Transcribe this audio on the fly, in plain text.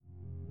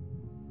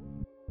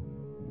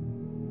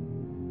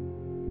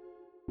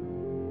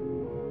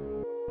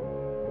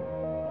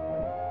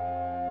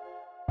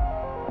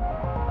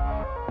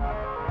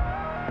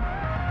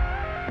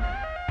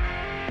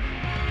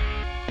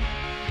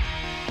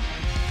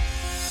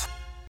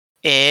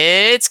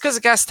It's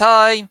Quizzicast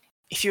time!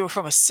 If you were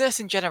from a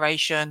certain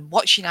generation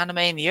watching anime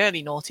in the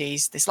early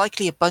noughties, there's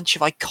likely a bunch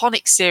of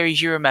iconic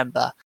series you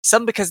remember.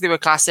 Some because they were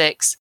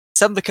classics,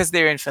 some because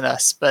they're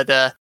infamous, but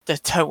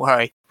don't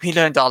worry, we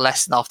learned our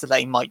lesson after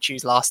letting Mike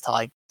choose last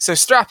time. So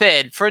strap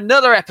in for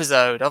another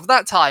episode of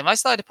That Time I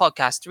Started a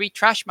Podcast to read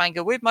trash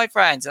manga with my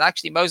friends, and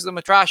actually most of them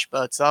are trash,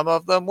 but some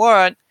of them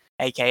weren't,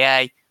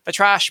 aka the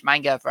Trash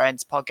Manga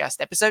Friends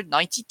Podcast episode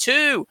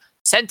 92.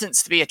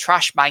 Sentenced to be a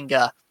trash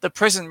manga, the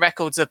prison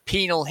records of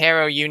Penal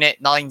Hero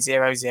Unit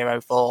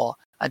 9004.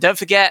 And don't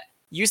forget,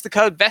 use the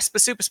code Vespa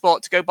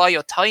Supersport to go buy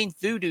your tie-in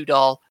voodoo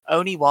doll,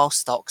 only while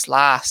stocks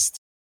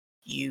last.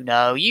 You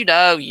know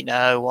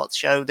what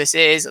show this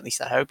is, at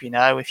least I hope you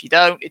know. If you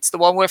don't, it's the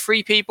one where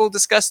three people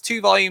discuss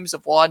 2 volumes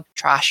of one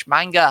trash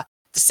manga,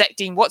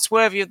 dissecting what's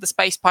worthy of the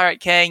Space Pirate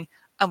King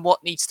and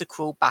what needs to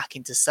crawl back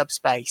into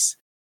subspace.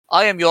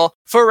 I am your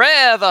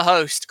forever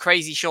host,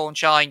 Crazy Sean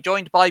Shine,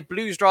 joined by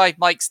Blues Drive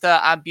Mikester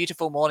and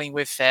Beautiful Morning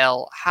with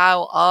Phil.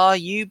 How are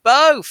you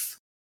both?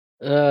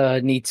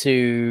 I need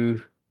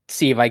to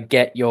see if I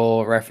get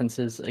your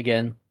references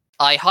again.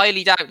 I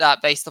highly doubt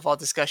that based off our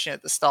discussion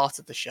at the start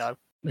of the show.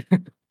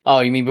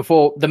 Oh, you mean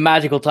before the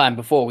magical time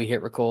before we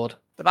hit record?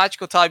 The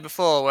magical time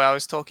before, where I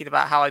was talking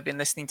about how I'd been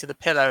listening to The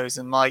Pillows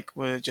and Mike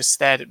just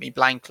stared at me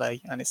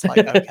blankly, and it's like,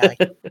 okay,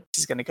 this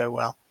is going to go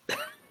well.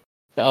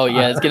 Oh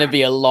yeah, there's going to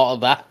be a lot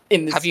of that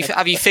in this.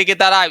 Have you figured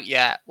that out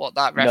yet? What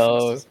that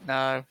reference is?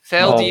 No.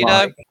 Phil, do you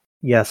know?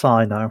 Yes,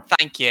 I know.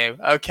 Thank you.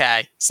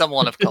 Okay,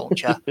 someone of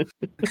culture.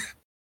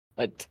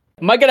 Am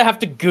I going to have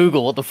to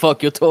Google what the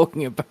fuck you're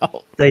talking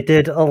about? They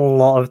did a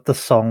lot of the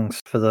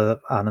songs for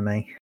the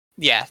anime.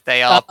 Yeah,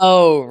 they are.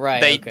 Oh,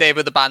 right. They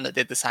were the band that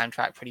did the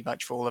soundtrack pretty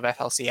much for all of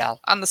FLCL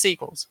and the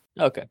sequels.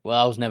 Okay, well,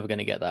 I was never going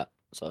to get that.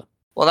 So.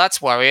 Well,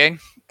 that's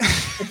worrying.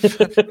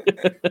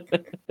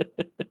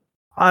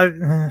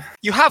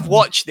 You have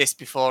watched this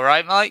before,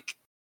 right, Mike?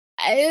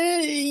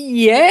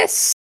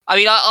 Yes. I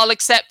mean, I'll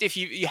accept if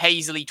you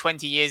hazily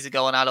 20 years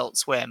ago on Adult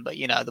Swim, but,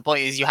 the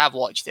point is you have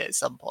watched it at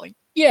some point.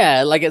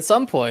 Yeah, like at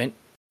some point.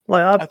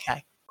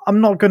 Okay. I'm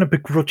not going to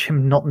begrudge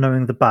him not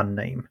knowing the band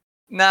name.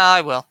 No,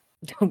 I will.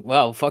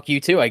 Well, fuck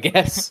you too, I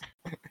guess.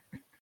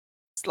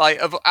 It's like,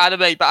 of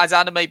anime, but as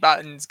anime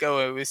bands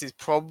go, this is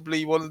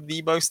probably one of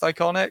the most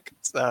iconic,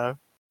 so...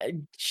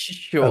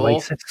 Sure.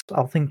 Oasis,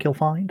 I think you'll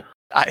find.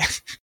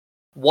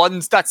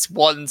 That's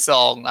one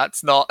song.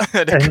 That's not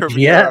a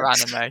career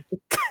anime.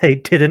 They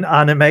did an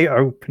anime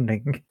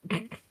opening.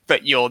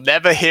 But you'll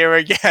never hear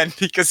again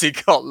because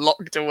it got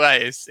locked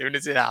away as soon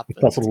as it happened.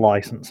 Because of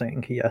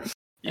licensing, yes.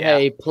 Yeah.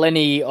 Hey,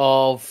 plenty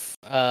of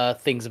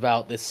things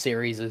about this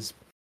series is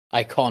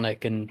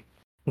iconic, and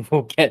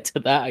we'll get to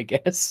that, I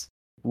guess.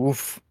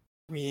 Oof.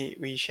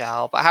 We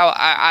shall. But how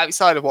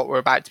outside of what we're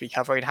about to be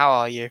covering, how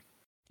are you?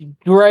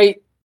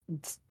 Great. I'm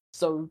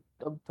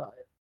tired.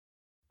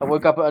 I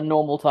woke up at a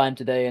normal time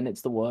today, and it's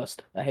the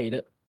worst. I hate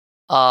it.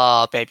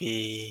 Ah,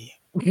 baby.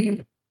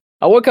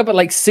 I woke up at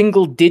like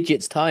single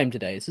digits time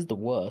today. This is the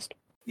worst.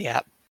 Yeah.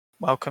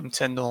 Welcome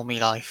to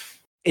normie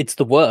life. It's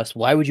the worst.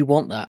 Why would you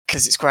want that?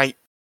 Because it's great.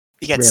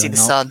 You get to see the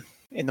sun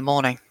in the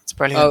morning. It's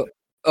brilliant.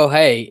 Oh,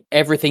 hey,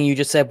 everything you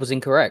just said was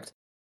incorrect.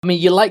 I mean,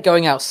 you like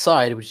going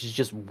outside, which is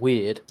just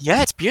weird.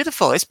 Yeah, it's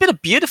beautiful. It's been a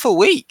beautiful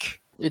week.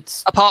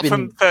 Apart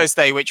from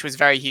Thursday, which was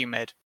very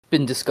humid.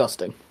 Been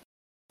disgusting.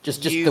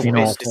 Just the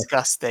worst.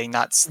 Disgusting.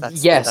 That's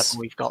yes. The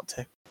level we've got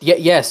to. Yeah,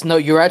 yes, no,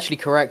 you're actually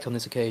correct on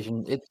this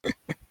occasion. It's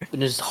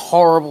been this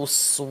horrible,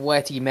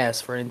 sweaty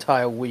mess for an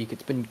entire week.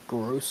 It's been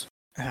gross.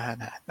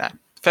 No.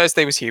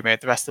 Thursday was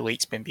humid. The rest of the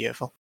week's been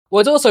beautiful.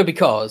 Well, it's also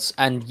because,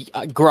 and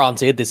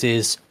granted, this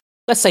is,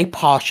 let's say,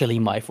 partially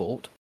my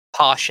fault.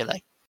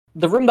 Partially.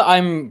 The room that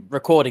I'm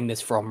recording this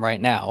from right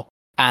now,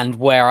 and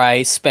where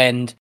I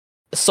spend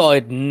a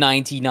solid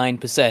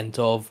 99%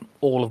 of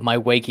all of my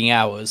waking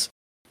hours,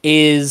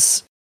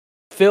 is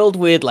filled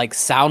with like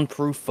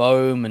soundproof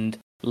foam and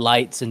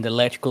lights and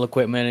electrical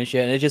equipment and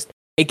shit, and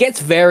it gets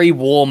very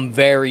warm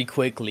very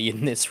quickly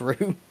in this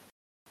room.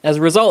 As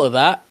a result of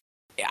that,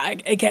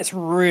 it gets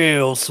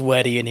real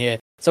sweaty in here.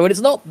 So when it's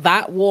not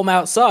that warm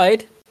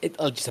outside,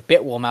 just a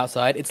bit warm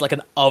outside, it's like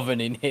an oven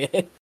in here.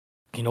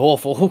 Fucking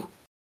awful.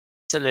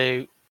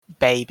 Absolute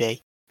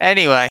baby.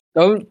 Anyway.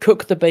 Don't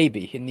cook the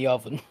baby in the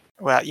oven.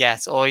 Well,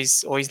 yes,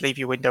 always leave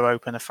your window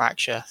open a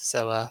fracture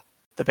so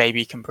the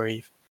baby can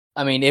breathe.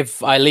 I mean,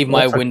 if I leave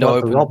my window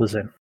open... robbers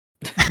in.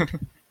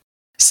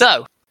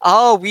 So,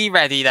 are we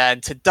ready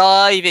then to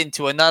dive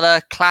into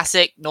another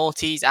classic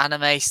noughties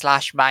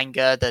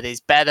anime/manga that is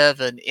better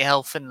than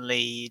Elfen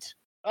Lied?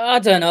 I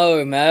don't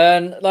know,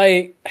 man.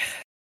 Like,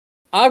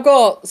 I've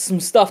got some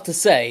stuff to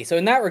say, so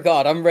in that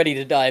regard, I'm ready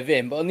to dive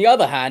in. But on the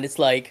other hand, it's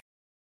like,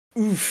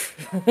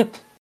 oof.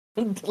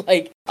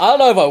 Like, I don't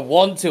know if I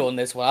want to on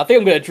this one. I think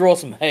I'm going to draw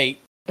some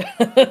hate.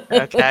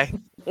 Okay.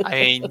 I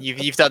mean,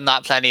 you've done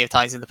that plenty of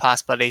times in the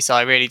past, buddy, so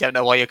I really don't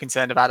know why you're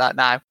concerned about that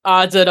now.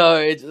 I don't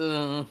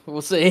know.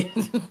 We'll see.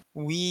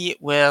 We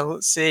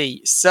will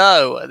see.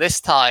 So, this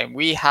time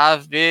we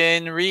have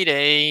been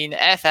reading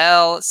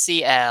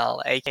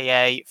FLCL,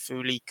 aka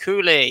Fooly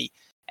Cooly,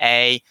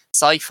 a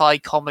sci-fi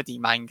comedy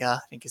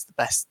manga, I think is the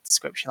best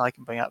description I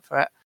can bring up for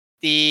it.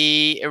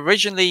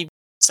 Originally,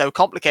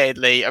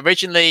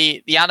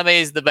 the anime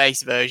is the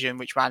base version,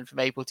 which ran from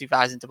April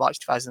 2000 to March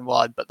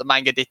 2001, but the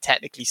manga did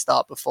technically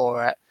start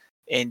before it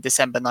in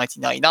December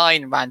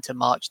 1999 and ran to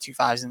March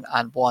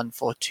 2001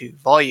 for 2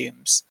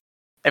 volumes.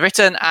 They're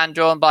written and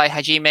drawn by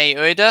Hajime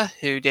Ueda,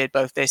 who did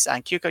both this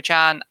and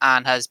Kyuko-chan,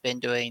 and has been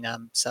doing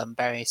some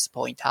various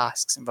supporting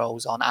tasks and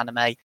roles on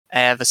anime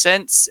ever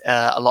since.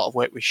 A lot of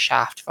work with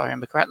Shaft, if I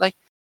remember correctly.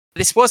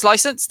 This was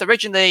licensed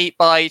originally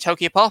by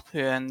Tokyopop,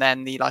 and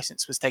then the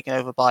license was taken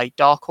over by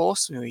Dark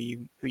Horse, who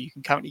you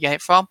can currently get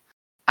it from.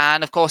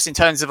 And of course, in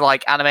terms of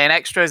like anime and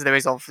extras, there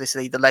is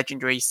obviously the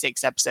legendary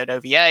 6-episode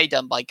OVA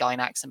done by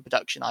Gainax and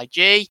Production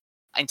IG.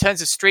 In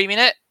terms of streaming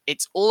it,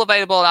 it's all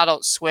available on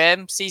Adult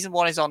Swim. Season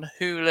 1 is on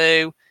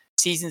Hulu.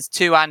 Seasons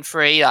 2 and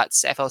 3,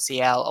 that's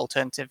FLCL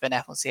Alternative and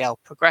FLCL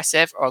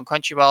Progressive, are on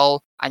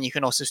Crunchyroll. And you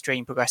can also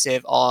stream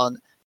Progressive on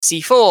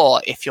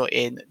C4 if you're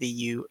in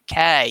the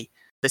UK.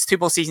 There's 2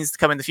 more seasons to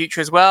come in the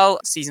future as well.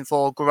 Season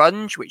 4,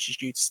 Grunge, which is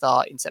due to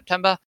start in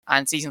September.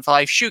 And Season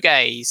 5,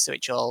 Shoegaze,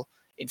 which will,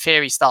 in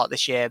theory, start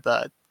this year,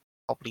 but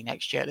probably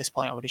next year at this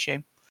point, I would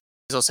assume.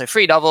 There's also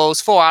 3 novels,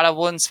 4 adult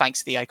ones, thanks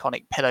to the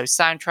iconic Pillow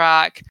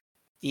soundtrack.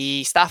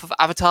 The staff of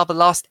Avatar The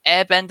Last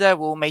Airbender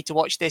were all made to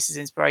watch this as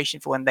inspiration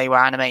for when they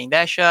were animating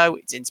their show.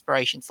 It's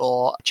inspiration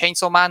for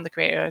Chainsaw Man, the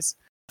creators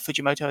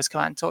Fujimoto has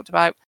come out and talked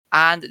about.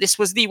 And this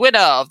was the winner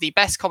of the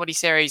Best Comedy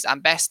Series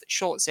and Best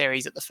Short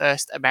Series at the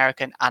first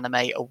American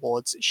Anime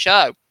Awards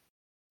show.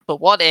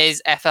 But what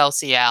is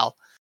FLCL?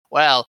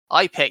 Well,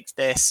 I picked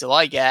this, so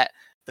I get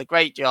the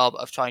great job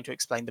of trying to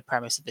explain the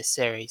premise of this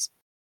series.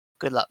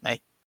 Good luck,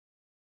 mate.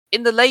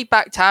 In the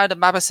laid-back town of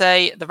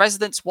Mabase, the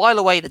residents while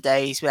away the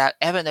days without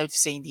ever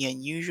noticing the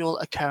unusual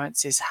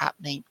occurrences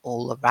happening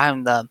all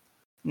around them.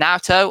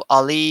 Naoto,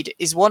 our lead,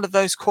 is one of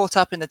those caught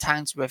up in the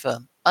town's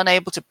rhythm,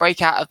 unable to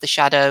break out of the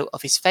shadow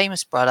of his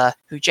famous brother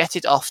who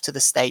jetted off to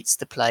the States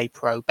to play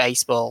pro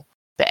baseball.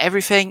 But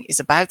everything is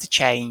about to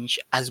change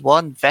as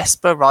one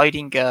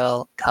Vespa-riding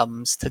girl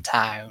comes to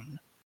town.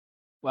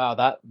 Wow,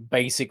 that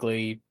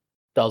basically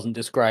doesn't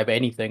describe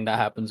anything that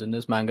happens in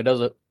this manga,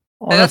 does it?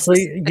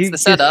 Honestly, you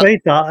say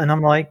that, and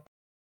I'm like,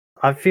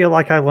 I feel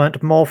like I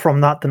learned more from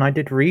that than I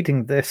did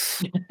reading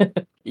this.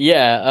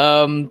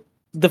 Yeah,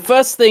 the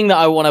first thing that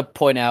I want to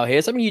point out here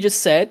is something you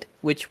just said,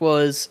 which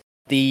was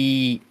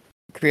the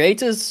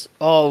creators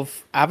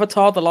of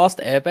Avatar: The Last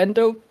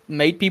Airbender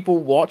made people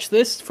watch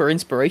this for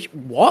inspiration.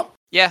 What?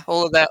 Yeah,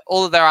 all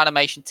of their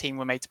animation team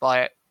were made to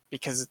buy it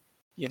because,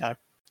 the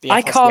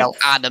FLCL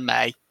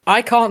anime.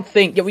 I can't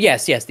think.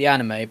 Yes, the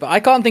anime, but I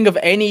can't think of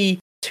any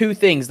 2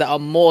 things that are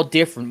more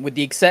different, with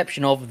the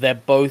exception of they're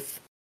both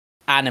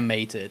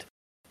animated.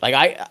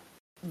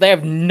 They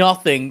have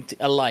nothing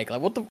alike.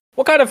 Like,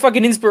 what kind of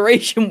fucking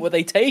inspiration were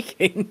they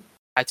taking?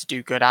 How to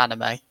do good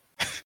anime.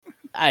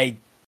 I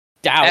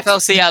doubt.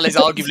 FLCL is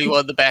arguably one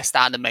of the best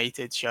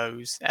animated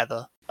shows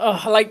ever.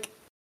 I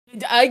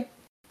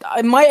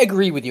might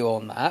agree with you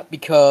on that,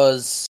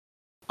 because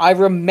I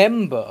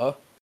remember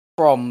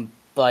from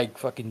like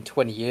fucking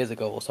 20 years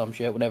ago or some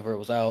shit, whenever it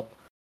was out,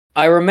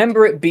 I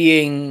remember it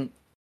being,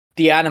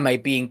 the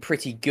anime being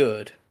pretty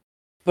good,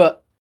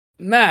 but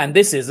man,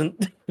 this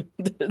isn't.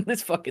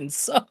 This fucking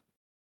sucks.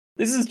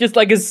 This is just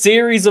like a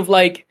series of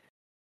like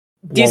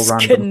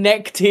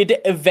disconnected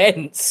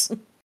events,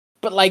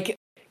 but like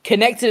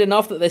connected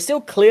enough that they're still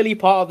clearly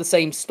part of the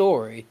same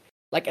story.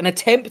 Like, an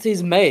attempt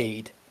is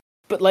made,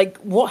 but like,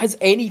 what has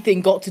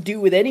anything got to do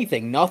with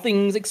anything?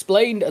 Nothing's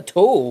explained at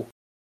all.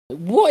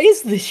 What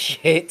is this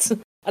shit?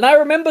 And I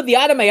remember the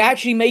anime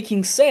actually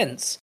making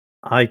sense.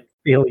 I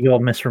feel you're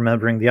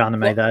misremembering the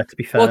anime there, to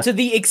be fair. Well, to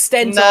the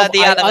extent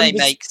the anime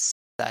makes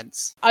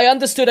sense. I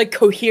understood a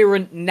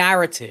coherent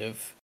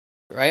narrative,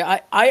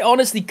 right? I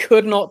honestly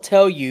could not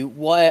tell you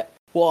what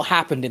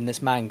happened in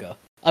this manga.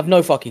 I've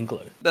no fucking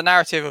clue. The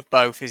narrative of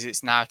both is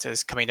it's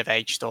Naruto's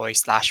coming-of-age story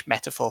 /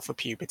 metaphor for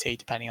puberty,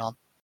 depending on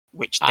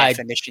which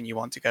definition you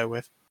want to go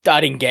with.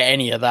 I didn't get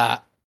any of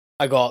that.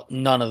 I got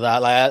none of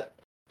that. Like,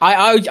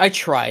 I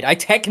tried. I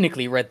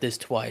technically read this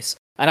twice,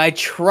 and I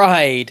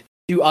tried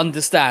to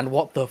understand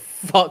what the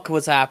fuck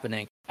was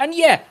happening. And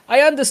yeah,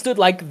 I understood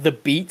like the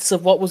beats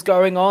of what was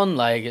going on.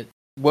 Like,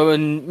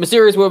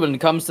 mysterious woman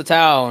comes to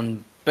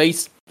town,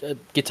 bass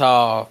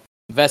guitar,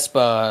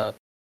 Vespa,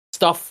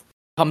 stuff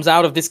comes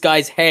out of this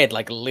guy's head,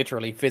 like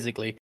literally,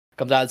 physically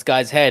comes out of this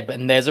guy's head,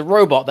 and there's a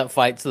robot that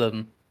fights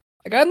them.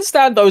 Like, I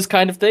understand those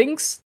kind of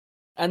things,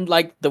 and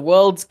like the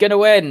world's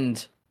gonna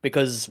end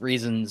because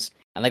reasons,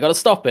 and they gotta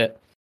stop it.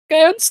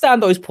 Okay, I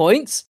understand those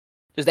points.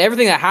 Just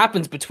everything that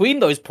happens between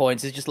those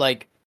points is just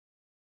like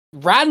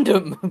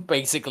random,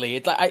 basically.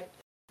 It's like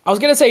I was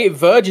gonna say it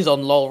verges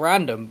on lol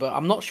random, but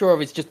I'm not sure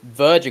if it's just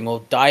verging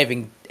or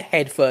diving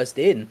headfirst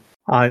in.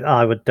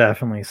 I would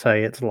definitely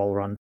say it's lol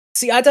random.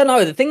 See, I don't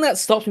know. The thing that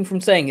stops me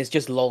from saying it's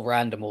just lol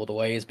random all the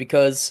way is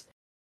because,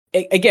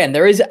 again,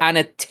 there is an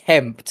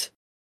attempt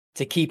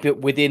to keep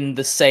it within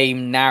the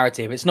same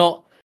narrative. It's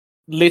not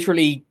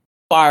literally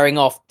firing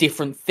off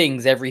different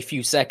things every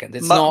few seconds.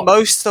 It's not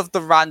most of the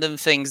random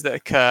things that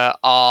occur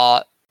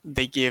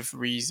they give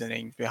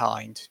reasoning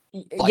behind,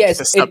 like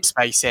the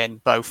subspace in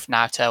both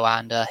Naruto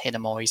and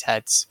Hinamori's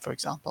heads, for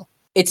example.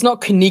 It's not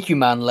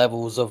Kinnikuman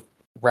levels of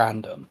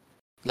random.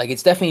 Like,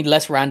 it's definitely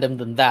less random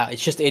than that.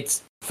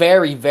 It's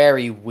very,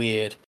 very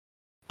weird.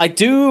 I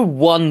do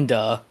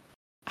wonder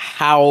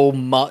how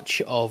much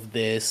of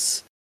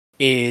this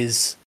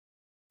is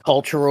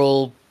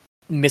cultural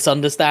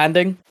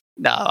misunderstanding.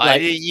 No,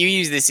 you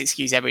use this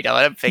excuse every day.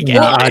 I don't think.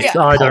 No,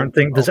 I don't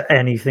think there's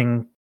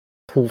anything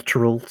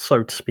cultural,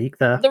 so to speak.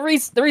 There. The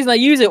reason I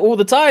use it all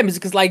the time is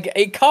because, like,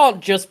 it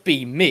can't just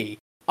be me.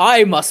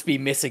 I must be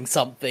missing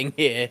something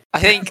here. I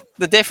think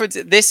the difference,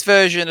 this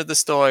version of the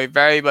story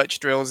very much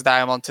drills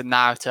down onto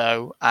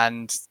Naruto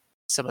and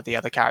some of the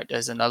other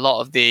characters, and a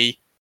lot of the,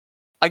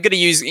 I'm going to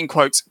use in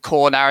quotes,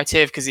 core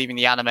narrative, because even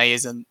the anime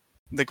isn't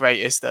the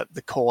greatest at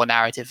the core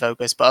narrative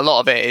focus, but a lot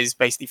of it is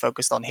basically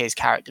focused on his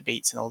character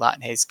beats and all that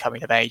and his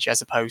coming of age,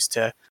 as opposed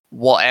to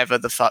whatever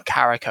the fuck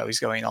Haruko is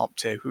going up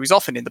to, who's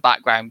often in the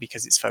background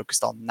because it's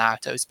focused on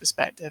Naruto's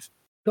perspective.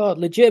 God,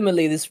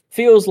 legitimately, this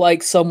feels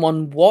like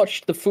someone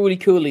watched the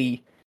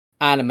Furikuri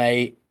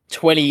anime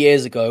 20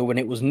 years ago when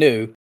it was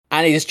new,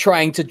 and is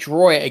trying to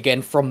draw it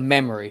again from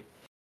memory.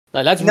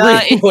 Like, that's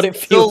really what it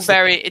feels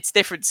like. It's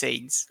different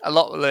scenes. A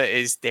lot of it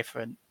is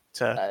different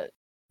to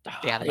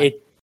the anime.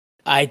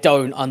 I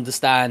don't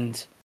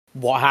understand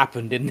what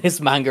happened in this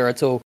manga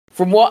at all.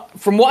 From what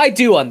I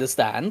do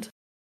understand,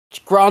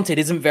 which granted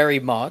isn't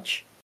very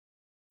much,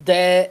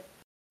 there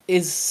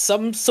is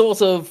some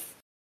sort of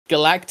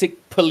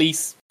galactic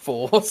police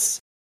force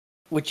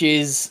which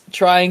is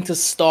trying to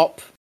stop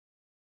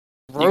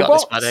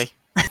robots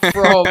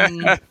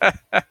from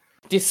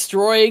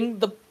destroying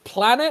the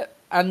planet,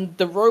 and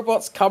the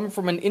robots come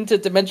from an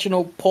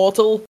interdimensional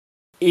portal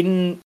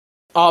in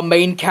our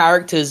main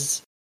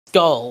character's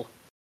skull.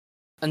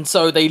 And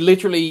so they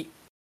literally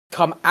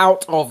come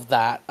out of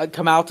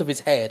his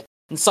head,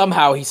 and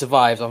somehow he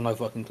survives. I have no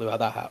fucking clue how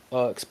that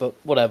works, but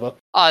whatever.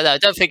 Oh no,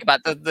 don't think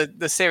about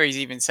the series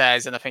even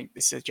says, and I think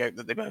this is a joke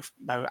that they both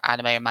know,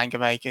 anime and manga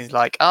make, is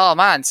like, oh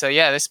man, so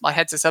yeah, my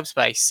head's a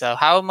subspace, so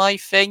how am I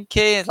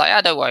thinking? It's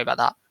like, don't worry about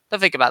that.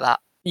 Don't think about that.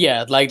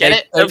 Yeah, like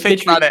don't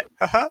think about it.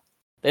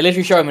 They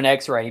literally show him an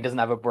X-ray. He doesn't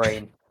have a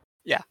brain.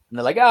 Yeah, and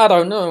they're like, I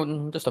don't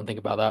know, just don't think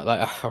about that.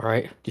 Like, all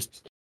right,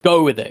 just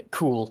go with it.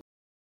 Cool.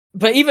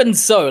 But even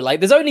so,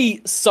 like, there's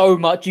only so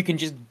much you can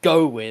just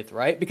go with,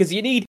 right? Because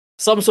you need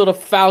some sort of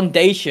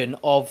foundation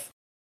of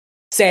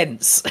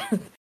sense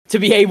to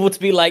be able to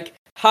be like,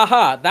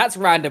 haha, that's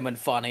random and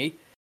funny,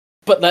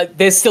 but like,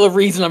 there's still a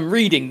reason I'm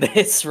reading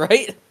this,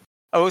 right?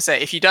 I will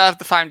say, if you don't have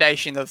the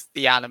foundation of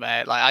the anime,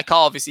 like, I can't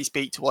obviously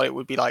speak to what it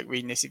would be like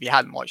reading this if you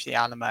hadn't watched the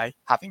anime,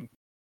 having,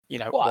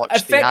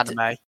 watched the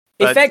anime.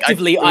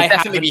 Effectively, it would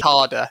definitely be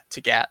harder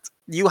to get.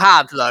 You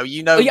have, though.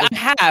 You know.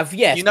 I have,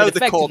 yes. You know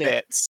the core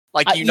bits.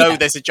 Like,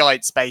 there's a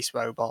giant space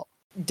robot.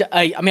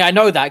 I mean, I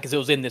know that because it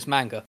was in this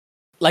manga.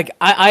 Like,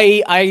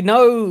 I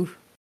know,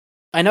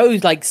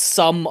 like,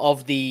 some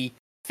of the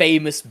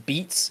famous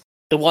beats,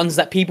 the ones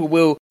that people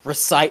will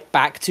recite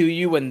back to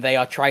you when they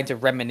are trying to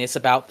reminisce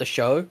about the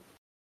show.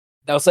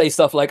 They'll say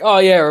stuff like, "Oh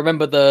yeah,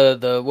 remember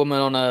the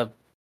woman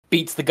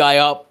beats the guy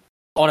up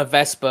on a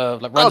Vespa,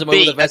 like runs him over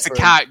the Vespa." That's a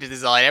character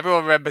design.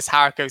 Everyone remembers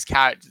Haruko's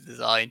character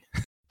design.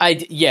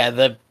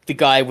 The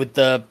guy with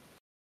the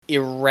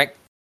erect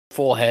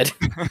forehead.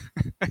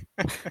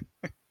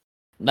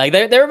 Like,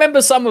 they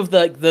remember some of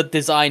the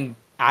design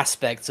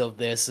aspects of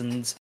this,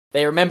 and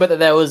they remember that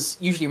there was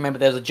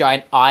a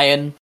giant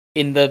iron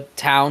in the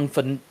town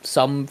for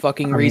some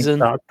fucking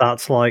reason.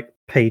 That's like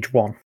page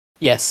 1.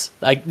 Yes,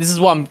 like, this is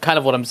what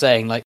I'm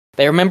saying. Like,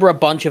 they remember a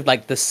bunch of,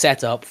 like, the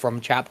setup from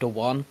chapter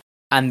 1,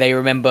 and they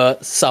remember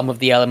some of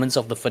the elements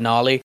of the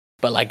finale,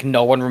 but, like,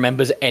 no one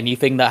remembers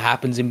anything that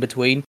happens in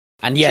between.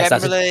 And yes,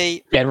 that's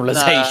a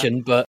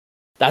generalization, but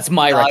that's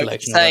my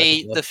recollection. I would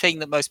say the thing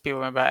that most people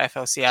remember about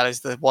FLCL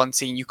is the one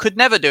scene you could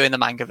never do in the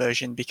manga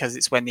version, because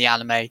it's when the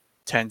anime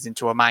turns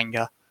into a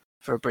manga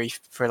for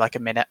like a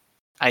minute,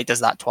 and it does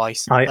that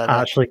twice. I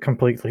actually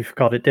completely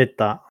forgot it did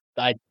that.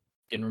 I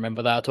didn't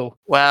remember that at all.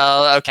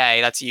 Well,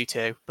 okay, that's you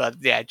too, but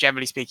yeah,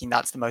 generally speaking,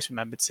 that's the most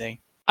remembered scene.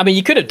 I mean,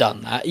 you could have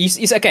done that.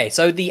 It's okay.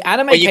 So the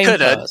anime came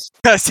first.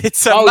 Because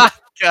it's a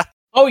manga.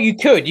 Oh, you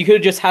could. You could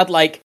have just had,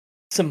 like,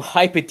 some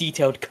hyper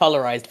detailed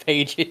colorized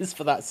pages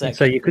for that section.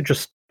 So you could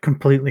just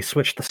completely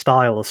switch the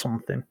style or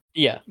something.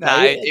 Yeah.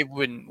 No, it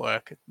wouldn't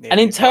work. An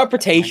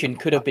interpretation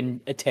could have been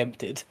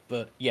attempted,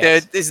 but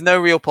yes. There's no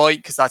real point,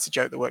 because that's a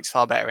joke that works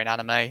far better in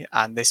anime,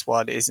 and this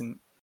one isn't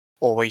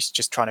always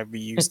just trying to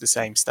reuse the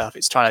same stuff.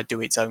 It's trying to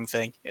do its own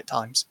thing at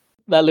times.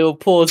 That little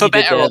pause for you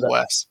did better there, or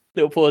worse.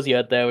 Little pause you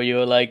had there where you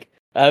were like,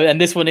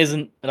 and this one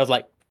isn't, and I was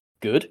like,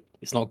 good?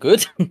 It's not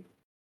good?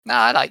 No,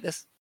 I like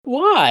this.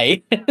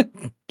 Why?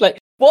 Like,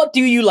 what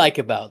do you like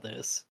about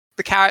this?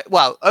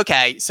 Well,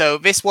 okay, so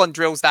this one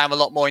drills down a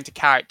lot more into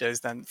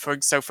characters than for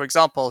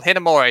example,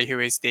 Hinamori, who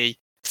is the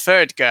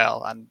third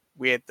girl, and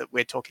weird that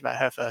we're talking about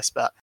her first,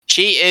 but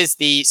She is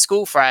the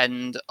school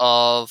friend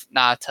of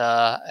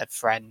Naruto, a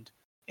friend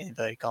in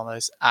inverted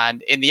commas,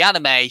 and in the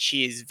anime,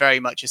 she is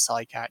very much a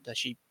side character.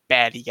 She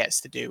barely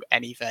gets to do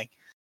anything,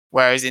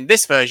 whereas in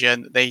this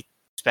version, they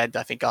spend,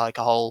 I think, like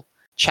a whole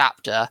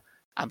chapter,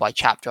 and by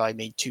chapter I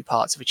mean 2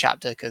 parts of a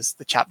chapter because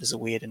the chapters are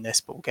weird in this,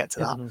 but we'll get to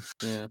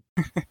that.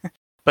 Yeah.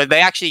 But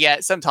they actually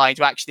get some time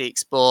to actually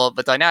explore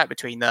the dynamic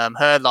between them,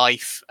 her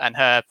life and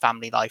her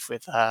family life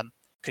with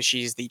because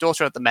she's the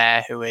daughter of the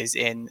mayor who is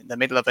in the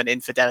middle of an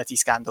infidelity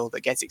scandal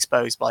that gets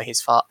exposed by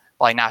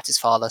by Naruto's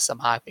father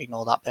somehow.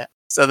 Ignore that bit.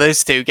 So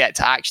those two get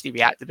to actually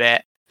react a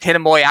bit.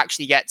 Hinamoi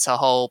actually gets a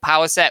whole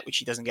power set, which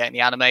she doesn't get in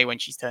the anime when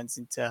she turns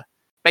into...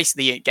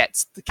 Basically, it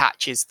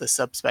catches the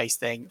subspace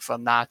thing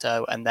from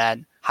Naruto and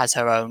then has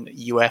her own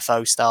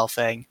UFO style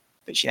thing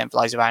that she then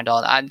flies around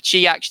on. And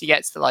she actually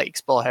gets to like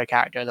explore her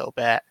character a little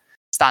bit,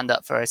 stand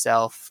up for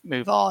herself,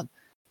 move on,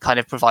 kind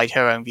of provide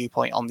her own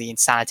viewpoint on the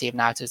insanity of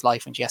Naruto's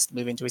life when she has to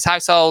move into his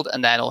household,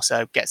 and then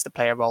also gets to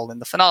play a role in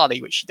the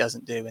finale, which she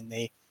doesn't do in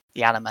the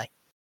anime.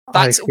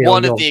 That's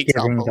one of the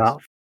examples. Giving that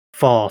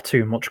far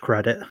too much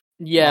credit.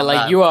 Yeah,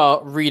 well, you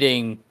are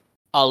reading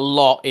a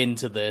lot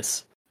into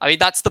this. I mean,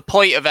 that's the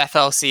point of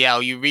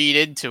FLCL. You read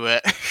into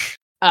it.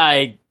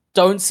 I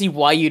don't see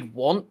why you'd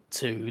want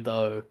to,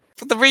 though.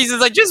 For the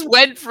reasons I just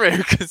went through.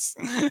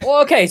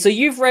 Well, okay, so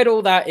you've read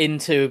all that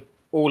into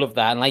all of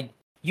that, and like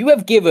you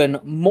have given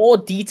more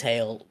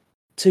detail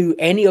to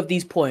any of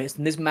these points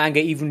than this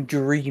manga even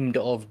dreamed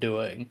of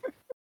doing.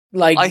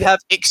 Like I have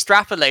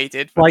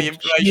extrapolated from the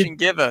information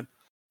given.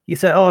 You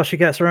said, "Oh, she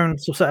gets her own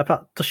set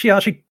of." Does she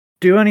actually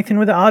do anything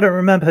with it? I don't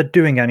remember her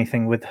doing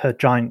anything with her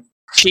giant.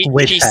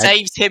 She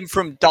saves him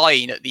from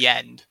dying at the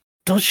end.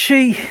 Does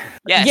she?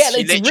 Yes, yeah,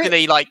 she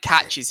literally like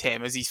catches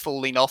him as he's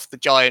falling off the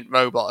giant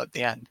robot at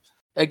the end.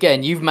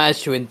 Again, you've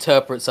managed to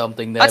interpret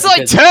something there. That's not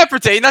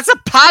interpreting, that's a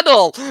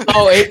panel!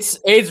 Oh,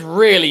 it's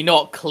really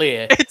not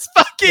clear. It's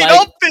fucking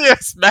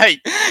obvious,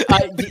 mate!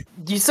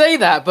 You say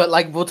that, but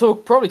like we'll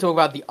probably talk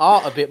about the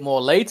art a bit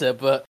more later,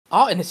 but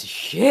art in this is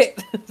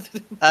shit.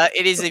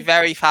 It is a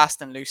very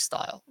fast and loose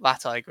style.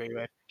 That I agree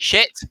with.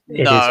 Shit?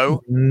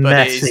 No.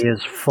 But it is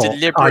as fuck.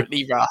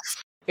 Deliberately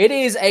rough. It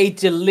is a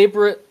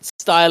deliberate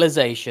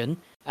stylization,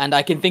 and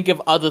I can think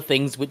of other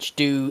things which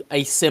do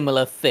a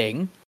similar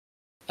thing.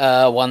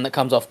 One that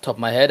comes off the top of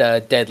my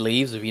head, Dead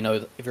Leaves, if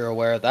you're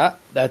aware of that.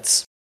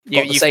 That's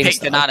you've picked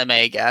style. An anime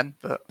again,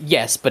 but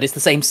yes, but it's the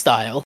same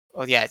style.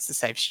 Well, yeah, it's the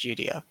same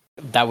studio.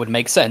 That would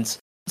make sense.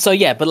 So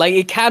yeah, but like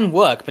it can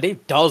work, but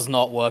it does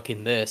not work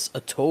in this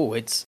at all.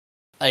 It's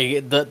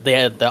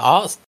the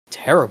art's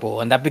terrible,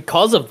 and that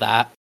because of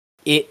that,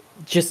 it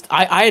just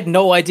I had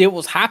no idea what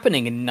was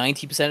happening in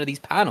 90% of these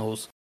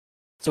panels.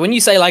 So when you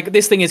say like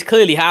this thing is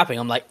clearly happening,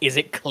 I'm like, is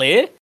it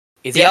clear?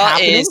 The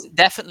art is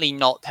definitely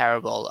not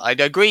terrible. I'd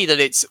agree that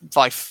it's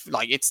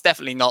it's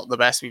definitely not the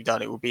best we've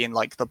done. It would be in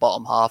like the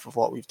bottom half of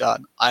what we've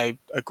done. I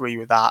agree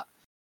with that,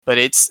 but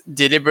it's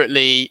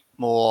deliberately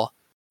more.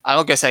 I'm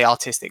not gonna say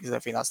artistic because I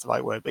don't think that's the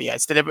right word, but yeah,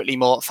 it's deliberately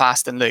more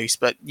fast and loose.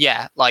 But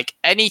yeah, like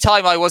any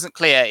time I wasn't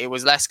clear, it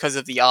was less because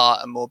of the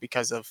art and more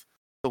because of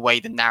the way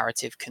the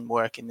narrative can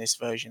work in this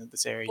version of the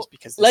series.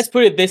 Because let's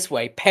put it this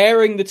way: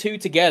 pairing the two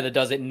together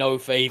does it no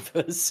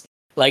favors.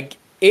 Like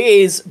it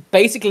is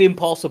basically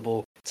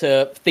impossible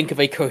to think of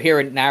a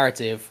coherent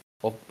narrative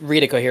or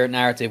read a coherent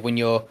narrative when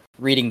you're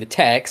reading the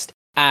text,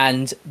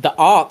 and the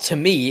art to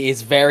me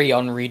is very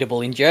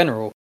unreadable in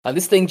general. Like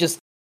this thing just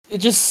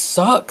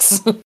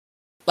sucks.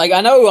 Like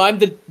I know I'm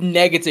the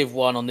negative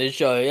one on this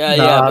show,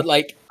 but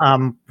like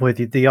I'm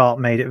with you. The art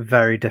made it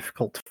very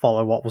difficult to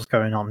follow what was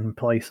going on in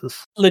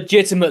places.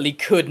 Legitimately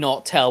could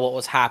not tell what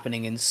was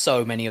happening in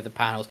so many of the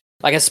panels,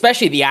 like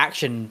especially the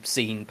action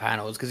scene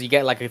panels, because you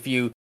get like a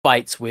few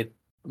fights with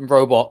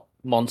robot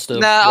monster.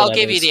 No, I'll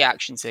give you the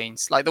action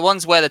scenes, like the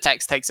ones where the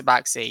text takes a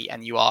backseat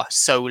and you are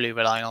solely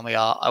relying on the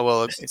art. I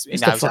will. It's a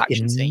fucking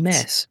action scenes.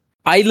 Mess.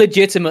 I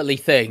legitimately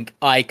think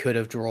I could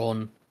have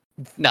drawn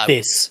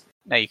this.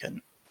 No, you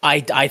couldn't.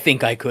 I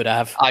think I could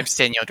have. I've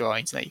seen your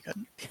drawings. No, you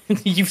couldn't.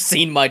 You've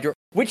seen my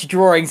Which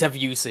drawings have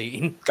you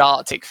seen?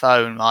 Galactic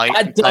Phone, Mike.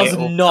 That does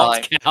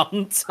not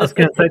count. I was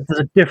going to say there's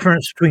a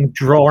difference between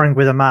drawing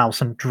with a mouse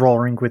and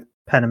drawing with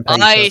pen and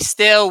paper. I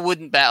still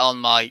wouldn't bet on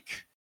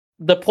Mike.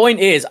 The point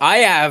is,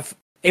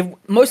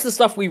 most of the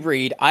stuff we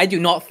read, I do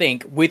not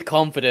think with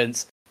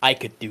confidence I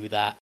could do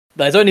that.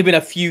 There's only been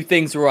a few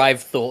things where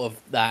I've thought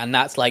of that, and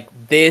that's like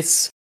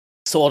this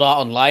Sword Art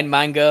Online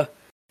manga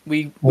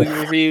we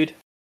reviewed.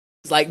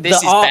 It's like this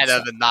is better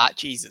than that.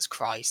 Jesus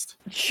Christ.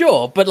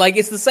 Sure, but like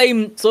it's the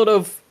same sort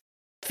of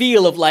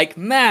feel of like,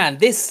 man,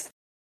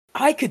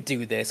 I could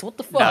do this. What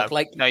the fuck?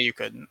 No, you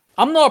couldn't.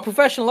 I'm not a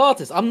professional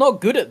artist. I'm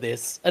not good at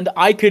this, and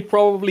I could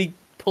probably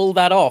pull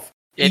that off.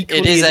 It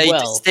is a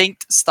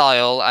distinct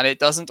style, and it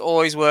doesn't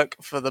always work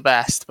for the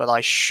best, but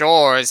I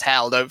sure as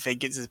hell don't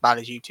think it's as bad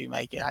as you two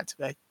make it out to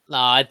be. No,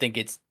 I think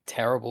it's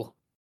terrible.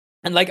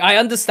 And like, I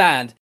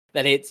understand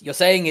that you're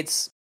saying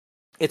it's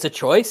a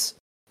choice.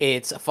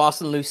 It's a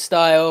fast and loose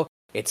style.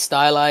 It's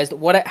stylized.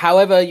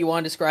 However you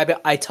want to describe it,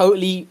 I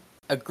totally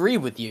agree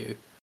with you.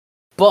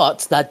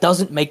 but that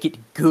doesn't make it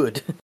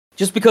good.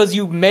 Just because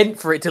you meant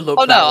for it to look.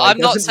 Oh no, I'm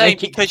not doesn't saying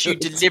make it because you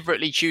good.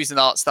 deliberately choose an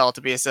art style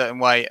to be a certain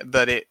way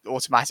that it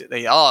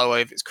automatically, well,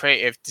 if it's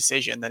creative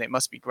decision, then it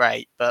must be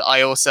great. But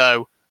I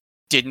also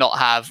did not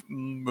have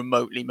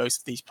remotely most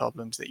of these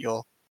problems that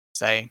you're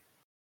saying.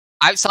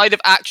 Outside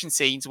of action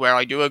scenes where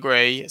I do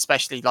agree,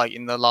 especially like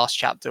in the last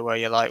chapter where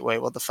you're like, wait,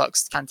 what the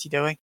fuck's Canty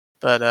doing?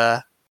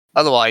 But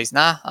otherwise,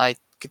 nah, I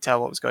could tell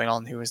what was going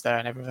on, who was there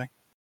and everything.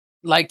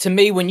 Like, to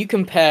me, when you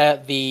compare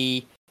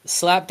the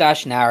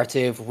slapdash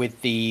narrative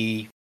with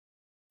the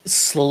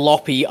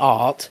sloppy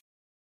art,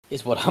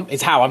 is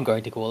how I'm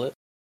going to call it.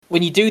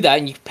 When you do that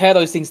and you compare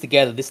those things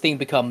together, this thing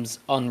becomes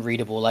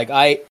unreadable. Like,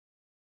 I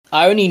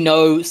only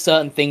know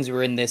certain things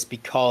were in this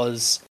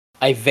because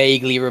I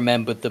vaguely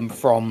remembered them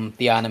from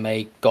the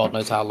anime God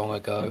knows how long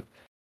ago.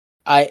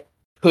 I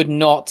could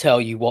not tell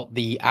you what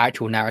the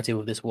actual narrative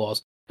of this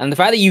was. And the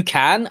fact that you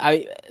can,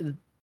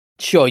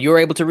 sure, you're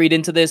able to read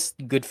into this,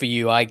 good for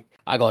you. I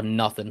got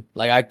nothing.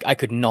 Like, I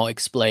could not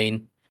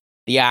explain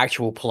the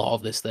actual plot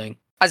of this thing.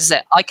 As I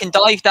said, I can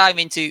dive down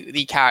into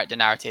the character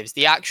narratives.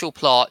 The actual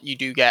plot, you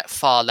do get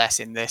far less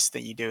in this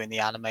than you do in the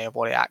anime of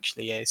what it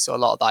actually is. So a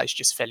lot of that is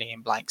just filling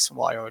in blanks from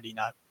what I already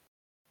know.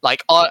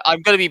 Like,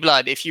 I'm going to be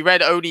blunt. If you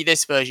read only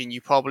this version,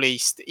 you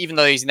probably, even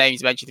though these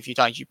names mentioned a few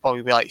times, you'd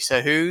probably be like,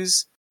 so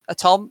who's a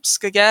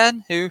Tomsk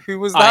again? Who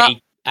was that?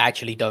 I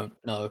actually don't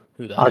know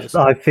who that is.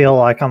 I feel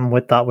like I'm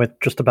with that with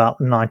just about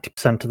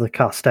 90% of the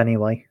cast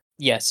anyway.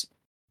 Yes.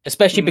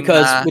 Especially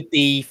because with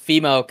the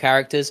female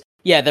characters,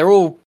 yeah, they're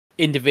all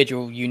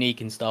individual,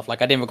 unique and stuff.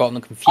 Like, I never got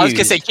them confused. I was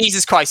gonna say,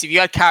 Jesus Christ, if you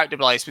had character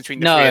bias between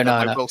the three of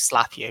them, I will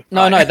slap you.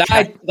 No,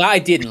 that I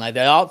didn't. Like,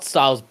 the art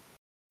style's,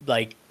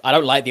 like, I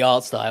don't like the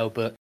art style,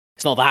 but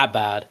it's not that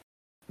bad.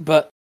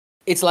 But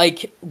it's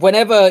like,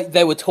 whenever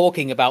they were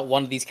talking about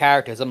one of these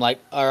characters, I'm like,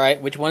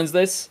 alright, which one's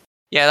this?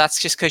 Yeah, that's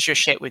just because you're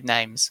shit with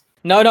names.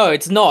 No,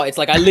 it's not. It's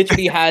like, I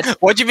literally had...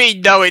 What do you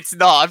mean, no, it's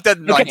not? I've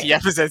done 90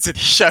 episodes of the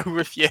show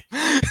with you.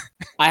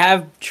 I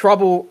have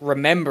trouble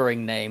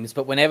remembering names,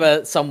 but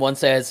whenever someone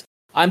says,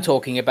 I'm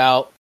talking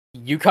about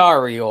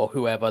Yukari or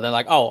whoever, they're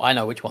like, oh, I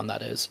know which one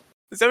that is.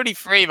 There's only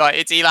three, right?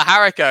 It's either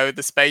Hariko,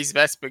 the space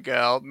Vesper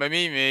girl,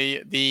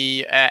 Mamimi,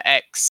 the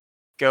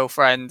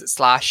ex-girlfriend /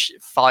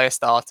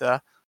 firestarter,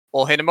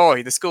 or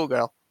Hinamori, the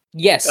schoolgirl.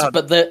 Yes,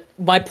 but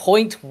my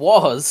point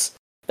was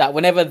that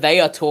whenever they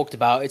are talked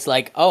about, it's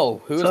like,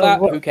 oh, who's that?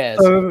 Who cares?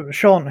 So,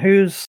 Sean,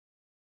 who's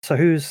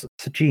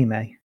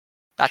Sajime?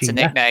 That's a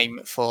nickname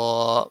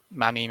for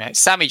Mamimi.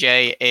 Sammy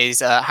J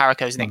is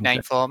Hariko's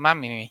nickname for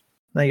Mamimi.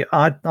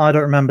 I don't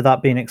remember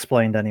that being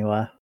explained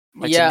anywhere.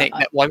 Why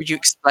would you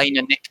explain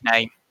a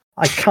nickname?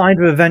 I kind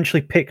of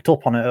eventually picked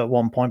up on it at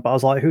one point, but I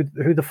was like,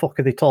 who the fuck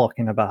are they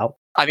talking about?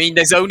 I mean,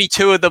 there's only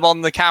two of them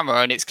on the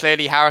camera, and it's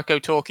clearly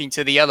Hariko talking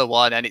to the other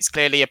one, and it's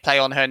clearly a play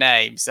on her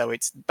name, so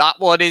it's that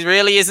one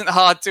really isn't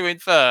hard to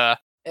infer.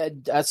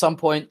 At some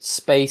point,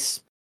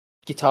 space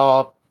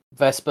guitar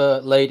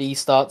Vesper lady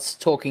starts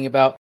talking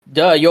about,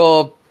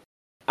 you're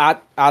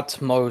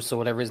Atmos or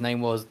whatever his name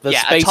was. The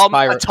space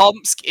pirate. A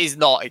Tomsk is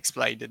not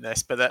explained in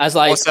this, but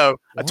also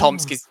a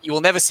Tomsk is, you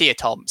will never see a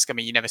Tomsk. I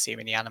mean, you never see him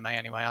in the anime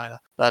anyway either.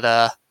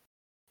 But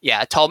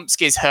yeah,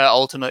 Tomsk is her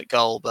ultimate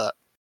goal, but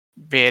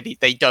really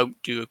they don't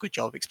do a good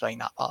job of explaining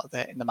that part of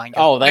it in the manga.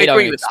 Oh, they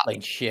don't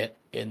explain shit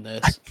in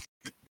this.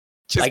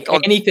 Like,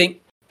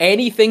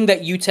 anything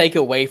that you take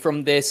away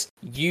from this,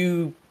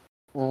 you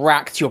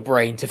racked your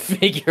brain to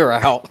figure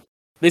out.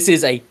 This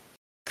is a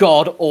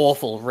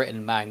god-awful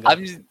written manga.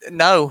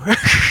 No.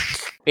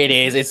 It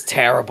is. It's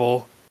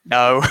terrible.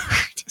 No.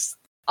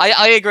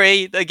 I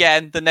agree.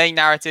 Again, the main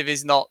narrative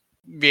is not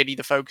really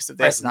the focus of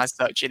this, and as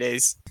such it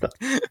is.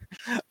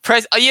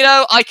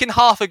 I can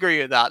half agree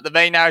with that. The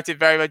main narrative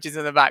very much is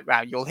in the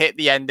background. You'll hit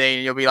the ending,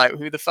 and you'll be like,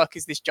 who the fuck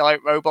is this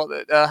giant robot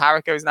that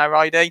Hariko is now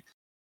riding?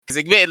 Because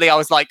admittedly, I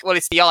was like, well,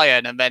 it's the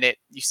Iron, and then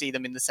you see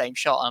them in the same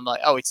shot, and I'm like,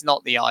 oh, it's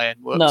not the Iron.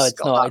 Whoops, no,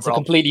 it's not. It's a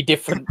completely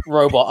different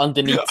robot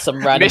underneath some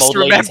random old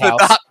lady's house.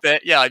 That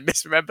bit. Yeah, I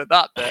misremembered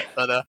that bit.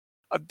 But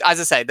as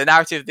I say, the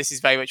narrative of this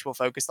is very much more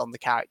focused on the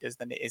characters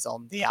than it is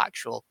on the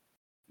actual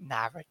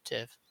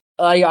narrative.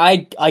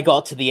 I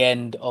got to the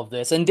end of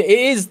this, and it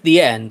is the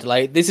end.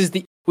 Like,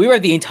 we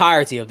read the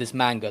entirety of this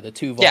manga, the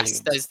 2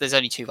 volumes. Yes, there's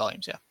only 2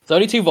 volumes, yeah. There's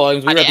only 2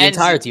 volumes, we read the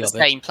entirety of it. The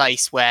same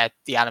place where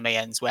the anime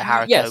ends, where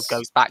Hariko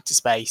goes back to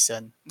space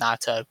and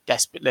Naruto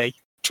desperately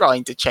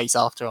trying to chase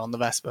after her on the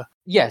Vespa.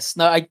 Yes,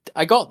 no,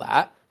 I got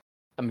that.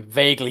 I mean,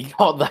 vaguely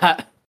got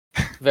that.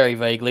 Very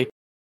vaguely.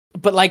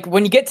 But, like,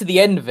 when you get to the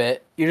end of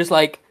it, you're just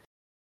like,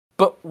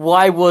 but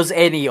why was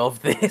any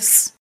of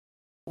this?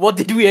 What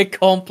did we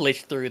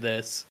accomplish through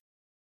this?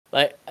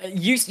 Like,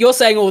 you're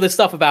saying all this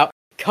stuff about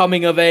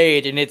coming of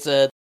age, and in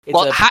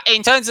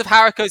terms of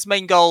Hariko's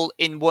main goal,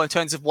 in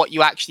terms of what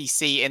you actually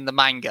see in the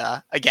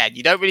manga, again,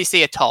 you don't really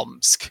see a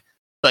Tomsk,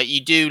 but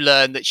you do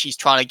learn that she's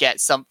trying to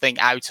get something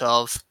out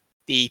of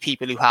the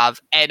people who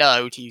have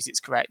NO, to use its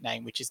correct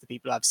name, which is the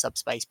people who have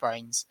subspace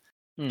brains.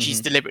 Mm-hmm.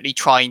 She's deliberately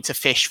trying to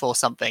fish for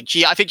something.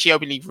 I think she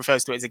openly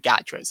refers to it as a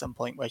gacha at some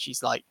point, where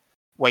she's like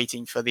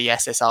waiting for the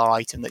SSR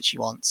item that she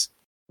wants.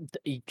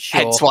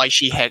 Sure. Hence why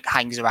she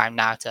hangs around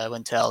Naruto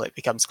until it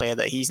becomes clear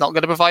that he's not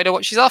going to provide her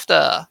what she's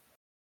after.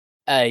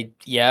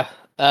 Yeah.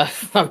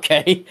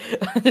 Okay.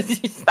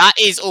 That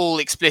is all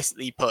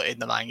explicitly put in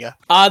the manga.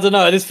 I don't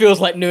know. This feels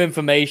like new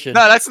information.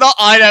 No, that's not.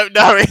 I don't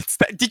know.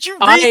 Did you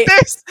read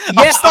this?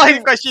 Yeah, I'm starting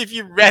to question if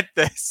you read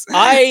this.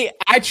 I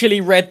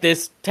actually read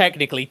this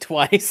technically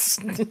twice.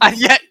 And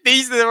yet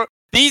this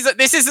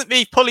isn't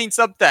me pulling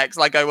subtext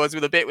like I was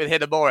with a bit with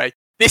Hinamori.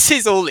 This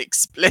is all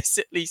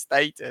explicitly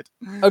stated.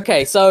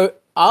 Okay, so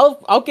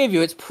I'll give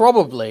you. It's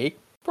probably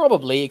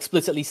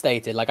explicitly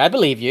stated. Like, I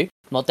believe you.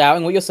 I'm not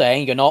doubting what you're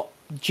saying. You're not,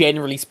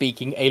 generally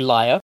speaking, a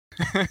liar.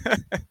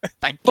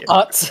 Thank you.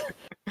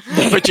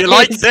 But you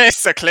like this,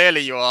 so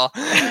clearly you are.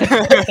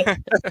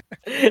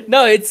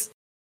 No, it's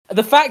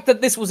the fact that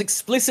this was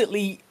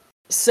explicitly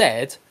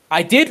said.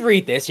 I did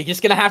read this. You're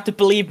just gonna have to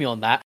believe me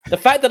on that. The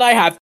fact that I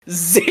have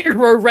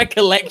zero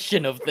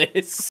recollection of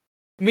this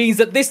means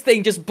that this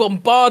thing just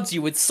bombards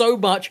you with so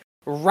much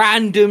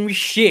random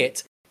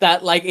shit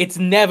that, like, it's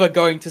never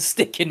going to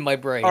stick in my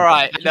brain. All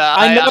right,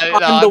 I'm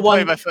the one.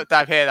 Putting my foot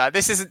down here. Now,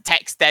 this isn't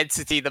text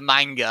density, the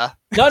manga.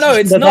 No,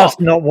 it's not. That's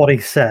not what he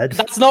said.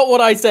 That's not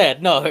what I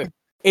said. No,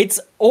 it's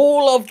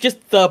all of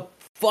just the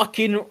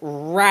fucking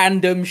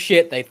random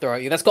shit they throw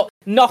at you. That's got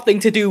nothing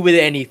to do with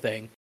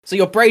anything. So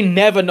your brain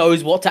never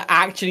knows what to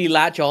actually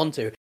latch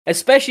onto,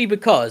 especially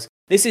because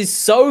this is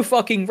so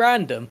fucking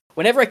random.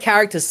 Whenever a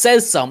character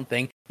says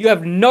something, you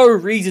have no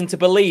reason to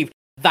believe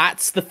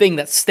that's the thing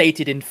that's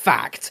stated in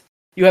fact.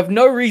 You have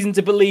no reason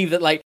to believe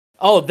that, like,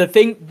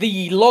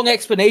 the long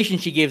explanation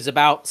she gives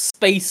about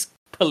space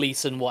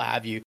police and what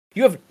have you.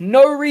 You have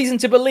no reason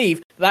to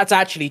believe that's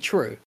actually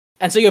true.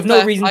 And so you have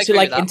no reason to,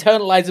 like,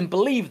 internalize and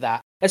believe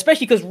that.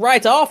 Especially because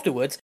right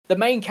afterwards, the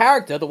main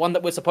character, the one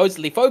that we're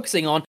supposedly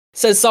focusing on,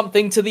 says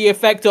something to the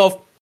effect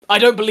of, I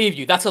don't believe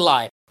you, that's a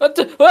lie.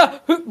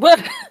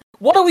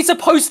 What are we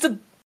supposed to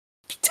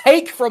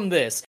take from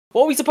this?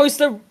 What are we supposed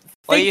to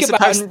what you're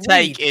supposed to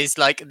take read? is,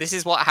 like, this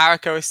is what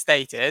Haruko has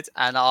stated,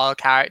 and our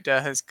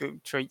character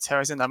treats her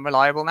as an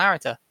unreliable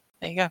narrator.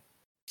 There you go.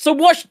 So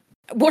what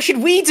should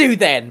we do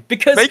then?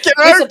 Because make your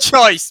own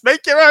choice.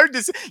 Make your own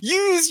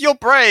use your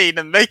brain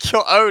and make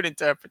your own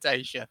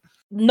interpretation.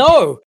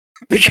 No,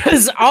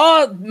 because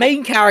our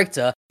main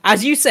character,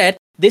 as you said,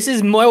 this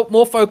is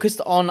more focused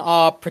on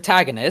our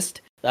protagonist,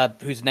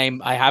 whose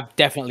name I have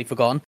definitely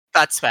forgotten.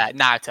 That's fair.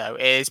 Naruto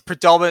is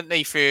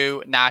predominantly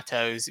through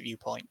Naruto's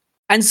viewpoint.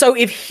 And so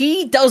if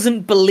he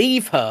doesn't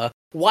believe her,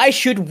 why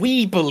should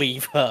we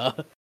believe her?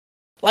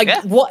 Like,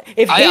 yeah. What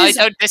if I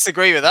don't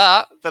disagree with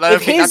that, but I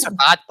don't think that's a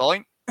bad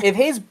point. If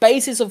his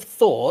basis of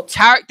thought...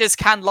 Characters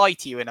can lie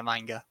to you in a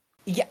manga.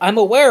 Yeah, I'm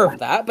aware of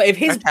that, but if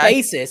his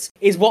basis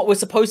is what we're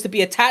supposed to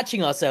be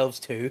attaching ourselves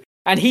to,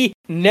 and he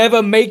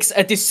never makes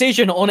a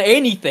decision on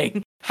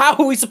anything, how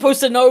are we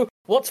supposed to know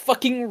what's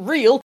fucking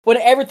real when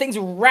everything's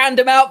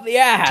random out the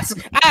ass?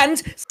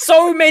 And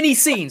so many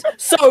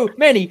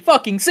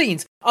fucking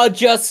scenes are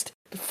just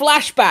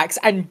flashbacks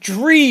and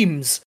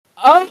dreams.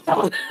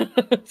 Oh.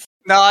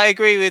 No, I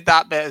agree with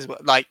that bit as well.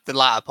 Like the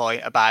latter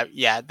point about,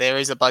 there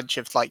is a bunch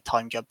of, like,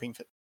 time jumping.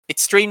 It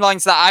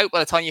streamlines that out by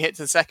the time you hit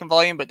to the second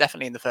volume, but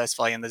definitely in the first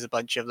volume, there's a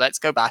bunch of let's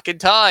go back in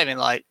time and,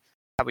 like,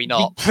 can we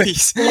not,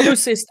 please?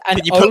 Closest and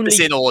can you put this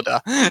in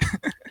order?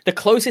 The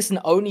closest and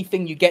only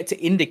thing you get to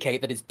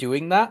indicate that it's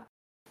doing that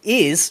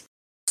is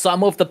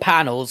some of the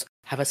panels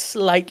have a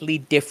slightly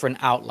different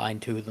outline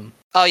to them.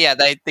 Oh yeah,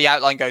 the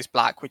outline goes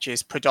black, which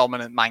is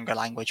predominant manga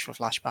language for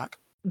flashback.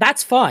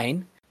 That's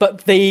fine,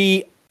 but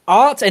the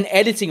art and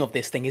editing of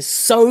this thing is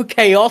so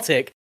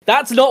chaotic.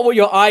 That's not what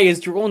your eye is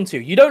drawn to.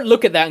 You don't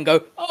look at that and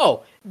go,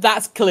 oh,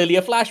 that's clearly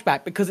a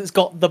flashback because it's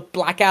got the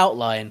black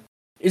outline.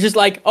 It's just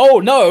like, oh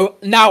no,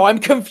 now I'm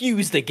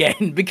confused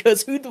again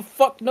because who the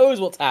fuck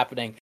knows what's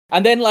happening?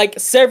 And then, like,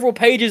 several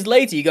pages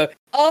later, you go,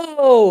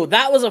 oh,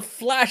 that was a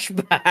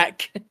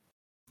flashback.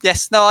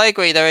 Yes, no, I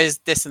agree. There is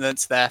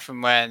dissonance there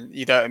from when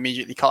you don't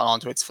immediately cotton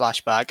onto its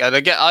flashback. And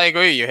I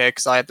agree with you here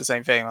because I had the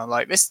same thing. I'm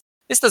like, this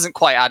doesn't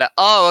quite add up.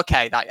 Oh,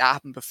 okay, that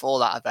happened before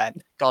that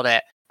event. Got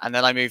it. And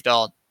then I moved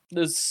on.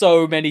 There's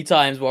so many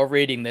times while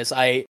reading this,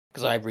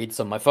 because I read this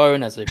on my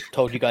phone, as I've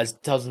told you guys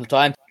dozens of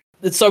times.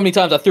 There's so many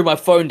times I threw my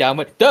phone down and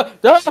went, duh,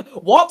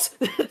 what?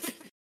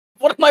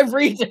 What am I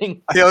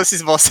reading? I feel this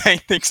is more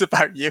saying things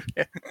about you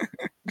here.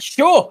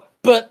 Sure,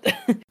 but...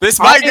 This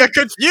manga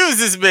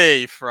confuses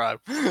me, bro.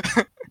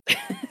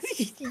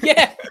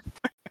 Yeah.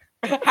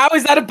 How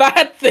is that a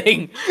bad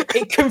thing?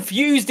 It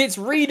confused its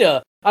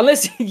reader.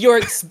 Unless you're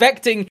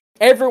expecting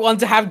everyone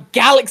to have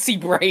galaxy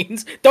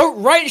brains,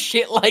 don't write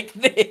shit like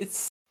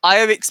this. I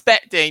am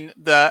expecting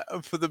that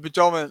for the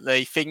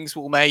predominantly, things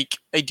will make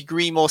a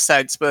degree more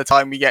sense by the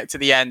time we get to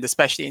the end,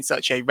 especially in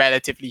such a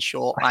relatively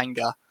short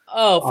manga.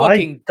 Oh,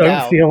 fucking I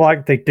don't feel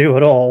like they do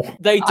at all.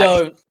 They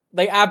don't.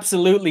 They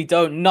absolutely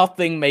don't.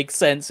 Nothing makes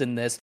sense in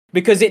this.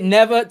 Because it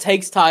never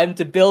takes time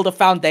to build a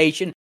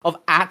foundation of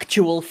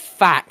actual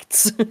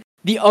facts.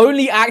 The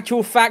only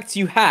actual facts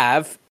you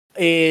have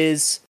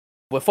is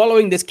we're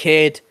following this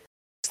kid,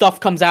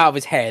 stuff comes out of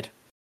his head.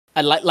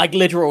 And like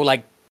literal,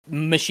 like,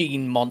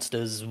 machine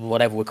monsters,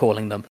 whatever we're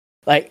calling them.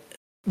 Like,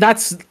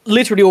 that's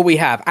literally all we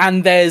have.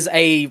 And there's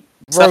a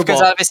Stuff goes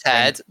robot out of his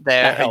head.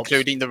 They're that helps.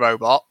 including the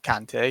robot,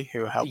 Kanti,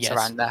 who helps Yes.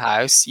 around the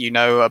house. You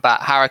know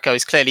about Haruko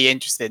is clearly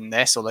interested in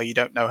this, although you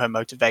don't know her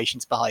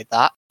motivations behind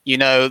that. You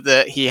know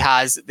that he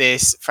has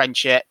this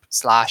friendship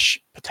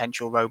 /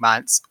 potential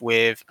romance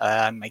with,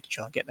 making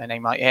sure I get their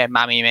name right here,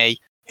 Mamimi,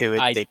 who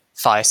is the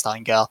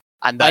Firestein girl.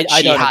 And that I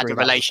she don't had agree a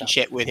that was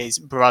relationship with his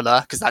brother,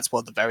 because that's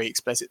one of the very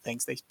explicit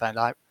things they spelled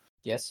out.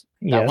 Yes.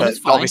 Yeah. That one But is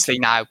fine. obviously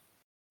now,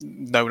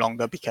 no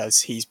longer, because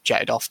he's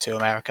jetted off to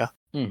America.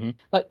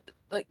 Mm-hmm.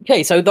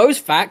 Okay, so those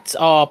facts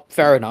are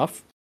fair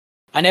enough.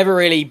 I never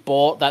really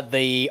bought that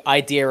the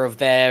idea of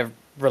their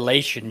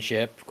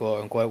relationship,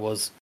 quote unquote,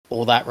 was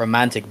all that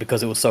romantic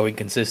because it was so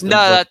inconsistent.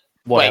 No,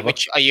 whatever. wait,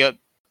 which are you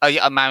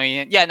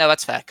marrying? Yeah, no,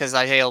 that's fair, because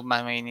I feel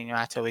marrying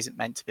Naruto isn't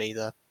meant to be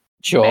the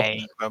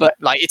main but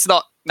like, it's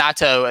not.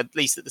 Naruto, at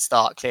least at the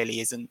start, clearly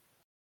isn't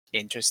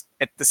interested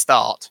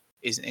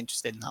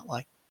in that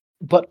way.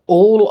 But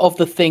all of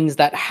the things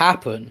that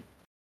happen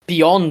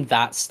beyond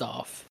that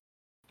stuff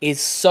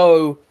is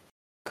so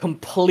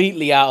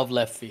completely out of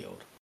left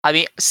field. I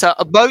mean, so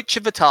much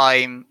of the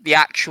time, the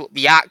actual,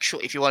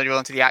 if you want to go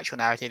into the actual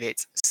narrative,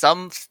 it's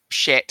some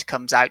shit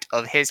comes out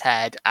of his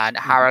head, and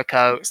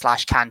Haruko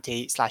 /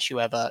 Kanti /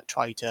 whoever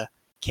try to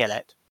kill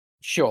it.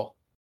 Sure,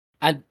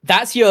 and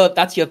that's your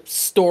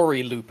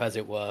story loop, as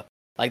it were.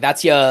 Like,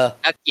 that's your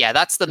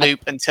that's the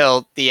loop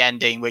until the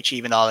ending, which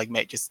even I'll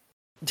admit just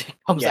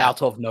comes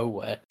out of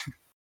nowhere.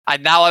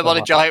 And now I want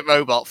a giant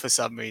robot for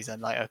some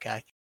reason. Like,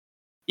 okay,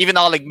 even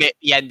I'll admit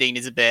the ending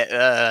is a bit.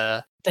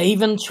 They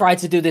even try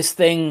to do this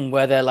thing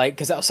where they're like,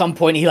 because at some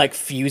point he like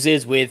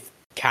fuses with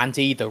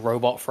Kanti, the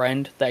robot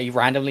friend that he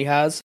randomly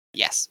has.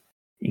 Yes.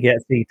 He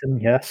gets eaten.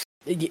 Yes.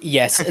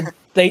 Yes.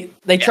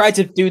 They try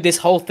to do this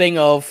whole thing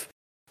of,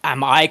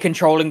 am I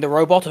controlling the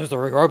robot or is the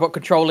robot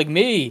controlling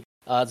me?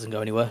 That doesn't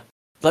go anywhere.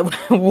 Like,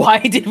 why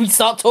did we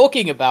start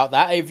talking about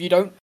that if you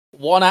don't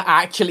want to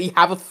actually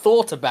have a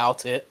thought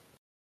about it?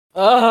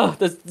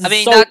 There's I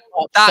mean, so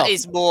that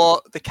is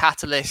more the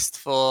catalyst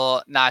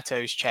for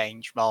Naruto's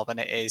change rather than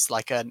it is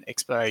like an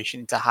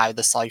exploration into how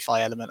the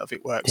sci-fi element of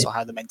it works or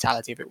how the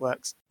mentality of it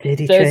works. Did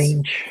he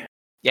change?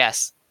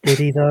 Yes. Did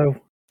he though?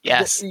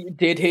 Yes.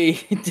 Did he?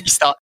 He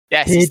starts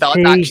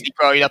actually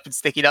growing up and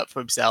sticking up for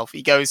himself.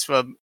 He goes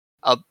from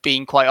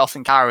being quite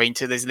often cowering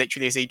to there's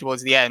literally a scene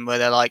towards the end where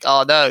they're like,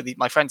 oh no,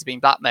 my friends are being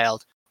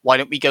blackmailed. Why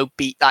don't we go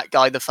beat that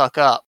guy the fuck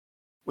up?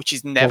 Which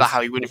is never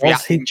how he would have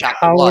reacted in chapter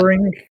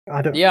cowering? 1.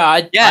 I don't. Yeah,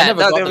 I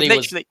never got that he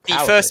was literally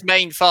the first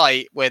main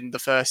fight when the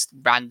first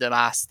random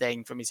ass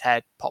thing from his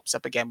head pops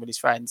up again with his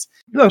friends.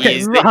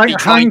 Okay,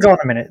 hang on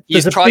a minute.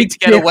 He's trying to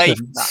get away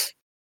from that.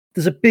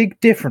 There's a big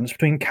difference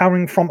between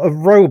cowering from a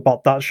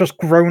robot that's just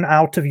grown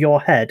out of your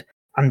head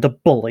and a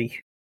bully.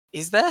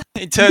 Is there?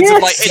 In terms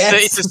of like,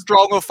 it's a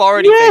strong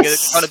authority figure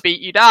that's trying to beat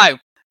you down.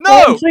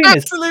 No,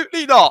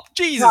 absolutely not.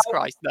 Jesus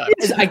Christ, no.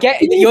 I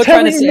get you're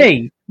trying to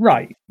say me,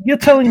 right? You're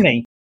telling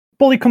me,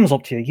 bully comes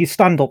up to you, you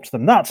stand up to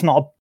them. That's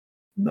not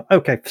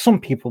okay. For some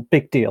people,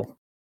 big deal.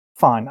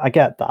 Fine, I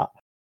get that.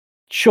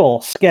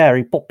 Sure,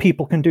 scary, but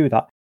people can do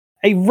that.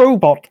 A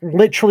robot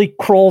literally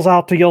crawls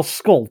out of your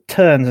skull,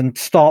 turns, and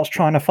starts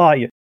trying to fight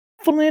you.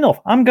 Funnily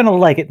enough, I'm going to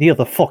leg it the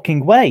other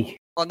fucking way.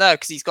 Well, no,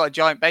 because he's got a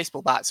giant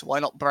baseball bat, so why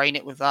not brain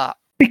it with that?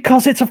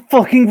 Because it's a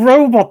fucking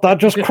robot that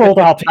just crawled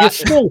out of your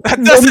skull.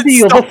 That doesn't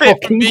stop it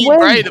from being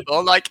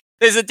brainable. Like,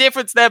 there's a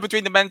difference there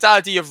between the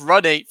mentality of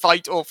running,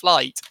 fight or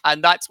flight,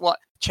 and that's what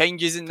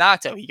changes in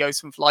Naruto. He goes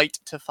from flight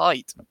to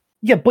fight.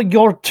 Yeah, but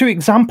your two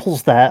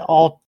examples there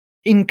are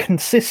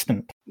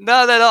inconsistent.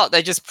 No, they're not.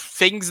 They're just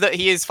things that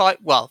he is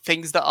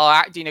things that are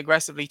acting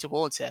aggressively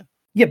towards him.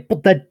 Yeah,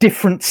 but they're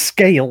different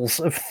scales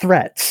of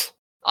threats.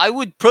 I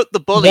would put the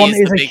bully as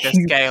the bigger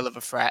scale of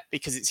a threat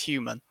because it's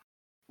human.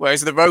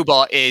 Whereas the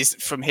robot is,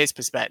 from his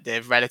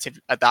perspective,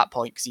 relative at that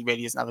point, because he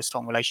really doesn't have a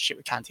strong relationship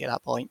with Kanti at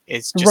that point.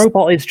 The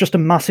robot is just a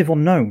massive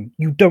unknown.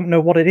 You don't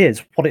know what it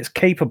is, what it's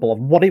capable of,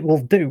 what it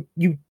will do.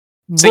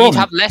 So you'd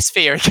have less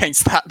fear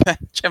against that then,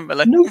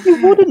 generally? No,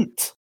 you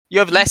wouldn't. You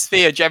have less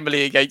fear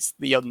generally against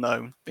the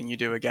unknown than you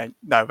do against...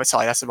 No, but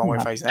sorry, that's the wrong way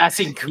of phrasing it. That's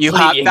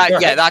incorrect.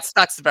 Yeah,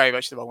 that's very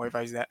much the wrong way of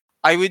phrasing it.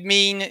 I would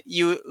mean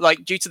you,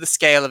 like, due to the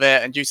scale of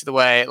it and due to the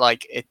way,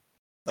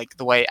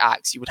 the way it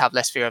acts, you would have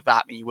less fear of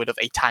that than you would of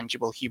a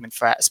tangible human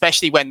threat,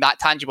 especially when that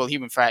tangible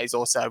human threat is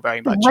also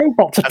very much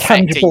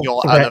affecting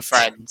your other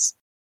friends.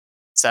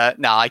 So,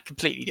 no, I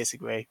completely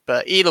disagree.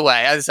 But either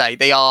way, as I say,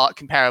 they are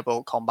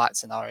comparable combat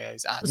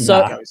scenarios, and it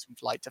goes from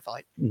flight to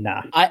fight.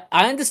 Nah. I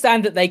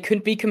understand that they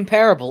could be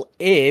comparable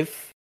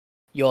if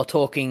you're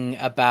talking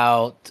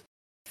about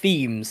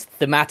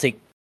thematic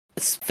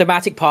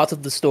parts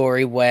of the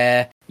story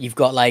where you've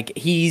got, like,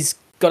 he's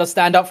got to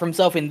stand up for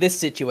himself in this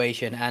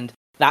situation, and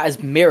that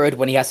is mirrored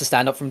when he has to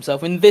stand up for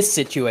himself in this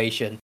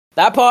situation.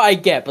 That part I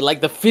get, but, like,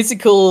 the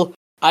physical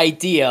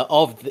idea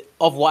of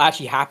what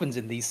actually happens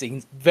in these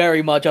scenes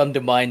very much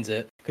undermines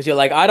it. Because you're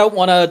like, I don't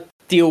want to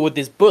deal with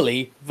this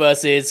bully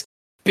versus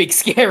big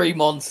scary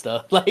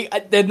monster.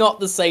 Like, they're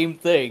not the same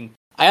thing.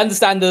 I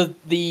understand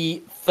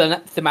the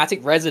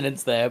thematic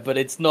resonance there, but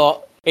it's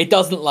not. It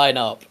doesn't line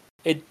up.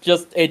 It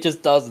just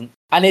doesn't.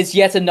 And it's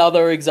yet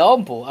another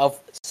example of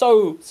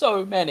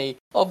so many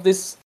of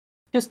this.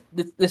 Just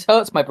this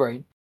hurts my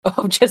brain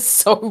of just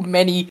so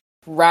many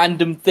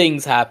random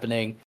things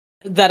happening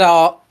that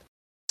are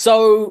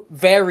so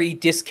very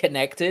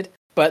disconnected,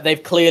 but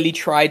they've clearly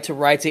tried to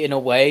write it in a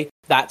way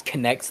that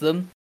connects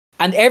them.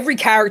 And every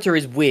character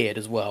is weird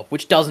as well,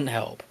 which doesn't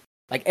help.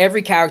 Like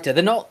every character,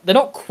 they're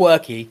not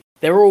quirky.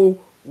 They're all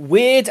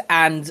weird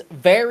and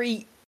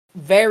very,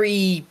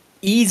 very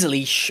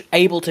easily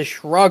able to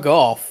shrug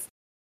off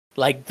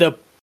like the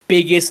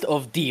biggest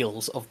of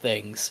deals of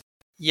things.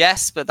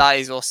 Yes, but that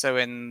is also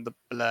in the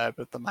blurb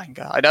of the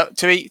manga. I don't.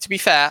 To be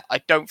fair, I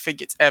don't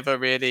think it's ever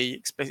really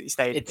explicitly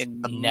stated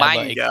in the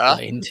manga.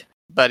 Explained.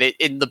 But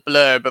in the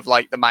blurb of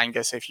like the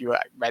manga, so if you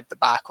read the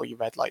back or you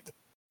read like the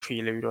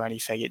prelude or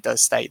anything, it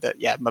does state that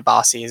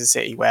Mabasi is a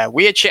city where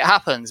weird shit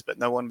happens, but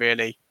no one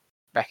really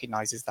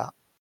recognizes that,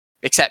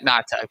 except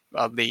Naruto,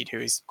 our lead, who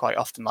is quite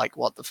often like,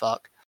 "What the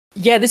fuck?"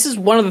 Yeah, this is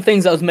one of the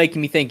things that was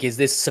making me think: is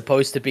this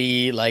supposed to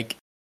be like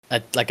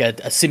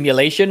a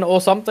simulation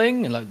or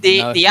something? Like,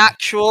 the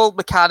actual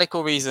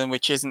mechanical reason,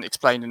 which isn't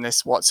explained in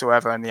this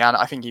whatsoever, and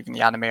I think even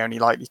the anime only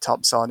lightly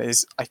tops on,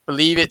 is I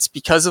believe it's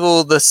because of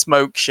all the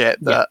smoke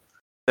shit that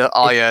the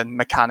iron,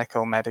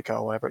 mechanical,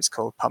 medical, whatever it's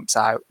called, pumps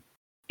out.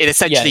 It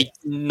essentially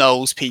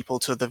nulls people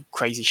to the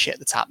crazy shit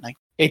that's happening.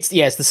 It's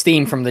the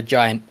steam from the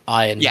giant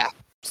iron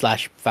 /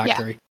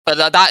 factory. Yeah.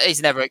 But that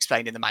is never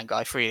explained in the manga.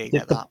 I freely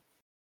get that.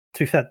 To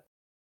be fair,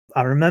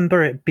 I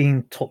remember it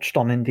being touched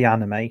on in the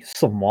anime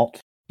somewhat.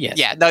 Yes.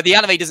 Yeah, no, the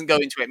anime doesn't go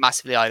into it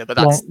massively either, but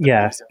that's...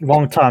 a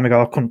long time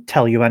ago, I couldn't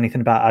tell you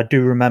anything about it. I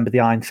do remember the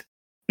irons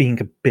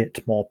being a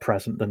bit more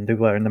present than they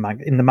were in the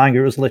manga. In the manga,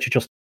 it was literally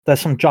just, there's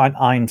some giant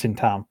irons in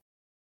town.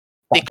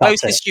 The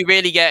closest you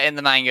really get in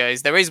the manga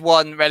is there is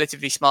one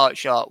relatively smart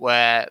shot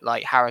where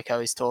like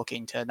Haruko is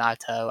talking to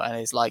Naruto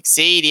and is like,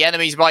 see, the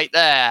enemy's right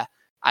there.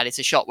 And it's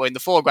a shot where in the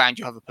foreground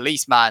you have a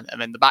policeman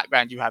and in the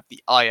background you have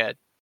the iron.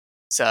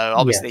 So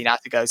obviously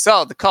Naruto goes,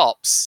 so the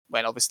cops,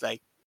 when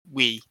obviously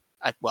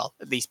at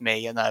least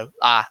me,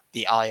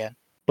 the iron.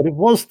 But it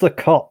was the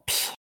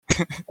cops.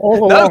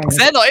 All No, along. because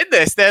they're not in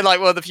this. They're like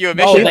one of the few Oh,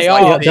 omissions. they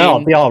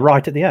are. They are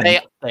right at the end.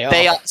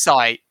 They are.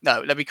 Sorry,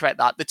 no, let me correct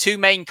that. The two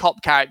main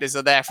cop characters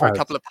are there for a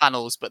couple of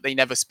panels, but they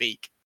never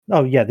speak.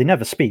 Oh yeah, they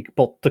never speak.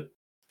 But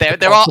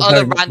there are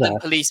other random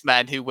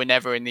policemen who were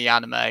never in the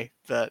anime.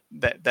 But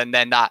then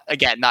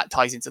that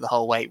ties into the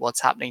whole what's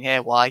happening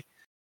here? Why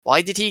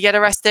did he get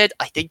arrested?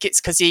 I think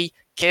it's because he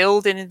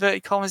killed in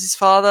inverted commas his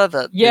father.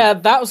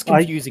 That was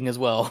confusing as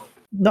well.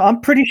 No,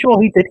 I'm pretty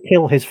sure he did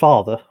kill his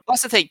father.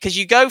 That's the thing, because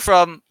you go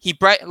from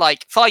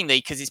finally,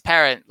 because his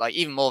parent, like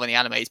even more than the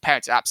anime, his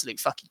parents are absolute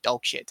fucking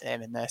dog shit to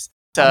him in this.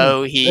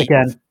 So he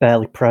again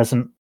barely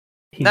present.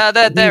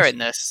 They're in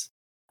this.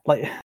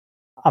 Like,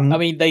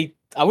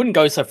 I wouldn't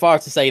go so far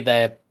as to say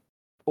they're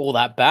all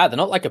that bad. They're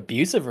not like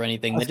abusive or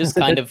anything. They're just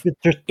kind of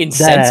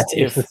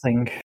insensitive. The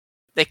thing.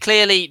 They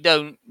clearly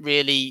don't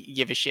really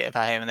give a shit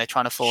about him, and they're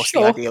trying to force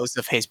the ideals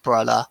of his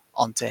brother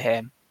onto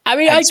him. I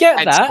mean, I get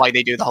that. That's why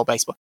they do the whole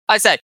baseball. I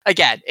say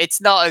again,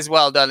 it's not as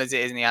well done as it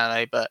is in the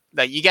anime,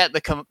 but you get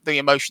the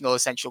emotional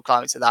essential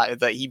climax of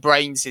that he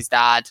brains his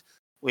dad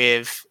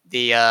with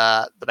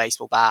the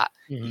baseball bat.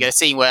 Mm-hmm. You get a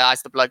scene where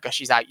as the blood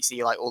gushes out, you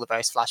see like all the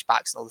various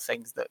flashbacks and all the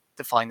things that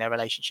define their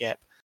relationship.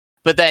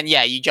 But then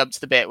you jump to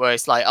the bit where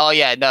it's like, oh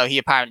yeah, no, he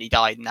apparently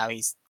died, and now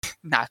he's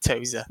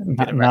Naruto's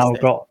now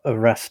got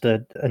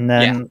arrested, and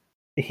then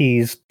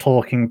he's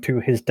talking to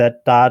his dead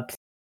dad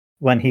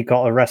when he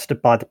got arrested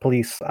by the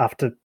police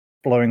after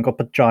blowing up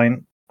a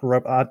giant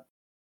robot.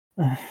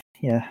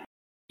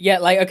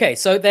 Okay,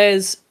 so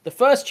there's the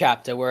first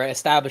chapter where it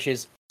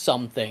establishes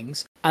some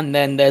things, and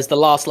then there's the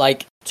last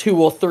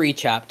 2 or 3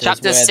 chapters.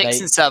 Chapters 6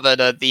 and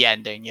 7 are the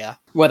ending,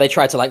 where they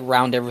try to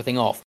round everything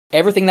off.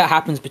 Everything that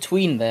happens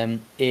between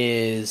them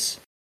is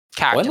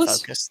character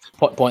focused.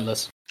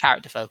 Pointless.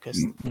 Character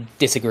focused.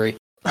 Disagree.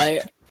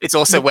 It's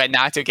also where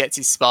Naruto gets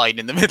his spine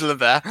in the middle of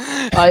there.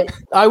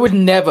 I would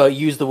never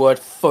use the word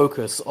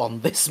focus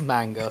on this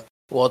manga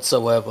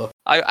whatsoever.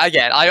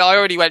 I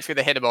already went through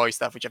the Hinamori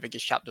stuff, which I think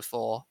is chapter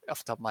 4 off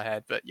the top of my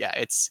head, but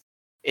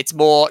it's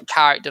more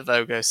character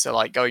focused,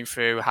 so going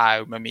through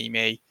how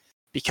Mamimi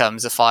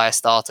becomes a fire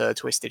starter, a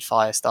twisted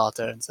fire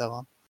starter, and so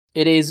on.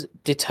 It is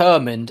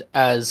determined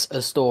as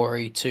a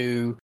story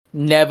to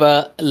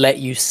never let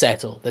you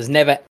settle. There's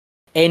never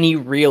any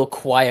real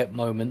quiet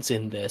moments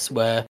in this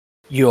where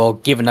you're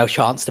given a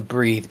chance to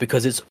breathe,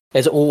 because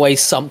there's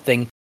always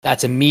something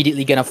that's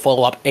immediately going to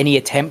follow up any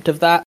attempt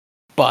of that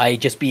by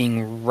just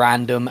being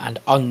random and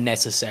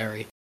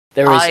unnecessary.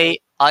 There is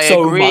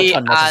so much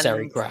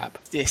unnecessary crap.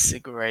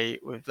 Disagree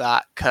with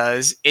that,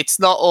 because it's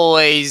not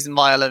always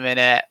mile a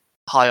minute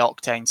high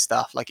octane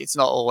stuff. It's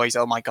not always,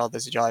 oh my god,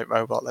 there's a giant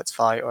robot, let's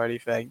fight, or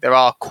anything. There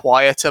are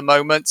quieter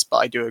moments, but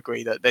I do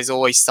agree that there's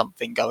always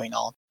something going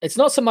on. It's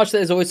not so much that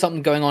there's always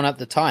something going on at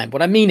the time.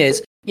 What I mean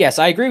is, yes,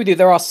 I agree with you,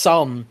 there are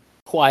some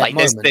quiet Like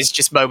moments. there's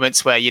just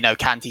moments where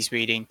Canty's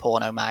reading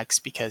porno mags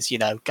because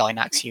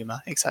Gynax humor,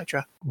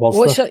 etc.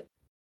 Was there?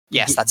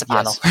 Yes, that's a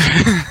panel.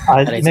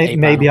 That is a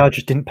Maybe panel. I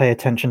just didn't pay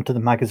attention to the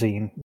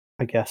magazine,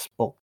 I guess.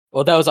 But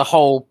Well, there was a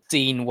whole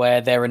scene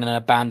where they're in an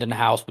abandoned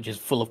house, which is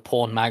full of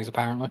porn mags,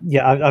 apparently.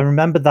 yeah, I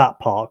remember that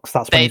part, 'cause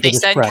that's when They he did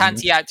send his friend.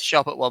 Canty out to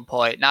shop at one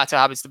point. Nato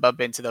happens to bump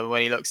into them.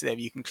 When he looks at them,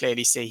 you can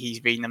clearly see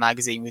he's reading the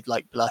magazine with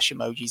like blush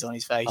emojis on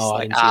his face. Oh, I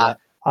like, didn't see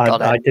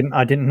that.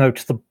 I didn't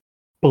notice the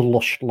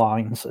blush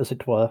lines, as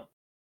it were.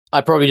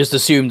 I probably just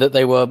assumed that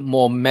they were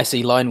more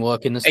messy line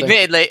work in this thing.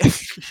 Admittedly,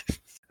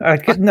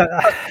 No,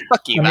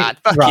 fuck you, I mean, man.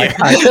 Fuck right,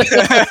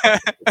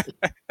 you.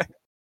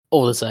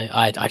 All to say,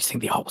 I just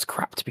think the art was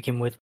crap to begin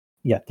with.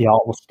 yeah, the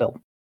art was still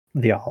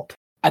the art.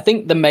 I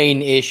think the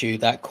main issue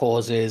that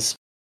causes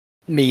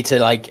me to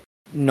like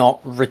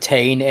not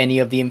retain any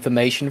of the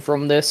information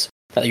from this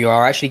that you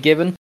are actually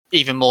given,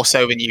 Even more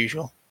so than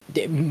usual.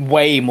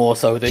 way more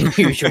so than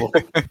usual,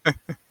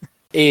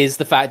 is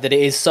the fact that it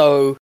is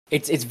so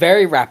it's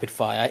very rapid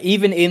fire.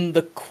 Even in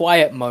the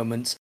quiet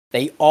moments,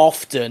 they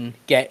often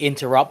get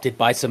interrupted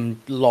by some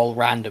lol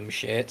random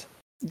shit.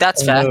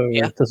 That's fair. No,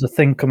 Yeah. there's a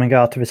thing coming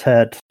out of his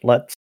head.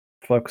 Let's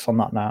focus on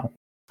that now.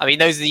 I mean,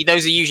 those are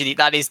usually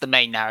that is the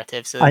main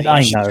narrative. So I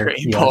they're know,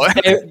 pretty yeah.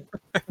 important.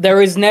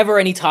 There is never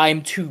any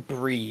time to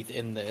breathe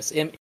in this.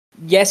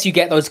 Yes, you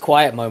get those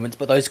quiet moments,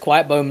 but those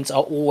quiet moments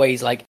are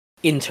always like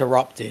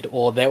interrupted,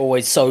 or they're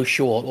always so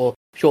short or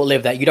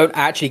short-lived that you don't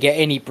actually get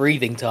any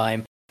breathing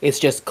time. It's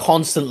just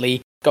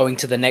constantly going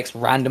to the next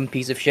random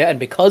piece of shit, and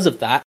because of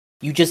that,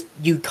 you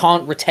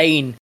can't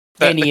retain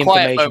any The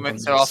quiet information.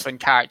 moments are often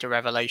character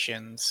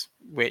revelations,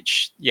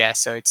 which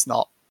so it's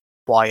not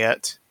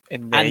quiet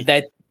in the. And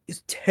they're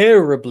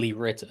terribly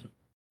written,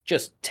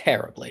 just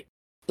terribly.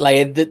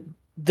 Like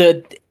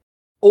the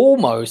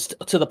almost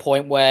to the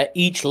point where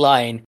each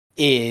line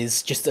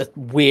is just a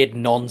weird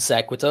non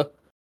sequitur,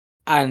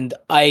 and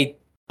I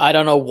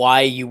don't know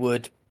why you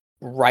would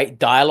write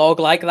dialogue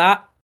like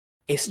that.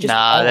 It's just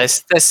odd.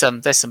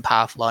 there's some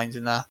powerful lines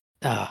in there.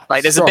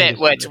 Like There's a bit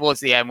where towards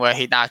the end where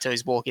Nato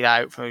is walking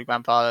out from his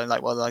grandfather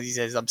and he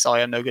says, "I'm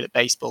sorry, I'm no good at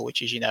baseball,"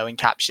 which is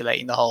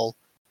encapsulating the whole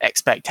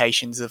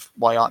expectations of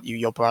why aren't you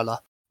your brother?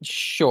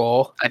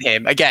 Sure. And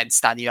him again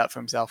standing up for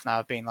himself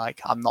now, being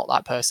like, "I'm not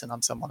that person.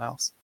 I'm someone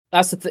else."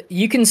 That's the thing.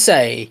 You can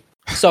say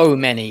so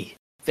many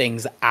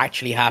things that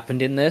actually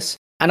happened in this,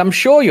 and I'm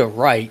sure you're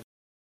right,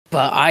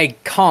 but I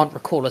can't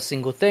recall a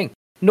single thing.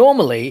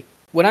 Normally,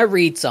 when I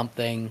read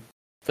something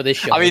for this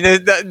show, I mean,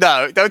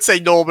 no, don't say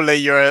normally.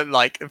 You're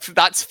like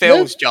that's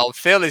Phil's job.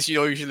 Phil is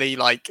usually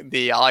like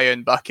the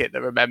iron bucket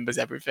that remembers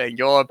everything.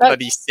 You're a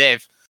bloody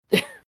sieve.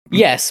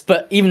 Yes,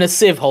 but even a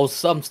sieve holds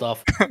some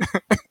stuff.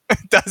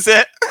 Does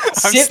it?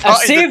 I'm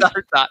starting to doubt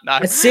that now.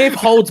 A sieve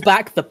holds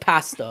back the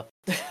pasta.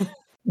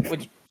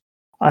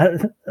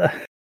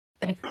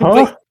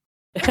 Huh?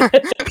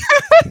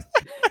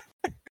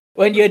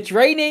 When you're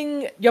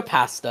draining your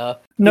pasta.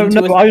 No,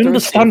 I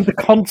understand the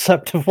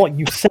concept of what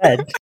you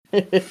said.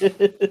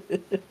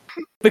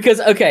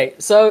 Because, okay,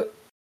 so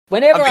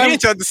whenever I'm beginning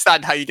to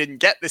understand how you didn't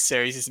get this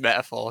series'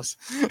 metaphors.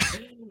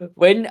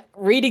 When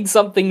reading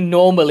something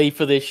normally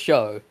for this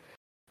show,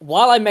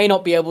 while I may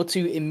not be able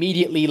to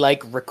immediately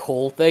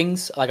recall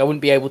things, I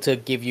wouldn't be able to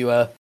give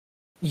you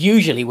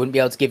usually wouldn't be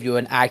able to give you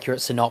an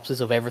accurate synopsis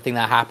of everything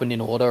that happened in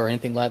order or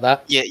anything like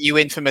that. Yeah, you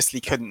infamously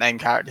couldn't name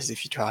characters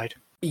if you tried.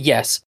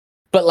 Yes.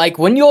 But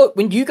when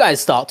you guys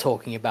start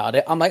talking about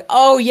it, I'm like,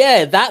 oh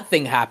yeah, that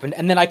thing happened,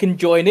 and then I can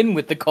join in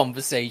with the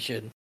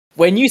conversation.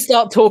 When you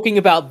start talking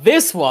about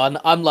this one,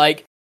 I'm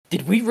like,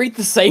 did we read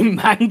the same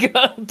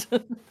manga?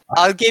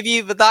 I'll give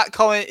you that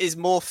comment is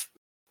more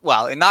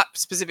well, in that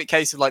specific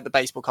case of the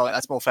baseball comment,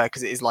 that's more fair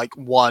because it is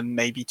one,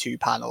 maybe two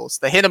panels.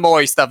 The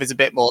Hinamori stuff is a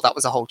bit more. That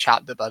was a whole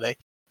chapter, buddy.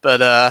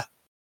 But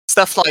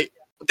stuff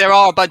there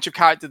are a bunch of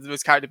character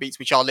beats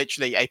which are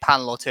literally a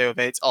panel or two of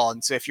it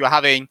on. So if you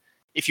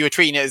were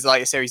treating it as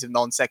a series of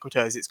non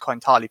sequiturs, it's quite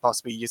entirely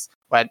possible you just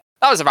went,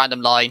 that was a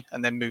random line,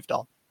 and then moved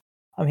on.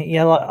 I mean,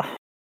 yeah, I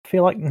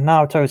feel like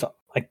Naruto's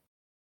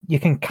you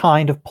can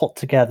kind of put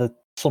together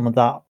some of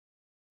that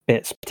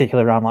bits,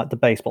 particularly around the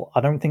baseball.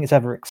 I don't think it's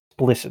ever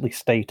explicitly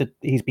stated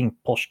he's being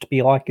pushed to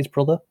be like his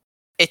brother.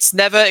 It's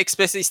never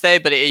explicitly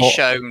stated, but it is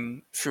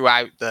shown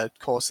throughout the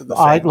course of the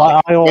thing.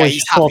 I always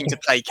he's having to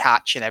play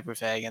catch and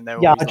everything, and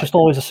I just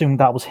always assumed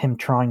that was him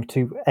trying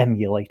to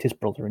emulate his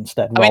brother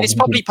instead. I mean, it's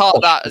probably part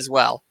of that as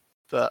well,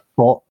 but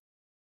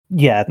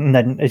yeah, and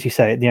then as you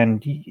say at the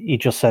end, he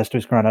just says to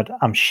his granddad,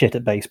 "I'm shit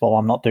at baseball.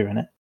 I'm not doing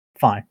it.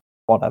 Fine,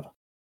 whatever."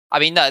 I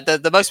mean,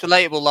 the most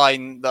relatable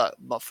line that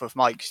for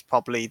Mike is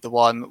probably the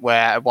one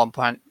where at one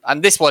point,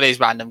 and this one is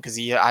random because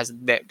he has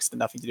next to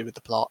nothing to do with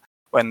the plot.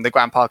 When the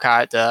grandpa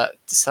character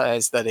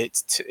says that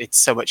it's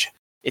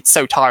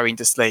so tiring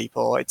to sleep,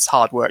 or it's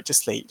hard work to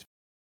sleep,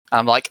 and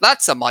I'm like,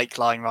 that's a Mike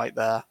line right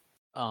there.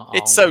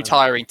 It's so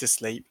tiring to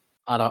sleep.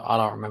 I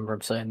don't remember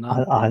him saying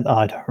that.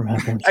 I don't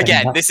remember him saying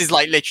Again, that. this is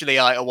literally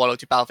a one or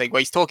two panel thing where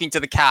he's talking to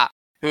the cat,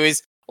 who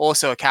is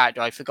also a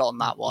character. I've forgotten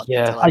that one.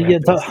 Yeah,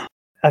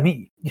 I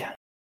mean, yeah.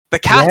 The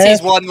cat Yes.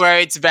 is one where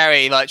it's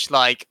very much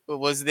like,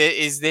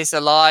 is this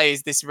a lie?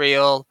 Is this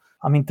real?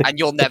 I mean, And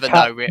you'll never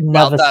cat know. Well,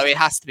 never no, it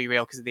has to be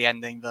real because of the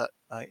ending, but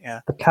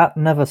yeah. the cat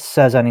never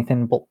says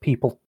anything, but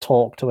people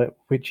talk to it,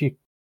 which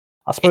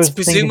I suppose It's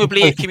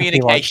presumably a supposed to be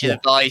communication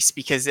like, device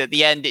because at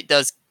the end it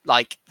does,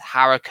 like,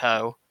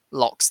 Haruko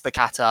locks the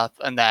cat up,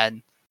 and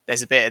then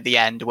there's a bit at the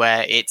end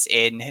where it's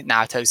in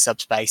Naruto's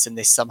subspace, and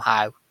this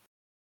somehow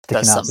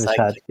sticking does out of his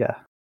something. head. Yeah,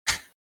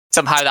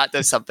 Somehow that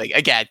does something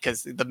again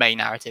because the main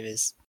narrative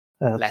is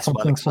less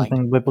well explained.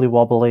 something wibbly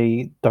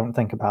wobbly. Don't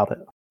think about it.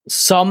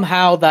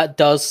 Somehow that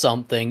does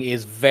something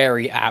is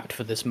very apt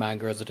for this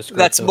manga as a descriptor.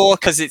 That's more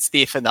because it's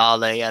the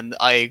finale, and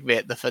I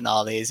admit the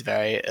finale is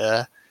very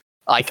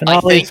I think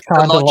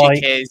the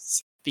logic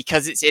is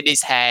because it's in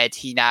his head,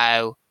 he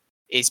now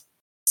is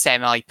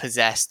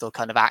semi-possessed or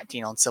kind of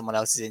acting on someone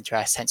else's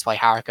interest, hence why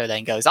Haruko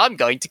then goes, I'm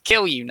going to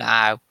kill you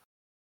now.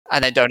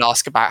 And then don't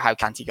ask about how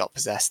Kanti got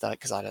possessed,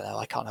 because I don't know,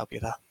 I can't help you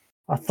there.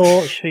 I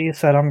thought she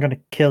said, I'm going to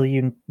kill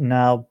you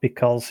now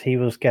because he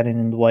was getting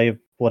in the way of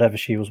whatever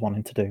she was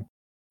wanting to do.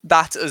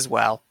 That as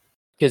well.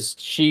 Because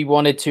she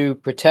wanted to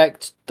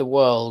protect the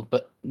world,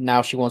 but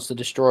now she wants to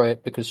destroy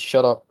it because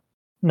shut up.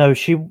 No,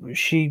 she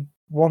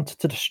wanted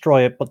to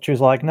destroy it, but she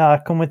was like, nah,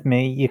 come with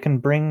me. You can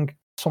bring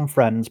some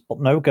friends, but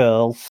no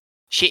girls.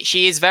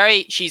 She's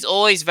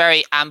always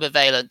very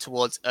ambivalent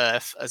towards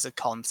Earth as a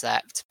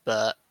concept,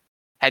 but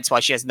hence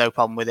why she has no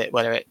problem with it,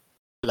 whether it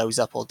blows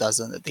up or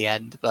doesn't at the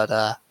end. But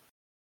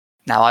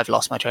now I've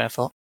lost my train of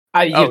thought.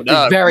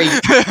 No. Very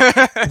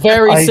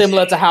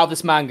similar to how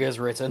this manga is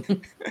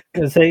written.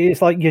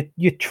 It's like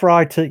you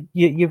try to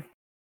you.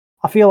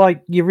 I feel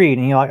like you read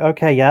and you're like,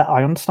 okay, yeah,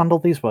 I understand all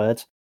these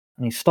words,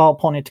 and you start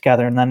putting it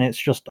together, and then it's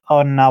just,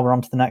 oh, now we're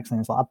on to the next thing.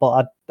 It's like,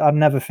 but I've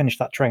never finished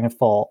that train of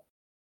thought,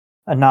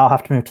 and now I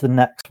have to move to the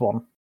next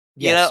one.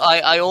 Yes. You know,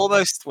 I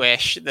almost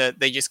wish that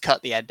they just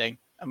cut the ending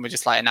and we're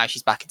just like, and now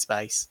she's back in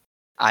space,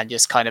 and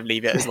just kind of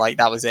leave it as like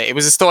that was it. It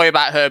was a story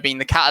about her being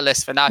the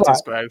catalyst for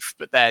Naruto's growth,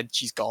 but then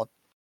she's gone.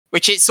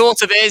 Which it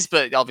sort of is,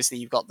 but obviously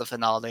you've got the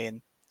finale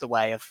in the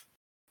way of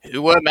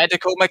who were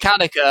Medical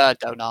Mechanica,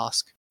 don't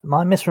ask. Am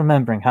I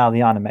misremembering how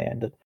the anime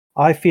ended?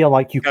 I feel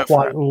like you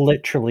quite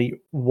literally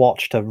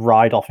watched her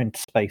ride off into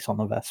space on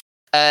the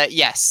Vespa.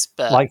 Yes,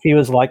 but... Like, he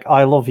was like,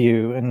 I love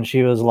you, and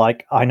she was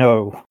like, I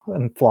know,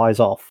 and flies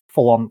off,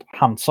 full on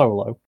Han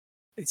Solo.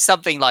 It's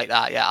something like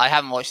that, yeah. I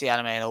haven't watched the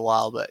anime in a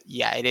while, but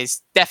yeah, it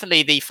is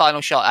definitely the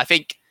final shot. I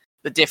think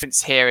the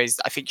difference here is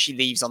I think she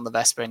leaves on the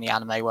Vespa in the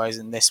anime, whereas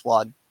in this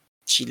one,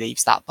 she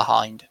leaves that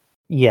behind.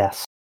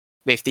 Yes.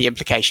 With the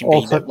implication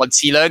being that once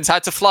he learns how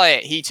to fly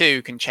it, he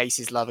too can chase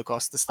his love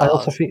across the stars.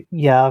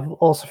 I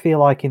also feel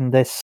like in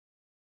this,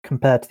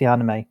 compared to the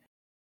anime,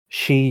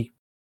 she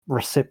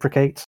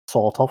reciprocates,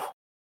 sort of,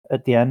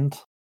 at the end.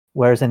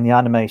 Whereas in the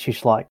anime,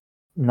 she's like,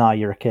 nah,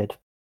 you're a kid.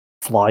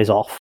 Flies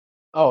off.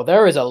 Oh,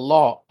 there is a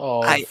lot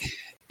of... It's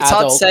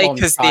hard to say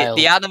because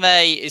the anime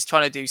is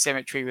trying to do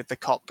symmetry with the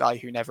cop guy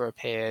who never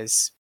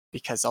appears,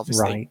 because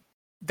obviously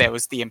there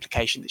was the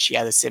implication that she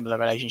had a similar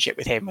relationship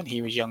with him when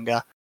he was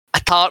younger. I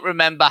can't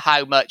remember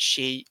how much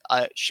she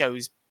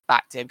shows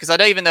back to him, because I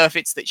don't even know if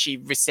it's that she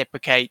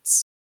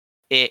reciprocates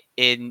it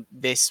in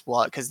this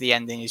one, because the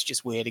ending is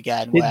just weird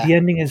again. The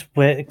ending is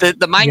weird.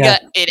 The manga,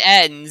 it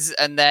ends,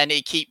 and then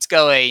it keeps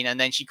going, and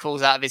then she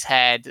crawls out of his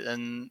head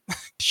and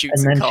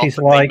shoots and a then cop, she's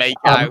and like, they make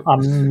out.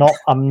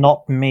 I'm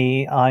not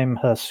me, I'm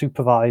her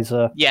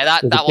supervisor. Yeah,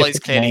 that was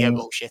clearly her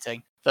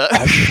bullshitting. But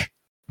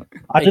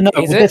I don't know,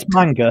 with this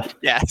manga.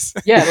 Yes.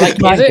 Yeah, like,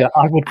 manga,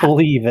 I would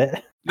believe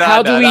it.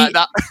 How do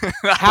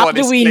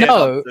we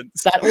know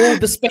that all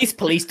the space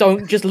police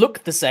don't just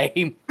look the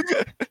same?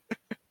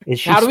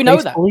 How do we know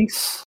that?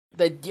 Police?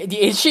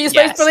 Is she a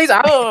space police?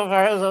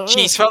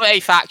 She's from a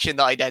faction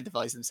that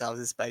identifies themselves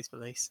as space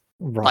police.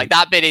 Right. Like,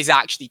 that bit is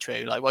actually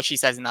true. Like, what she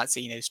says in that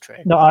scene is true.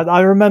 No, I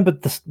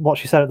remembered what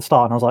she said at the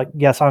start, and I was like,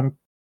 yes, I'm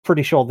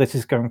pretty sure this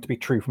is going to be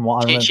true from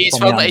what I remember. She's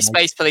from a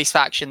space police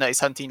faction that is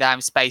hunting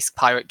down Space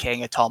Pirate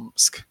King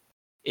Atomsk,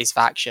 his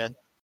faction.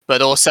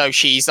 But also,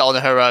 she's on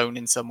her own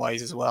in some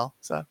ways as well.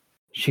 So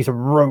she's a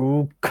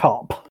rogue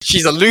cop.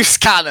 She's a loose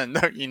cannon,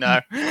 don't you know?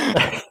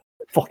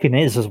 Fucking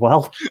is as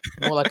well.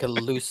 More like a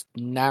loose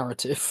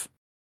narrative.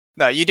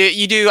 No, you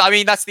do. I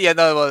mean, that's the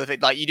other one of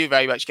it. Like, you do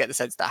very much get the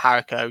sense that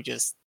Haruko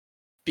just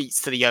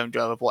beats to the own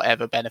drum of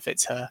whatever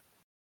benefits her.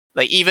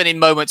 Like, even in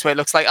moments where it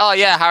looks like, oh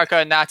yeah,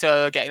 Haruko and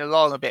Naruto are getting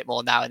along a bit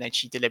more now, and then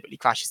she deliberately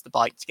crashes the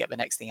bike to get the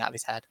next thing out of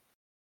his head.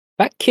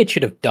 That kid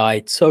should have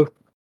died so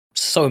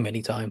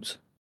many times.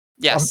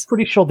 Yes. I'm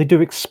pretty sure they do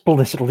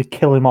explicitly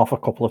kill him off a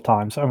couple of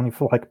times, only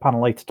for like a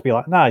panel later to be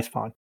like, nah, he's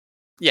fine.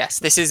 Yes,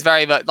 this is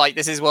very much like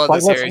this is one of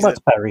the series. Let's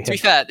bury him. To be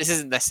fair, this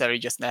isn't necessarily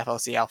just an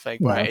FLCL thing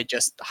where it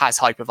just has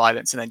hyper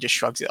violence and then just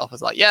shrugs it off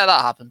as like, yeah,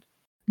 that happened.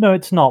 No,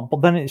 it's not.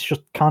 But then it's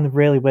just kind of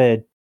really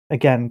weird.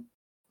 Again,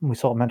 we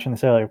sort of mentioned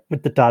this earlier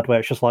with the dad, where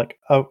it's just like,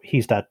 oh,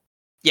 he's dead.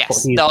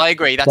 Yes, no, I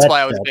agree. That's why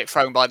I was a bit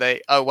thrown by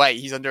the, oh wait,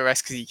 he's under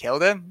arrest because he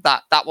killed him.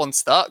 That one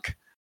stuck.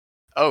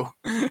 Oh.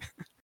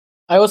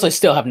 I also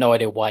still have no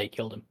idea why he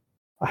killed him.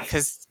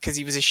 Because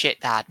he was a shit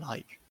dad,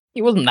 Mike.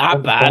 He wasn't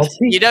that bad. Was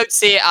he? You don't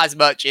see it as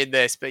much in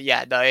this, but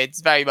yeah, no,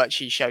 it's very much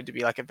he's shown to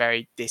be like a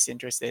very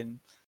disinterested,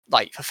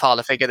 like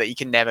father figure that you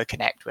can never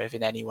connect with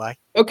in any way.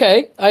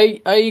 Okay, I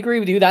agree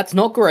with you. That's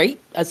not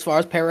great as far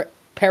as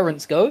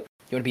parents go. You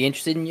want to be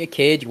interested in your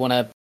kid. You want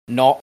to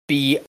not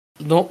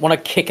want to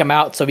kick him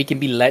out so he can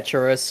be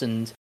lecherous,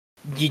 and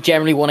you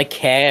generally want to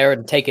care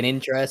and take an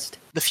interest.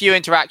 The few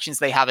interactions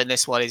they have in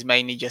this one is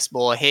mainly just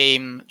more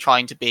him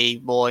trying to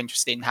be more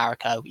interested in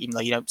Haruko, even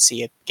though you don't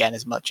see again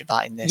as much of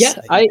that in this. Yeah,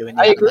 I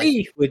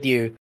agree with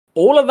you.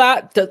 All of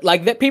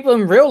that people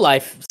in real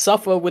life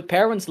suffer with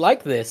parents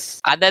like this.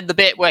 And then the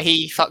bit where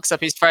he fucks up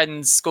his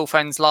school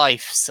friend's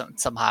life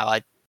somehow,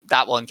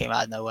 that one came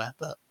out of nowhere.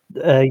 But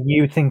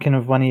you thinking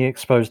of when he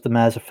exposed the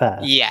mayor's affair?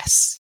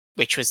 yes,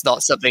 which was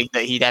not something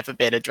that he'd ever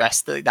been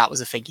addressed. That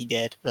was a thing he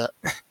did. But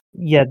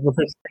yeah, well,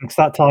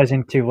 that ties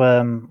into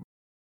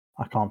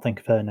I can't think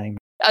of her name.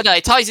 No,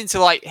 it ties into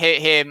like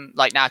him,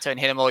 like Naruto and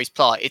Hinamori's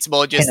plot. It's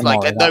more just Hinamori,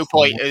 like at no that's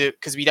point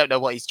because we don't know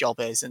what his job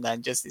is, and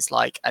then just it's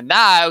like, and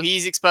now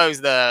he's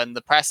exposed there, and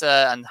the presser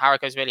and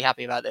Haruko's really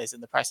happy about this,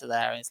 and the presser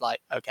there, and it's like,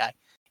 okay,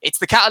 it's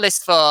the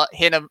catalyst for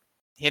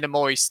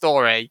Hinamori's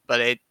story, but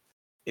it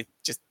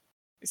just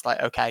it's like,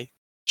 okay,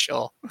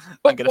 sure.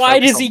 But why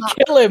does he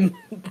kill him?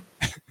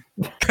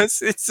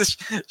 Because it's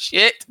a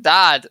shit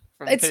dad.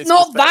 It's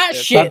not that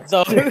shit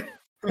though. I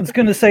was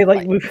going to say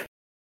like we've.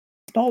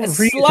 A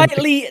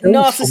slightly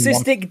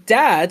narcissistic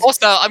dad.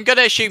 Also, I'm going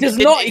to assume does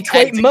not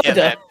equate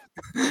murder.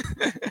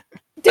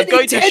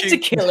 Didn't intend to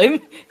kill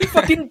him. He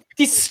fucking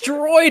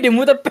destroyed him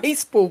with a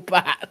baseball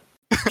bat.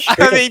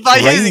 I mean, by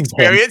his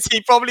experience,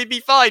 he'd probably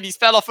be fine. He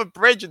fell off a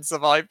bridge and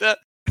survived it.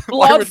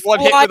 Blood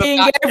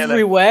flying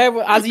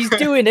everywhere as he's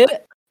doing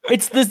it.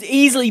 It's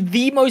easily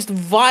the most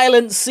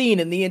violent scene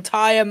in the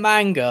entire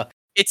manga.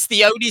 It's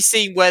the only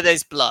scene where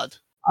there's blood.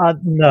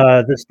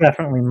 No, there's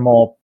definitely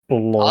more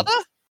blood. Are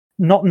there?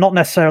 Not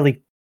necessarily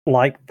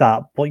like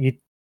that, but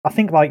I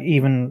think like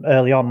even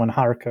early on when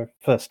Haruka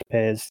first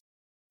appears,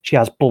 she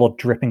has blood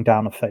dripping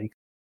down her face.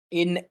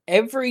 In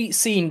every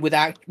scene with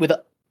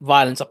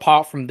violence,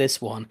 apart from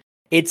this one,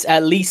 it's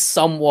at least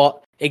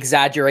somewhat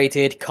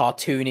exaggerated,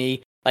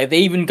 cartoony. Like they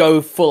even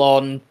go full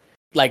on,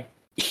 like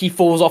he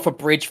falls off a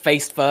bridge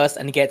face first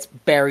and gets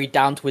buried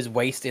down to his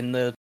waist in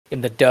the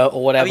dirt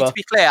or whatever. I mean, to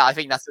be clear, I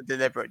think that's a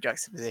deliberate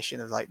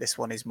juxtaposition of like this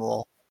one is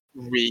more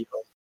real.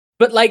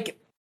 But like.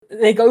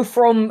 They go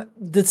from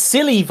the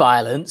silly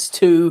violence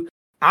to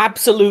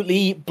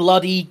absolutely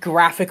bloody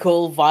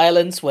graphical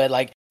violence where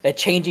like they're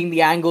changing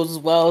the angles as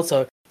well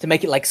so to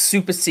make it like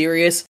super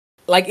serious.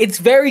 Like it's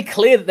very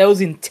clear that there was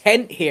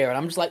intent here and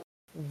I'm just like,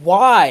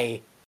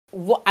 why?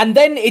 And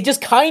then it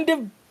just kind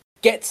of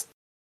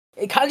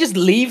just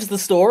leaves the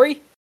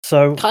story.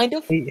 So kind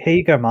of. Here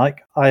you go,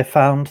 Mike. I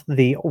found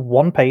the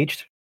one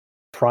page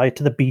prior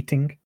to the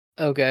beating.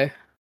 Okay.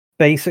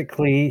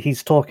 Basically,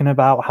 he's talking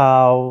about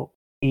how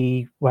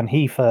when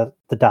he first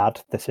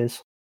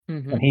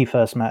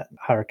met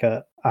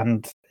Haruka,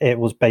 and it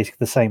was basically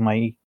the same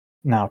way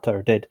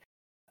Naruto did.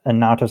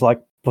 And Naruto's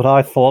like, but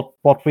I thought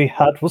what we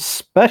had was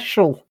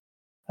special.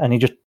 And he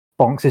just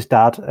bonks his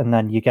dad, and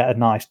then you get a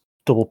nice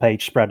double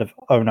page spread of,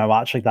 oh no,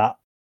 actually that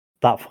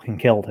fucking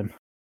killed him.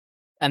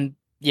 And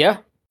yeah,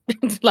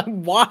 like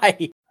why?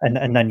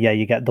 And then yeah,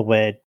 you get the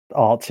weird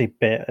artsy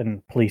bit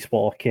and police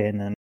walk in,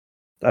 and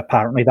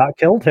apparently that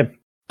killed him.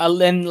 And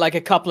then, like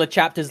a couple of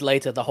chapters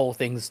later, the whole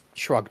thing's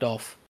shrugged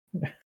off.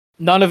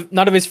 None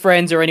of his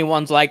friends or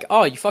anyone's like,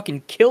 "Oh, you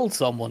fucking killed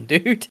someone,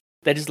 dude."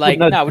 They're just like,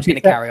 "No, we're just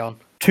gonna carry on."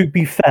 To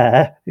be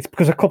fair, it's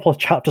because a couple of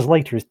chapters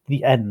later is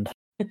the end.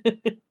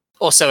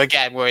 Also,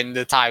 again, we're in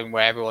the time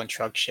where everyone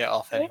shrugs shit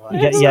off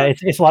anyway. Yeah,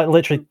 it's like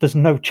literally, there's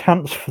no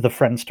chance for the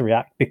friends to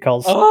react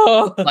because,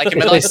 like in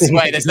the nicest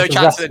way, there's no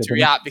chance for them to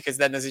react because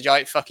then there's a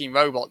giant fucking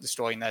robot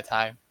destroying their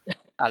town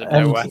out of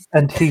nowhere.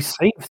 And he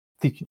saved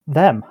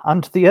them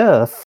and the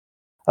Earth.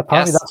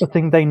 Apparently, that's a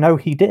thing they know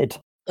he did.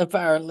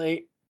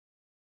 Apparently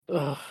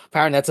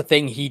that's a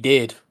thing he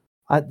did.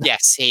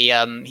 Yes, he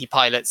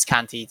pilots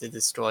Kanti to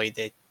destroy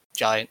the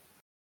giant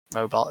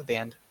robot at the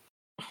end.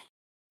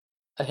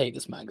 I hate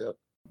this manga.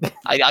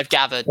 I've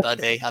gathered,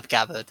 buddy. I've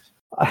gathered.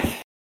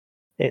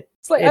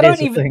 It's like I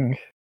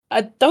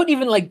don't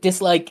even like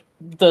dislike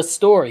the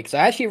story because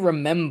I actually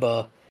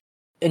remember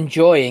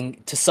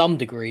enjoying to some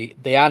degree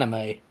the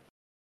anime.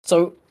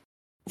 So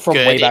from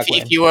Good. way back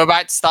if you were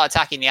about to start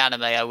attacking the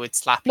anime, I would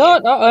slap you.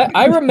 No,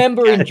 I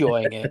remember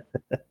enjoying it.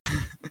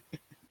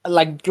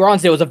 Like,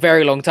 granted, it was a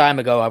very long time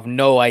ago. I have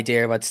no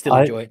idea if I'd still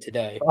enjoy it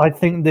today. I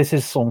think this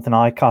is something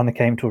I kind of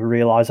came to a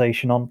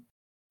realization on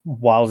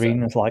while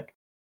reading. It's like,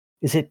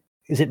 is it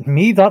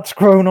me that's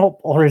grown up,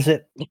 or is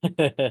it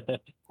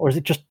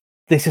just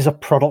this is a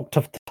product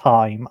of the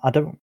time? I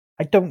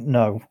don't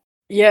know.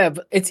 Yeah,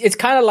 but it's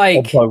kind of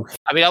like both.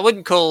 I mean, I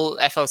wouldn't call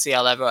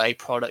FLCL ever a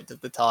product of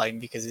the time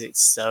because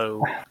it's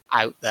so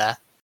out there.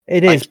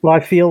 It is, but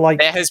I feel like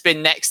there has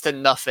been next to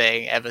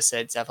nothing ever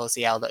since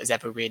FLCL that has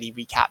ever really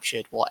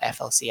recaptured what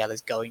FLCL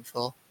is going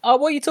for. Oh,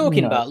 what are you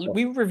talking about?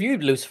 We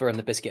reviewed Lucifer and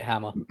the Biscuit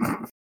Hammer.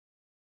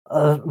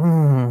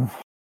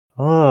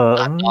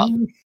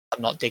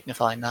 I'm not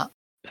dignifying that.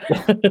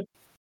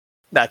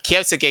 No,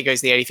 Kyoto Giga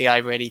is the only thing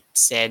I've really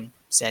seen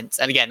since.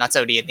 And again, that's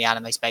only in the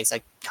anime space.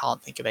 I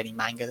can't think of any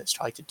manga that's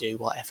tried to do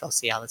what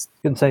FLCL is.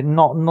 I can say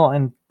not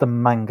in the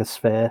manga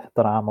sphere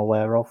that I'm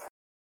aware of.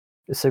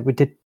 So we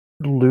did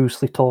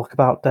loosely talk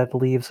about Dead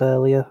Leaves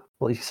earlier.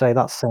 What did you say?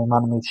 That same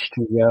anime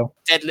studio.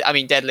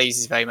 Dead Leaves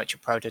is very much a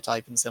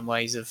prototype in some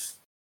ways of.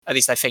 At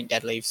least I think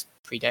Dead Leaves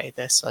predated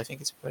this, so I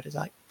think it's a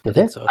prototype. I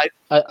think so.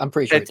 I'm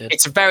pretty sure it did.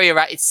 It's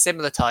it's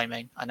similar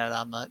timing. I know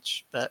that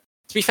much, but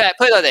to be fair,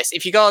 put it like this: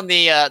 if you go on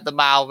the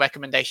Mal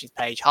recommendations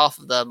page, half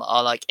of them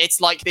are like, "It's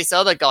like this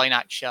other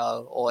Gynax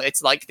show," or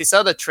 "It's like this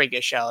other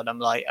Trigger show," and I'm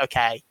like,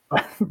 "Okay,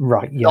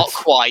 right, yes, not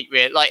quite,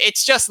 really. Like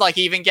it's just like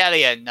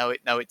Evangelion."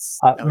 No, it's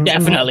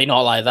definitely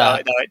not like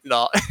that. No, it's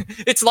not.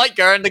 It's like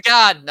Gurren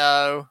Lagann.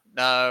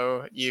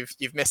 No,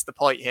 you've missed the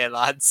point here,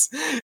 lads.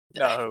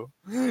 No.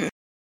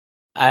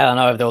 I don't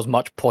know if there was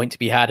much point to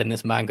be had in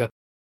this manga.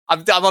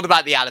 I'm on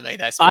about the anime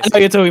there. I know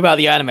you're talking about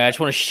the anime. I just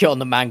want to shit on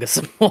the manga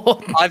some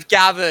more. I've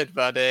gathered,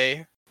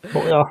 buddy.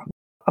 But,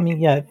 I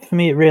mean, yeah, for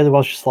me, it really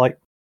was just like,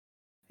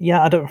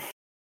 yeah, I don't.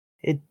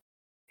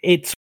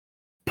 It's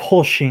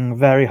pushing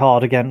very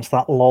hard against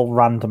that lol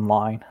random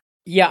line.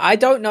 Yeah, I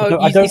don't know.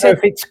 I don't know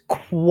if it's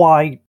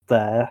quite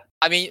there.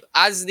 I mean,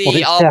 as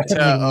the arbiter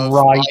of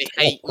I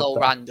hate lol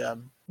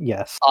random,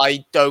 yes,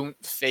 I don't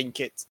think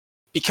it's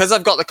because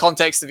I've got the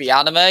context of the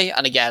anime,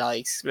 and again, I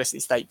explicitly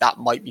state that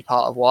might be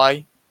part of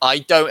why. I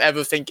don't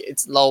ever think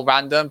it's lol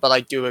random, but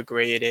I do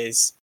agree it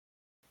is.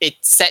 It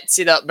sets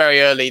it up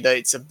very early that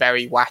it's a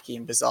very wacky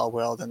and bizarre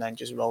world, and then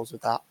just rolls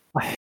with that.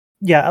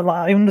 Yeah,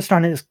 I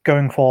understand it's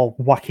going for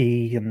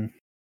wacky and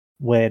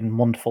weird and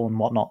wonderful and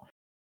whatnot,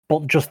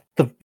 but just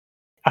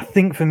I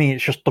think for me,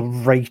 it's just the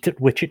rate at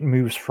which it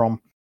moves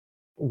from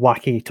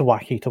wacky to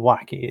wacky to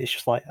wacky. It's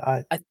just like,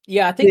 I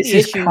think this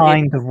is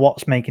kind of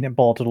what's making it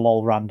border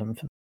lol random.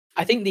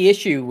 I think the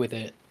issue with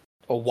it,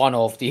 or one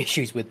of the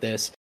issues with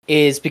this,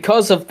 is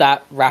because of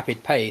that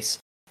rapid pace,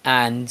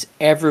 and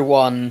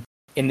everyone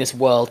in this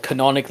world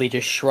canonically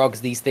just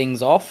shrugs these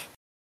things off,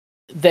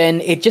 then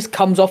it just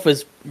comes off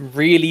as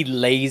really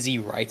lazy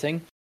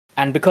writing.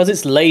 And because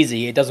it's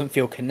lazy, it doesn't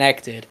feel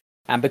connected.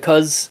 And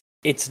because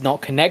it's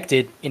not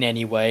connected in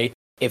any way,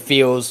 it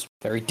feels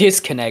very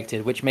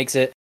disconnected, which makes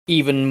it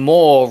even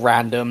more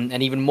random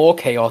and even more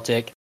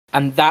chaotic.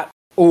 And that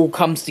all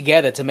comes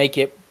together to make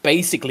it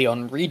basically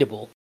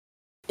unreadable.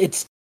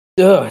 It's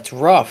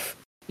rough.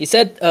 You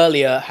said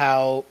earlier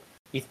how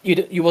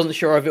you wasn't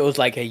sure if it was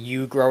like a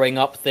you growing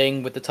up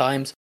thing with the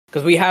times,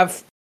 because we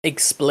have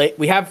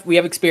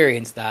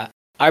experienced that.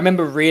 I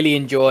remember really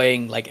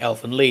enjoying like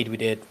Elfen Lied we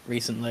did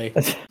recently.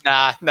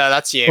 No,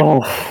 that's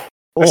you.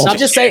 I'm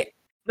just saying.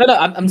 No,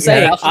 I'm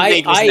saying Elfen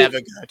Lied was never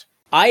good.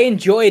 I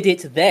enjoyed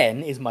it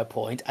then, is my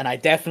point, and I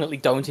definitely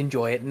don't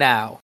enjoy it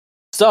now.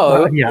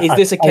 So, is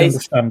this a case? I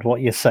understand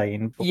what you're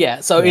saying.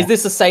 Is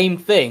this the same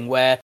thing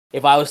where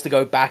if I was to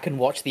go back and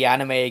watch the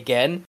anime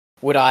again,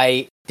 would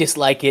I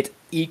dislike it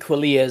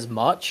equally as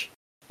much?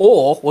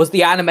 Or was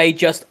the anime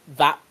just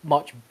that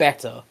much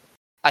better?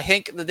 I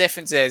think the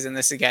difference is, and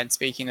this again,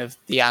 speaking of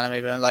the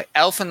anime, but like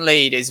Elfen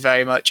Lied is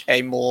very much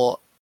a more,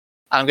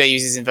 I'm going to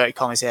use these inverted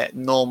commas here,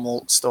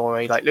 normal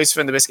story. Like Lucifer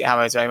and the Biscuit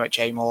Hammer is very much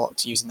a more,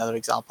 to use another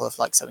example of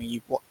like something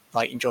you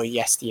like enjoy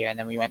yesteryear, and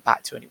then we went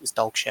back to it and it was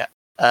dog shit.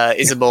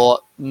 Is a more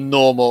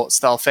normal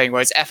style thing,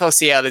 whereas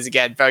FLCL is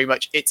again very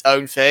much its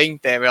own thing.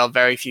 There are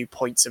very few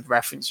points of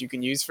reference you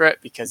can use for it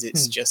because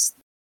it's just,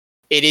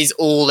 it is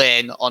all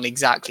in on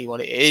exactly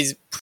what it is.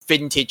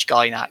 Vintage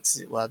Gynax,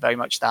 as it were, very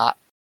much that.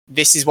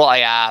 This is what I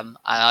am,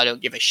 and I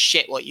don't give a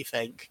shit what you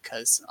think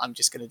because I'm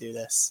just going to do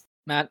this.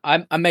 Man,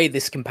 I made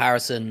this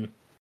comparison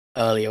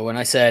earlier when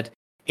I said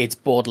it's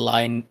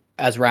borderline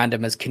as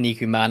random as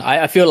Kaneko Man.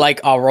 I feel like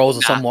our roles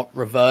are somewhat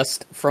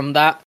reversed from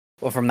that,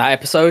 or from that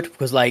episode,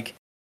 because like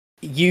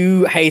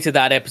you hated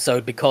that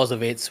episode because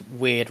of its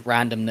weird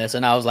randomness,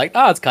 and I was like,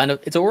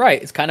 it's all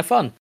right, it's kind of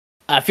fun.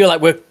 I feel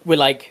like we're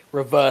like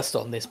reversed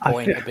on this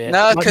point a bit.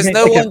 No, because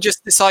no one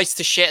just decides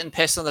to shit and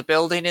piss on the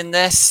building in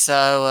this,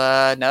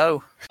 so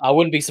no. I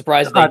wouldn't be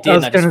surprised if they did. I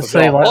was going to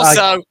say,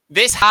 also,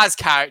 this has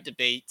character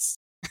beats.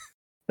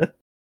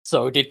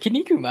 So did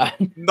Kaneko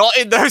Man. Not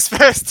in those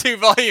first 2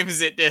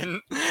 volumes, it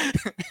didn't.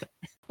 What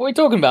are we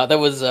talking about? There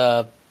was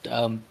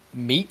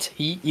Meat.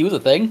 He was a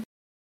thing.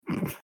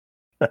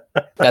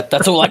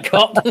 That's all I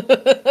got.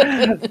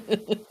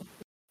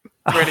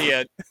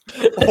 Brilliant.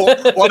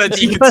 What a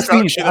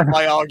deconstruction of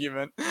my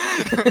argument.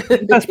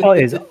 The best part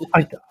is,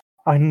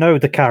 I know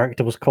the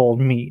character was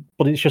called Meat,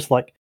 but it's just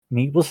like,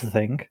 meat was the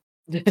thing.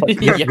 Like,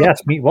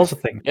 yes, meat was a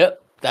thing.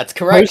 Yep, that's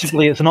correct.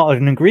 Possibly it's not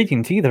an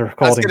ingredient either,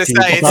 according to you.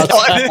 It's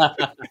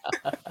not.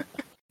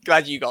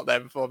 Glad you got there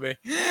before me.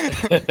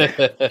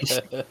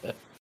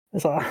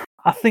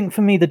 I think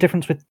for me, the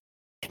difference with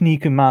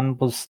Kaneko Man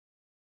was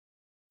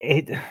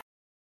it's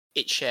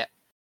shit.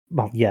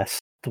 Well, yes.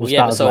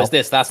 Is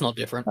this. That's not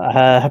different.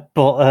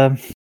 But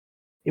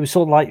it was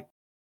sort of like,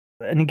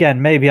 and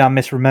again, maybe I'm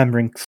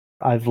misremembering.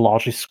 I've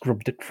largely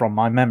scrubbed it from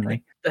my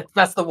memory.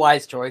 That's the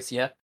wise choice,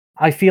 yeah.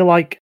 I feel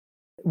like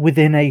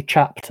within a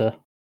chapter,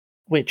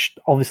 which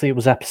obviously it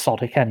was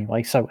episodic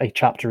anyway, so a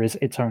chapter is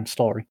its own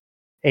story.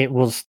 It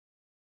was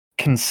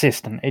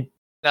consistent.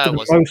 No, For it the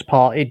wasn't. most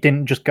part, it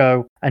didn't just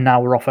go, and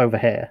now we're off over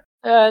here.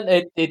 And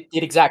it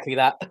did exactly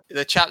that.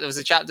 There was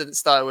a chapter that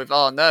started with,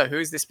 "Oh no,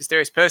 who's this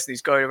mysterious person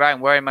who's going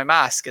around wearing my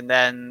mask?" And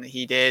then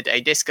he did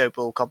a disco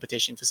ball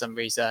competition for some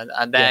reason.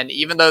 And then,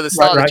 even though the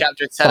start of the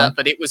chapter had set up,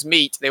 but it was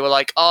meat, they were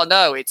like, "Oh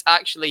no, it's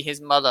actually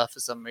his mother for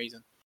some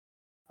reason."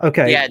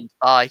 Okay. The end.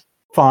 Bye.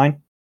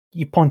 Fine.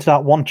 You pointed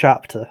out one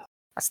chapter.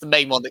 That's the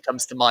main one that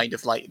comes to mind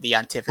of like the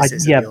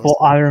antithesis. Yeah, but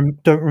I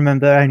don't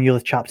remember any other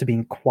chapter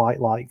being quite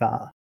like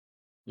that.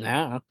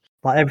 Yeah.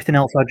 Like everything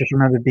else, I just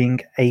remember being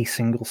a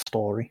single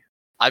story.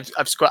 I've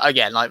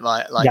again, like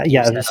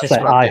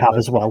said, I have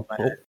as well.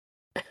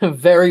 But...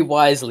 Very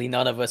wisely,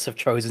 none of us have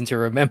chosen to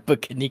remember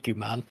Kaneko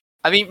Man.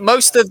 I mean,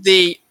 most of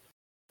the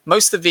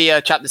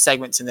chapter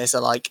segments in this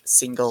are like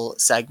single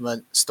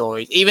segment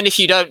stories. Even if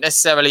you don't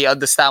necessarily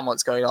understand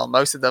what's going on,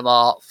 most of them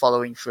are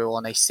following through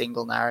on a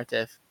single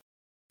narrative,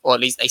 or at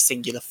least a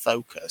singular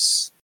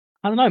focus.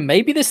 I don't know.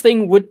 Maybe this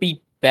thing would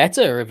be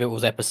better if it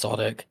was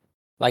episodic.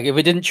 Like if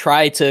it didn't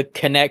try to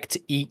connect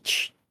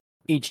each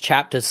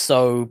chapter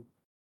so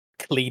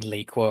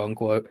cleanly, quote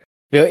unquote.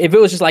 If it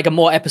was just like a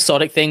more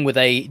episodic thing with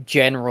a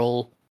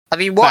general. I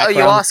mean, what are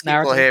you asking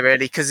narrative? for here,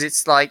 really? Because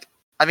it's like,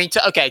 I mean,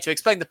 to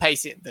explain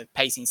the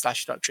pacing /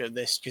 structure of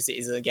this, because it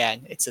is,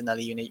 again, it's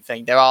another unique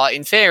thing. There are,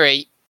 in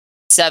theory,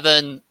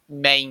 7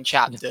 main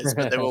chapters,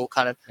 but they're all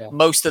kind of,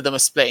 most of them are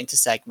split into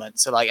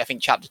segments. So, like, I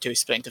think chapter 2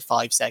 is split into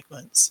 5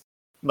 segments.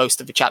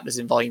 Most of the chapters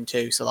in volume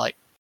 2, so like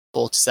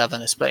 4 to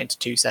 7 are split into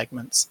 2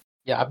 segments.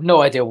 Yeah, I have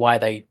no idea why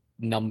they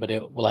numbered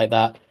it like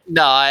that.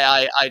 No,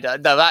 I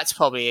don't. No, that's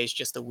probably is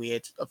just a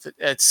weird.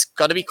 It's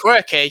got to be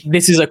quirky.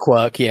 This is a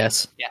quirk,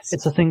 yes.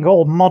 It's a thing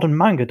all modern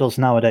manga does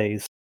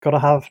nowadays. Got to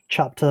have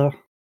chapter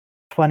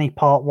 20,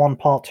 part 1,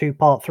 part 2,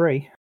 part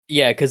 3.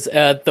 Yeah, because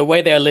the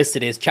way they are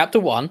listed is chapter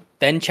 1,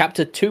 then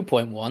chapter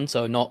 2.1,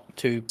 so not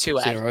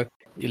 2.0.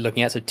 You're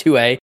looking at so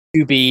 2A,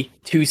 2B,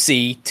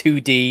 2C,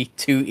 2D,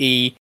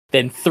 2E,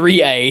 then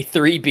 3A,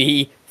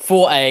 3B,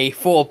 4A,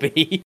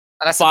 4B, and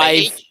that's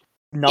 5.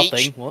 Nothing.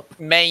 Each what?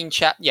 Main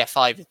chap,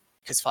 5,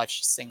 because 5's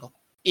just single.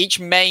 Each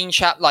main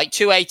chap, like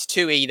 2A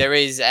to 2E, there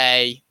is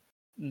a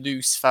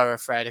loose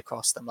thoroughfare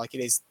across them. Like it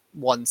is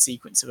one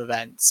sequence of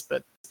events,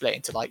 but split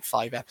into like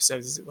 5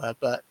 episodes, as it were.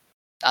 But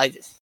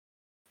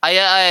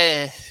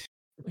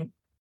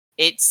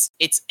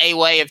it's a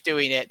way of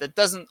doing it that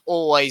doesn't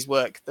always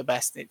work the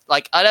best.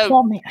 Like I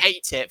don't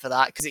hate it for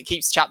that because it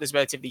keeps chapters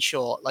relatively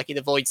short. Like it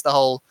avoids the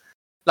whole.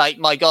 Like,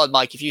 my God,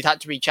 Mike, if you'd had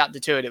to read chapter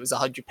 2 and it was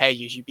 100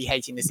 pages, you'd be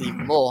hating this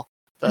even more.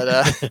 But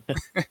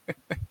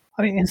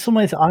I mean, in some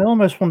ways, I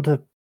almost wonder,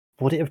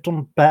 would it have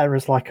done better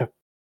as like a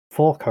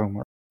 4-coma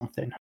or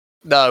something?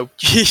 No.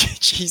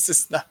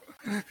 Jesus, no.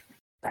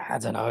 I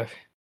don't know.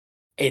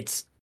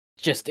 It's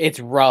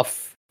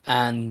rough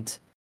and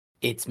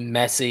it's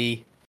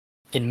messy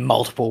in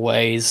multiple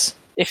ways.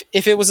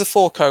 If it was a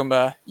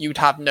 4-coma, you'd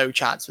have no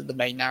chance with the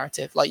main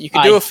narrative. Like, you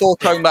could do a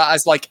 4-coma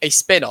as like a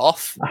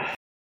spin-off.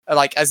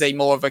 Like as a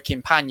more of a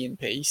companion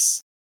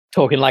piece.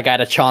 Talking like I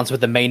had a chance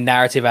with the main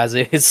narrative as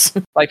is.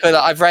 Like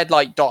I've read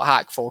like Dot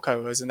Hack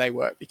 4-comas and they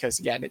work because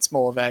again it's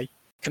more of a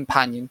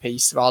companion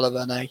piece rather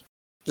than a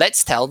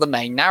let's tell the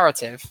main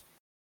narrative.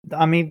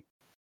 I mean,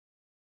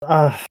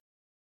 Dot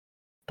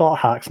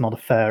Hack's not a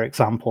fair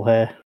example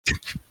here.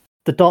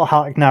 The Dot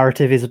Hack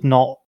narrative is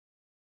not.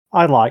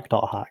 I like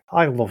Dot Hack.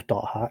 I love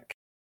Dot Hack.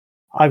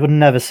 I would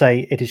never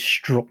say it is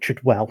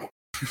structured well.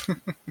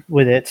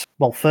 With it,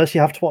 well, first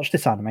you have to watch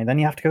this anime, then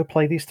you have to go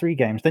play these 3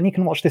 games, then you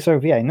can watch this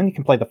OVA, and then you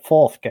can play the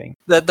 4th game.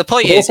 The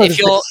point is, if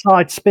your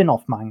side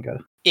spin-off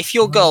manga, if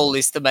your goal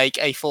is to make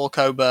a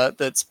 4-coma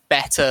that's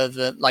better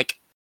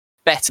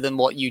than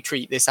what you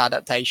treat this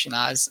adaptation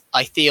as,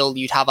 I feel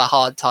you'd have a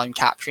hard time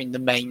capturing the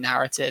main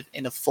narrative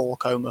in a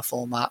 4-coma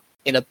format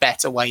in a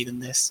better way than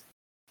this.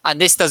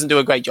 And this doesn't do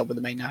a great job with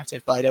the main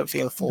narrative, but I don't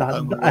feel a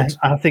 4-coma would.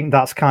 I think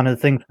that's kind of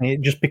the thing for me.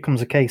 It just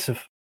becomes a case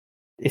of,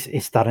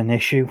 is that an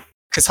issue?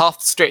 Because half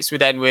the strips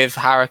would end with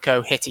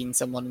Haruko hitting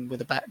someone with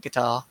a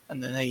guitar,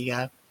 and then there you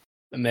go.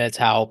 I mean, that's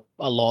how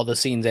a lot of the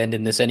scenes end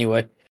in this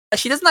anyway.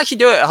 She doesn't actually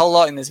do it a whole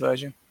lot in this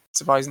version,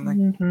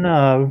 surprisingly.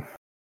 No.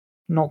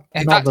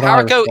 In fact,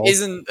 Haruko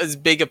isn't as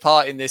big a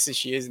part in this as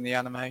she is in the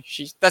anime.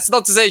 That's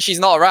not to say she's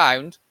not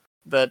around,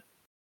 but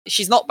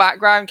she's not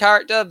background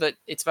character, but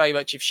it's very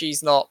much if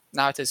she's not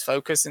Naruto's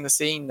focus in the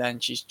scene, then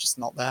she's just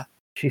not there.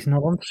 She's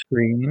not on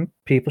screen.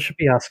 People should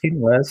be asking,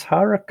 where's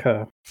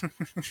Haruko?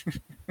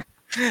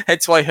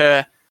 Hence why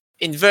her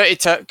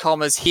inverted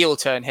commas heel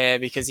turn here,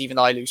 because even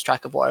I lose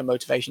track of what her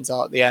motivations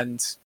are at the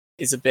end,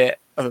 is a bit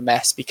of a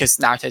mess because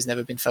Naruto's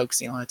never been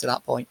focusing on her to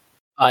that point.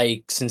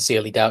 I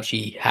sincerely doubt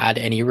she had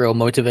any real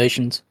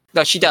motivations.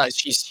 No, she does.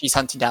 She's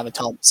hunting down the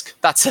Tomsk.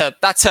 That's her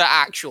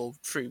actual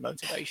true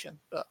motivation.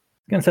 But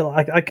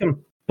I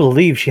can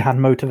believe she had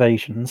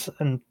motivations,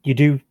 and you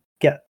do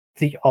get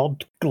the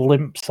odd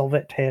glimpse of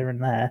it here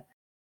and there.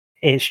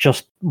 It's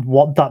just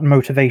what that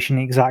motivation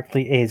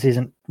exactly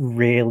isn't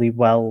really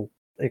well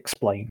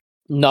explained.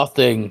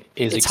 Nothing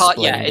is It's hard.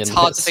 explained. Yeah, it's in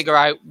hard to this. figure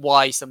out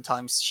why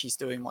sometimes she's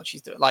doing what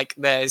she's doing. Like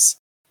there's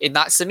in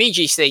that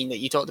Samiji scene that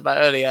you talked about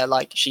earlier,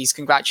 like she's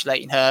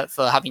congratulating her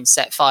for having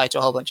set fire to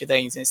a whole bunch of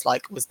things, and it's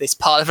like, was this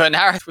part of her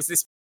narrative?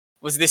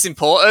 Was this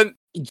important?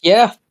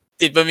 Yeah,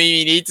 Did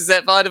Mamimi need to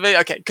set fire to it?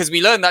 Okay, because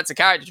we learned that's a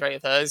character trait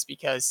of hers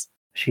because,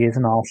 She is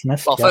an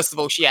arsonist. well, yeah. first of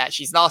all,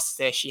 she's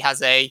narcissist. She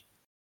has a,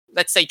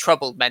 let's say,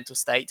 troubled mental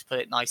state, to put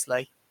it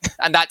nicely,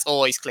 and that's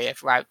always clear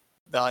throughout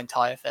the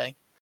entire thing.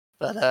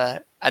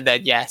 But and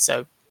then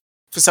so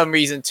for some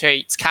reason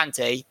treats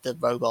Kanti, the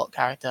robot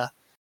character,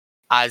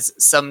 as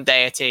some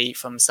deity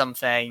from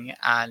something,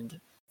 and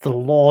The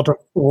Lord of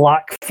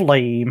Black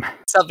Flame.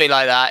 something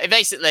like that. It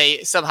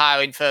basically somehow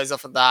infers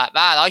off of that,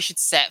 man, I should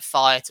set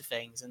fire to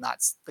things, and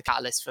that's the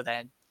catalyst for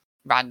then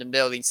random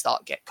buildings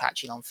start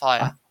catching on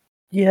fire.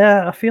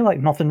 Yeah, I feel like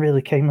nothing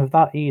really came of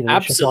that either.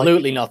 It's just like-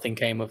 absolutely nothing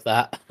came of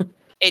that.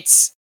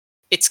 It's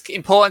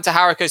important to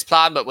Haruko's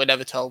plan, but we're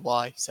never told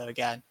why. So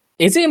again,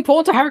 Is it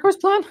important to Haruko's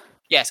plan?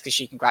 yes, because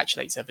she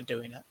congratulates her for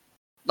doing it.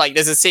 Like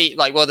there's a scene,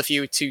 like one of the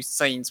few two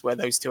scenes where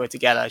those two are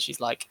together. She's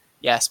like,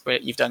 "Yes,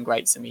 but you've done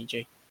great,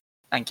 Samiji.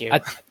 Thank you."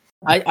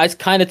 I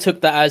kind of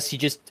took that as she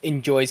just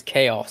enjoys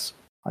chaos.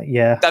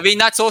 yeah. I mean,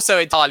 that's also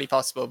entirely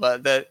possible,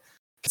 but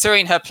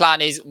considering her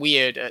plan is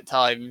weird at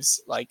times,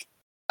 like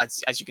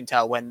as you can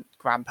tell when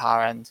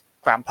Grandpa and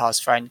Grandpa's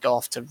friend go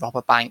off to rob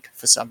a bank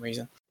for some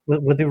reason.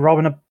 Were they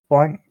robbing a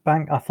bank?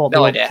 I thought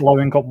No they idea. were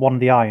blowing up one of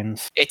the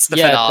irons. It's the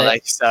Yeah,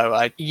 finale, so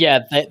I Yeah,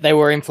 they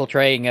were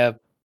infiltrating a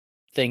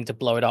thing to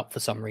blow it up for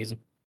some reason.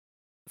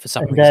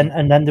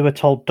 And then they were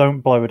told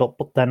don't blow it up,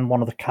 but then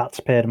one of the cats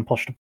appeared and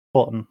pushed a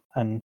button,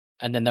 and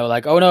then they were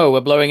like, "Oh no,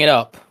 we're blowing it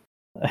up."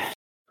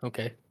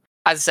 Okay.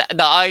 as I said,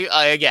 no,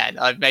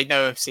 I've made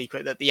no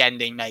secret that the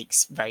ending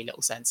makes very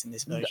little sense in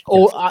this version.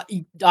 Or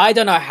I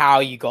don't know how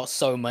you got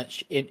so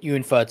much. You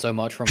inferred so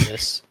much from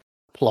this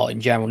plot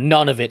in general.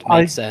 None of it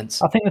makes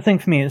sense. I think the thing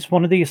for me is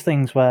one of these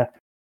things where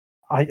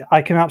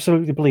I can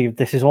absolutely believe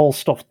this is all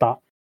stuff that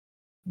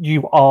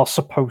you are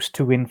supposed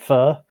to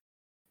infer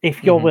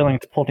if you're willing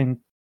to put in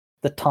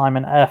the time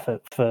and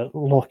effort for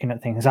looking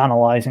at things,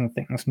 analyzing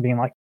things, and being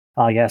like,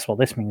 "Ah, yes, well,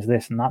 this means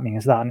this and that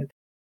means that." And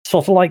it's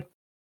sort of like,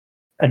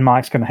 and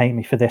Mike's going to hate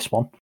me for this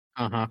one,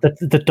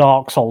 the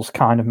Dark Souls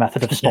kind of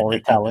method of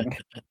storytelling.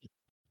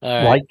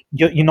 Right. Like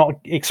you're not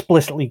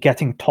explicitly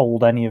getting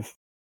told any of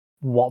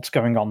what's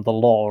going on, the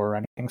lore or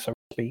anything, so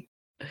to speak.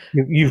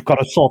 You've got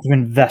to sort of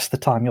invest the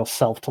time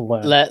yourself to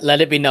learn.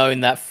 Let it be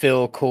known that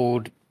Phil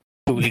called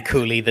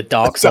Cooley the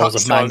Dark Souls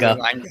of manga.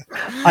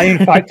 I,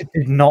 in fact,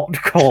 did not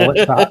call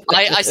it that.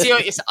 I see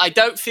what I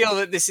don't feel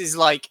that this is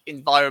like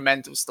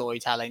environmental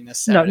storytelling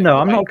necessarily. No,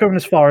 I'm not going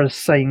as far as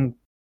saying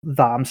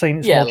that. I'm saying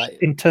it's more like,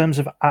 in terms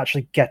of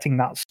actually getting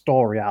that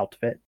story out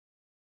of it.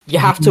 You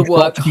have to You've got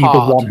work to be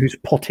hard. the one who's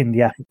put in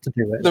the effort to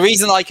do it. The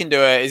reason I can do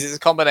it is it's a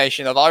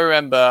combination of I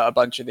remember a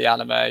bunch of the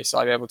anime, so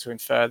I'm able to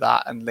infer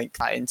that and link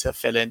that into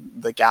fill in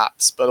the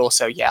gaps. But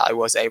also, I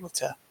was able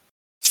to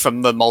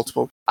from the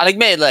multiple. And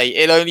admittedly,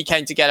 it only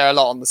came together a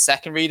lot on the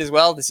second read as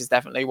well. This is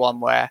definitely one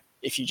where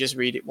if you just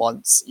read it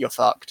once, you're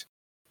fucked.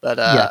 But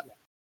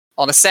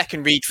on a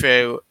second read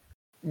through,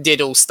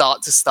 did all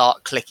start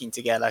clicking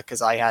together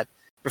because I had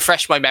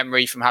refreshed my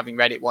memory from having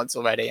read it once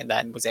already, and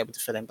then was able to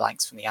fill in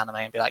blanks from the anime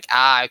and be like,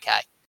 okay.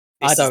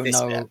 I don't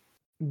know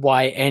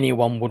why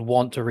anyone would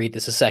want to read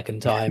this a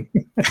second time.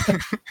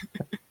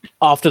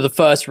 After the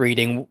first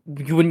reading,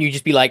 wouldn't you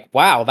just be like,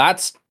 wow,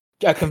 that's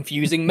a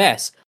confusing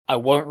mess. I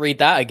won't read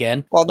that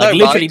again. Well, no, like,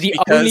 literally,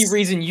 Mike, the only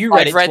reason you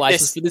read it twice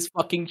this was for this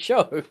fucking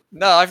show.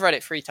 No, I've read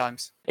it 3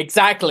 times.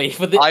 Exactly.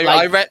 For the,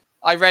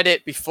 I read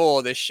it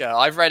before this show.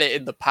 I've read it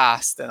in the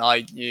past, and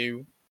I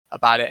knew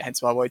about it,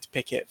 hence why I wanted to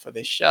pick it for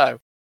this show.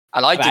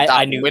 And I did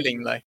that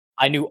willingly.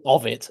 I knew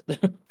of it.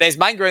 There's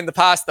manga in the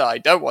past that I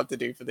don't want to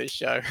do for this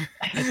show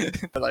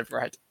that I've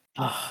read.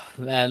 Oh,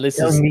 man, this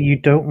Telling me you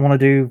don't want to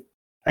do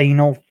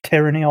anal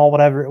tyranny or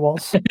whatever it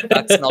was.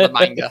 That's not a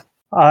manga.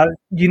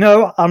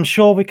 I'm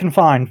sure we can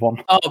find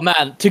one. Oh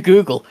man, to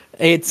Google,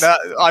 it's.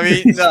 I'm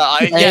pretty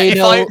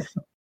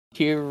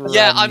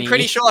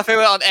sure if I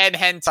went on N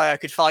Hentai, I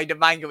could find a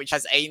manga which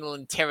has anal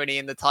and tyranny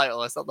in the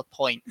title. That's not the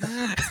point.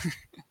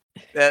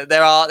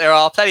 There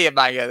are plenty of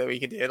manga that we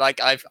can do.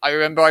 Like I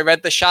remember I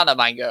read the Shanna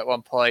manga at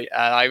one point,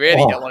 and I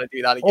really don't want to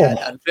do that again.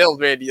 And Phil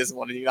really doesn't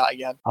want to do that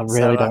again. I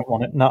really don't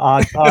want it. No,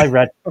 I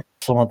read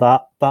some of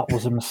that. That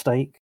was a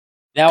mistake.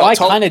 Now I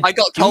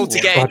got told to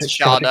get into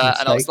Shanna,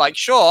 and I was like,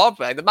 sure, I'll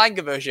play the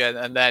manga version.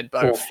 And then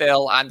both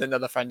Phil and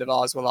another friend of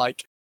ours were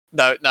like,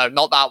 no,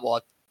 not that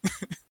one.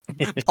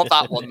 Not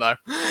that one though.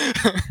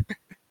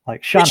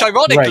 Like Shanna, which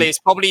ironically is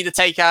probably the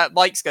takeout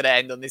Mike's going to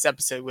end on this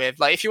episode with.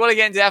 Like, if you want to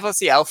get into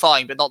FLCL,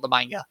 fine, but not the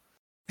manga.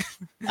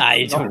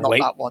 I don't wait.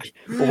 That one.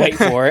 Wait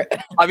for it.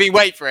 I mean,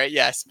 wait for it,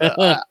 yes. But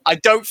I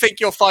don't think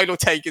your final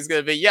take is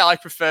going to be, I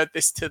preferred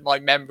this to my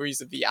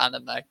memories of the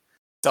anime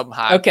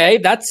somehow. Okay,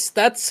 that's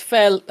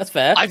fair. That's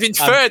fair. I've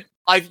inferred.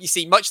 You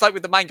see, much like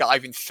with the manga,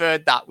 I've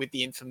inferred that with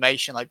the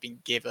information I've been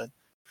given.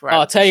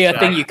 I'll tell you a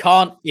thing you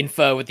can't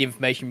infer with the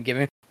information you're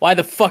given. Why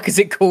the fuck is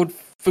it called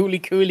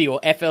Fooly Cooley or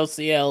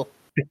FLCL.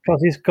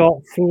 Because he's got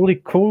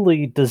Fooly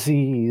Cooley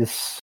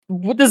disease.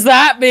 What does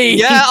that mean?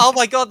 Yeah, oh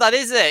my god, that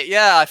is it.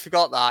 Yeah, I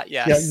forgot that.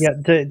 Yes.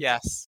 Yes.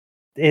 Yes.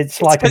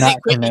 It's like an because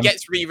it quickly acronym.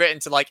 gets rewritten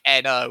to like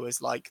NO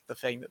as like the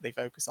thing that they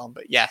focus on.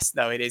 But yes,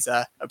 no, it is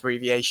a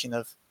abbreviation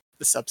of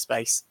the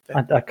subspace thing.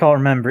 I can't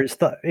remember.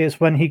 It's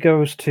when he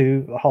goes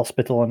to a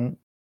hospital and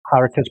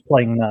Haruka's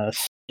playing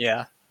nurse.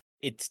 Yeah.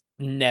 It's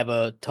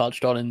never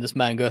touched on in this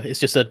manga. It's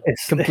just a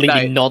It's-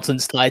 completely No.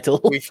 nonsense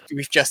title.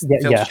 We've just Yeah,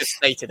 Phil's yes. just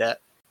stated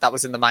it. That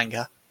was in the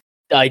manga.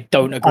 I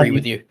don't agree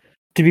with you.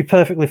 To be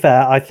perfectly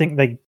fair, I think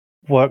they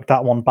worked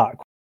that one back.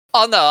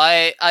 Oh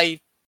no,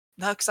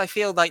 no, because I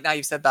feel like now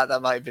you've said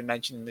that might have been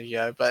mentioned in the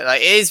show, but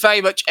like, it is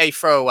very much a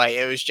throwaway.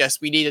 It was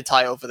just we need a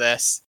title for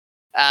this.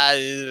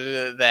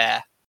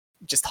 There,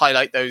 just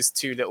highlight those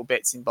two little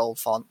bits in bold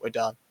font. We're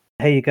done.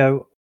 Here you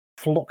go.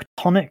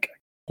 Fluctonic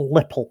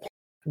Lipple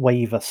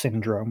Waiver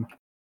Syndrome.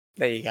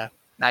 There you go.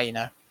 Now you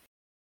know.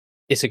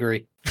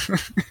 Disagree.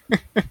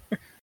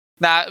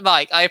 Now,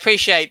 Mike, I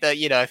appreciate that.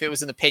 If it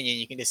was an opinion,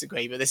 you can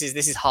disagree, but this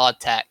is hard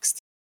text.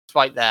 It's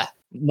right there.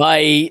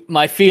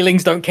 My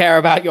feelings don't care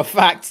about your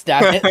facts,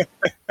 damn it.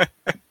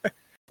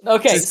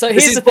 Okay, so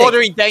here's this is the thing.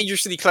 bordering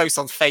dangerously close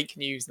on fake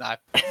news now.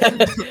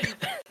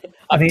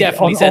 I've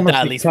definitely said that at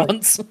honestly, least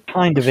once.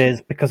 Kind of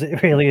is, because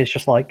it really is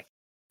just like,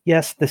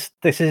 yes, this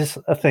is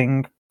a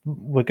thing.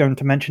 We're going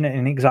to mention it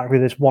in exactly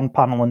this one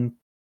panel, and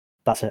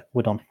that's it.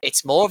 We're done.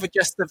 It's more of a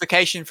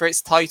justification for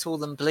its title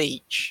than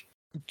Bleach.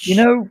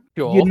 Sure.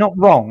 You're not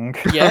wrong.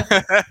 Yeah.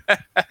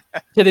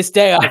 To this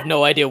day, I have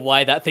no idea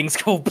why that thing's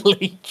called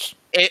Bleach.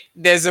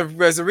 There's a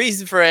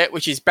reason for it,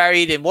 which is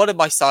buried in one of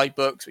my side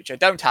books, which I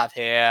don't have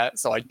here,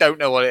 so I don't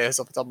know what it is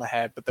off the top of my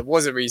head. But there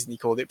was a reason he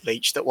called it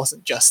Bleach. That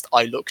wasn't just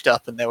I looked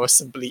up and there was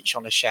some bleach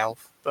on a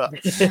shelf. But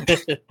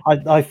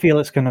I feel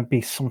it's going to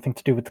be something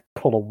to do with the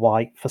color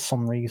white for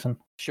some reason.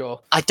 Sure.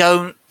 I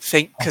don't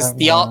think, because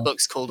the know. art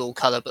book's called All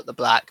Color but the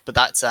Black, but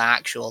that's an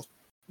actual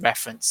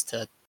reference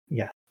to,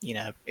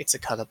 it's a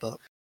color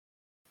book.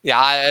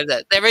 Yeah,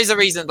 there is a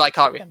reason, but I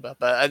can't remember.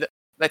 But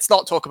let's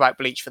not talk about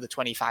Bleach for the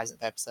 20,000th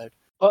episode.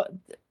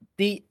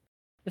 The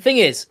thing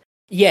is,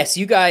 yes,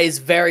 you guys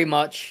very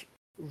much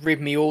rib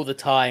me all the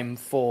time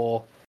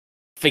for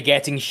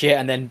forgetting shit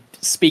and then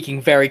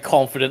speaking very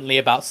confidently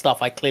about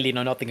stuff I clearly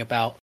know nothing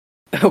about,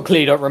 or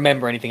clearly don't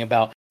remember anything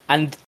about.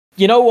 And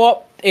you know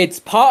what?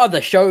 It's part of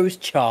the show's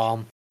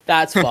charm.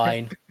 That's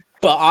fine.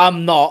 But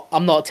I'm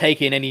not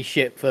taking any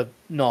shit for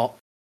not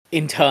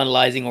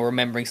internalizing or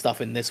remembering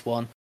stuff in this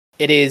one.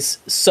 It is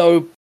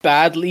so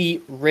badly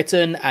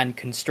written and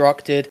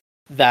constructed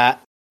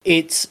that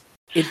it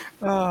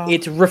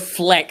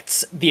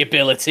reflects the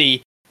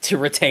ability to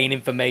retain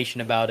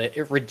information about it.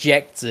 It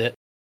rejects it.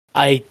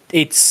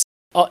 It's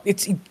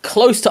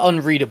close to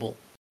unreadable,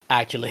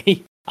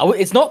 actually.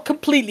 It's not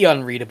completely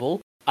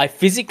unreadable. I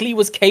physically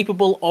was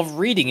capable of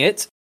reading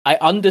it. I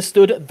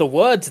understood the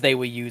words they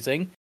were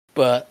using,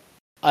 but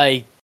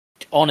I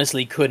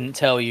honestly couldn't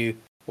tell you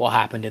what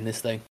happened in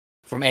this thing.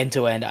 From end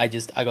to end, I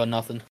got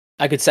nothing.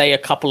 I could say a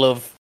couple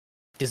of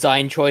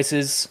design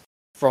choices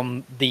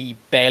from the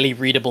barely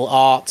readable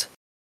art.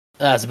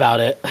 That's about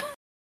it.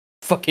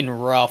 Fucking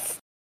rough.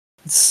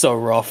 It's so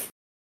rough.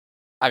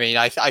 I mean,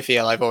 I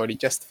feel I've already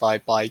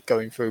justified by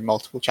going through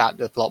multiple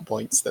chapter plot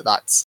points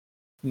that's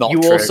not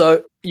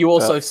true. You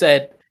also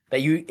said that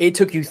it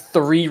took you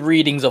 3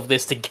 readings of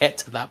this to get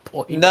to that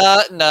point.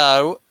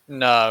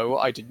 No,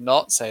 I did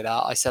not say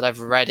that. I said I've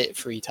read it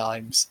 3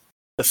 times.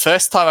 The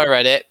first time I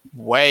read it,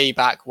 way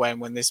back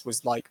when this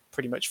was like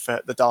pretty much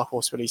the Dark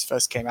Horse release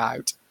first came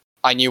out,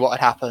 I knew what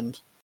had happened.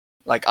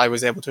 Like, I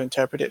was able to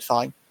interpret it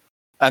fine.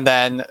 And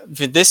then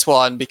with this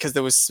one, because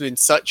there was been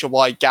such a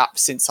wide gap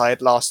since I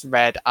had last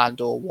read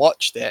and or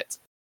watched it,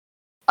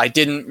 I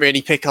didn't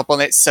really pick up on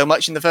it so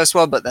much in the first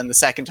one, but then the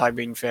second time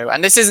reading through,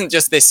 and this isn't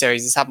just this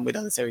series, this happened with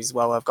other series as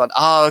well, where I've gone,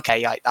 oh, okay,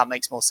 yeah, that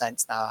makes more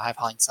sense now, I have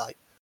hindsight.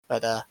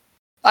 But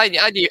I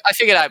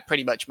figured out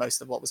pretty much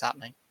most of what was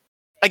happening.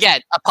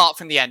 Again, apart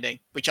from the ending,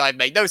 which I've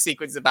made no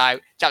sequence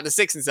about, chapter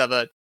 6 and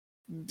 7,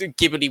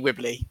 gibbly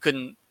wibbly,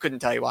 couldn't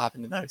tell you what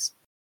happened in those.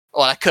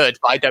 Well, I could,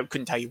 but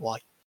couldn't tell you why.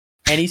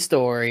 Any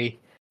story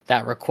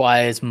that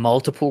requires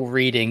multiple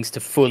readings to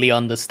fully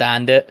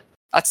understand it.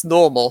 That's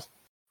normal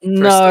for a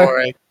No,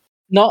 story.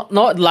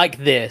 not like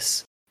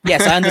this.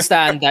 Yes, I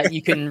understand that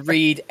you can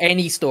read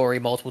any story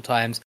multiple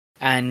times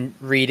and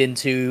read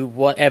into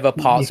whatever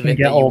parts of it You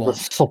that can you get all want.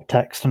 the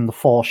subtext and the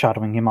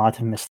foreshadowing you might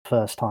have missed the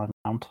first time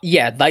round.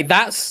 Yeah, like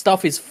that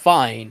stuff is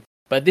fine,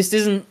 but this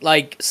isn't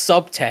like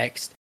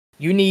subtext.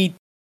 You need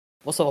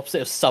what's the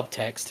opposite of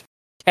subtext?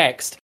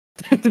 Text.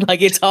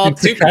 Like it's hard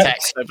to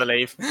Supertext, I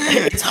believe.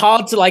 it's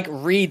hard to like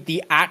read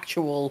the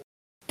actual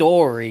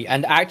story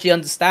and actually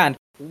understand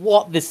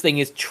what this thing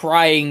is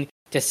trying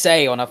to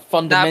say on a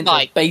fundamental, now,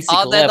 Mike, basic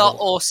are there level. not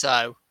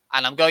also,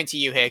 and I'm going to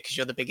you here because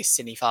you're the biggest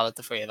cinephile of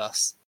the 3 of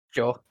us,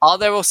 Sure. are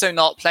there also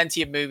not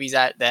plenty of movies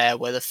out there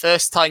where the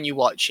first time you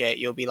watch it,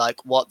 you'll be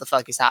like, what the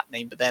fuck is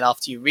happening? But then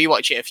after you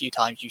rewatch it a few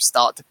times, you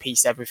start to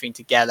piece everything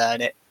together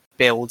and it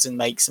builds and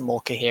makes a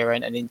more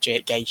coherent and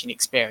engaging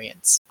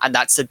experience. And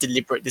that's a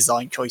deliberate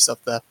design choice of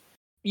the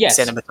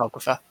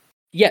cinematographer.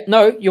 Yeah,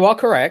 no, you are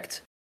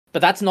correct.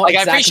 But that's not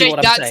exactly I appreciate what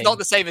I'm that's saying. not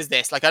the same as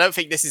this. Like, I don't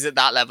think this is at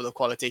that level of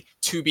quality,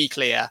 to be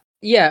clear.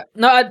 Yeah,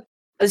 no,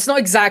 it's not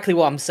exactly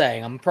what I'm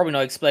saying. I'm probably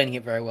not explaining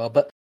it very well.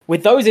 But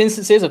with those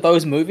instances of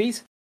those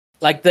movies,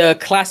 like the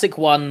classic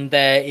one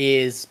there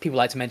is, people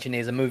like to mention,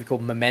 is a movie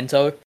called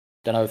Memento.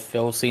 Don't know if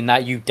Phil's seen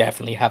that. You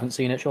definitely haven't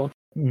seen it, Sean.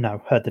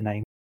 No, heard the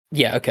name.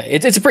 Yeah, okay.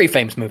 It's a pretty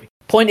famous movie.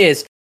 Point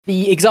is,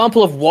 the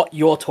example of what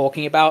you're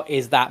talking about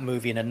is that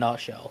movie in a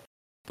nutshell.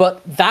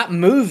 But that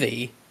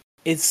movie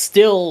is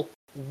still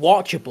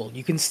watchable.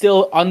 You can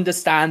still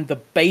understand the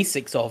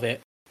basics of it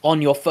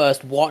on your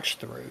first watch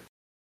through.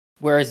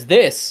 Whereas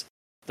this,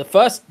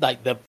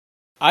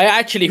 I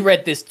actually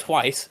read this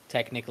twice,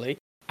 technically,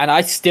 and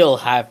I still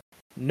have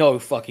no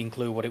fucking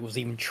clue what it was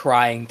even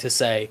trying to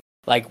say.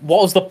 Like,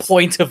 what was the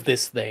point of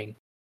this thing?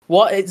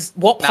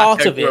 What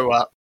part of it?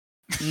 Up.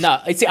 No,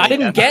 see, I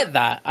didn't get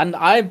that, and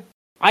I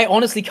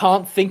honestly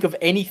can't think of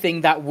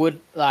anything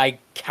that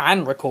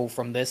can recall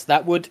from this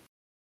that would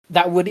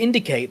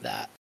indicate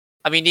that.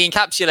 I mean, the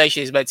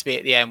encapsulation is meant to be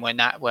at the end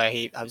I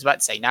was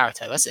about to say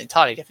Naruto. That's an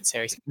entirely different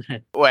series.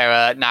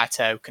 Where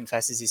Naruto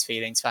confesses his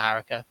feelings for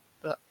Haruka.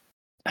 But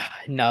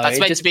no, that's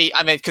meant to be,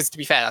 I mean, because to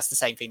be fair, that's the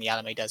same thing the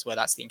anime does, where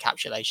that's the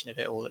encapsulation of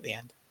it all at the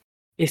end.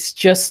 It's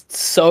just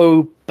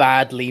so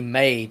badly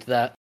made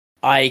that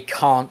I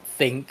can't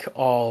think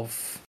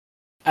of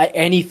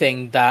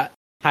anything that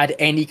had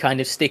any kind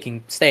of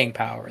staying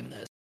power in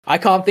this. I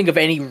can't think of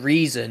any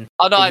reason.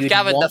 Oh no, I've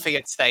gathered nothing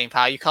at staying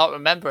power. You can't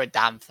remember a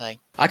damn thing.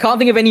 I can't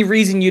think of any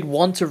reason you'd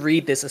want to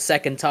read this a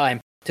second time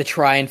to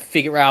try and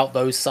figure out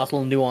those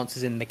subtle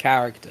nuances in the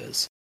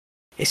characters.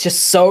 It's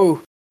just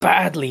so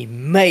badly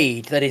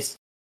made that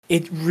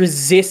it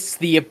resists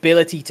the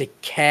ability to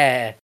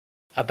care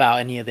about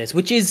any of this,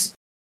 which is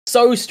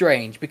so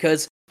strange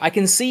because I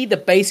can see the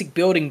basic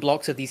building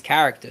blocks of these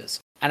characters,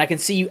 and I can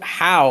see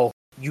how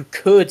you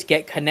could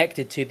get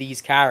connected to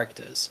these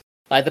characters.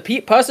 Like,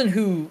 the person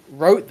who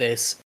wrote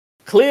this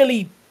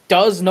clearly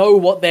does know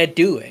what they're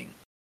doing,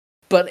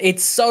 but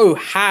it's so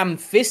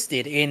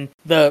ham-fisted in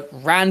the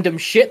random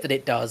shit that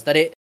it does,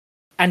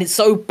 and it's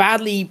so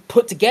badly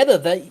put together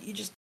that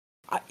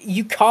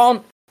you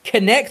can't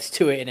connect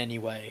to it in any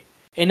way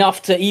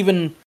enough to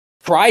even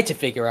try to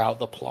figure out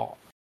the plot.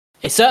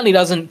 It certainly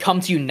doesn't come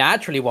to you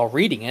naturally while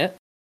reading it.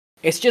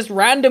 It's just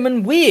random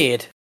and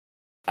weird,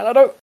 and I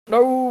don't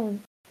know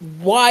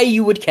why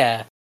you would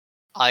care.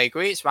 I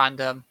agree it's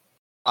random.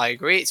 I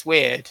agree it's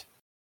weird.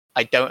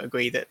 I don't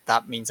agree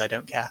that means I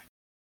don't care.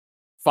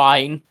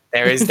 Fine.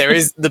 There is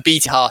the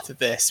beat heart of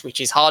this, which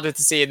is harder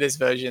to see in this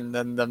version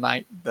than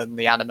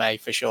the anime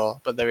for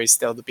sure, but there is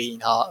still the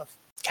beating heart of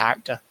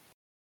character.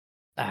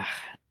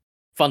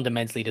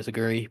 Fundamentally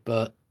disagree,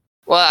 but...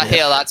 Well, I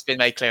feel that's been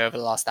made clear over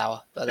the last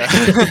hour, but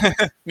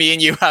me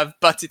and you have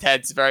butted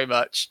heads very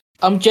much.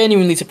 I'm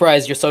genuinely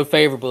surprised you're so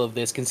favourable of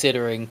this,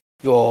 considering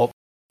your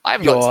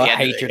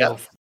hatred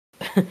of...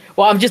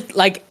 Well, I'm just,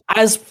 like,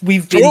 as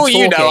we've been talking...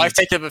 you know, I've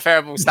taken a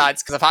favorable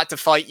stance because I've had to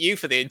fight you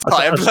for the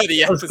entire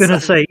bloody episode. I was going to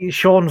say,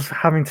 Sean's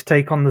having to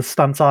take on the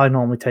stance I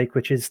normally take,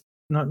 which is,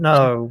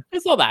 no.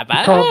 It's not that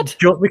bad.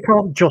 We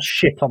can't just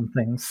shit on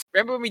things.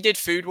 Remember when we did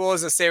Food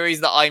Wars, a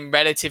series that I'm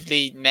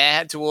relatively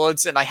meh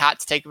towards, and I had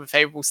to take a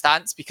favourable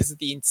stance because of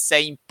the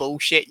insane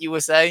bullshit you were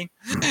saying?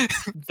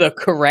 The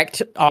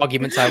correct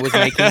arguments I was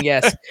making,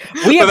 yes.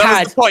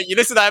 That was the point. You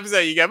listen to that episode,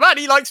 you go, man,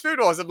 he likes Food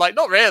Wars. I'm like,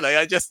 not really.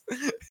 I just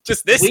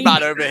this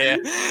man over here.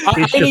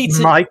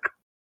 Mike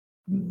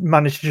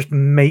managed to just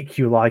make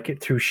you like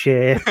it through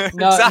sheer...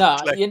 No,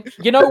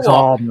 you know what?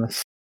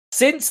 Harmless.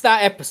 Since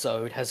that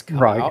episode has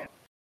come out,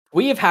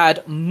 we have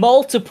had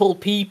multiple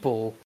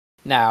people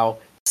now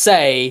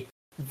say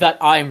that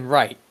I'm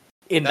right.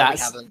 We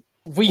haven't.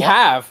 We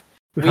have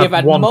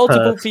had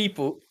multiple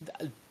people,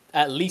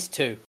 at least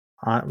two,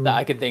 that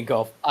I can think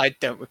of. I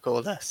don't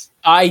recall this.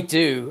 I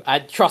do.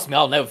 Trust me,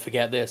 I'll never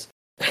forget this.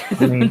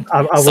 I mean,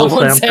 I will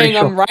Someone say, saying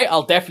I'm right,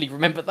 I'll definitely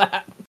remember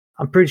that.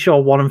 I'm pretty sure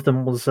one of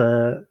them was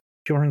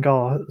during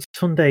our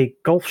Sunday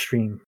golf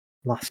stream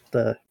last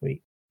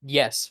week.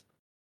 Yes.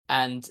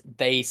 And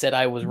they said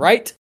I was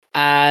right,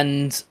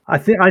 and I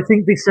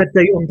think they said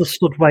they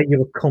understood where you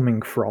were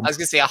coming from. I was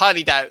going to say, I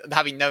highly doubt,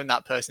 having known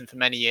that person for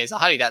many years, I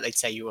highly doubt they'd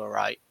say you were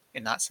right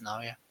in that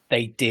scenario.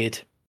 They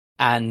did,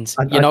 and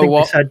I know think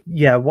what? They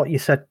said, what you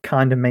said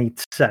kind of made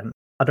sense.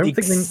 I don't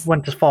think they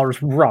went as far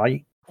as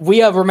right.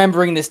 We are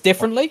remembering this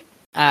differently,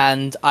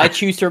 and I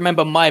choose to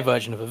remember my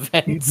version of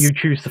events. You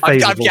choose the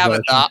favourable I've gathered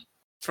version. that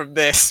from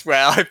this,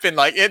 where I've been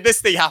like, this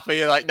thing happened,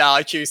 you're like, no,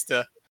 I choose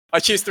to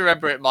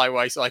remember it my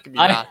way so I can be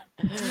mad.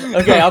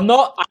 Okay, I'm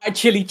not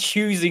actually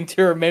choosing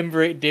to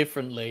remember it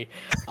differently.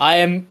 I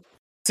am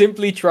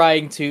simply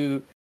trying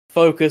to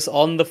focus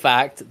on the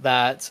fact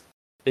that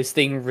this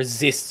thing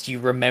resists you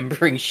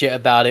remembering shit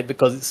about it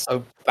because it's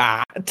so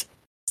bad. This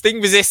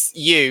thing resists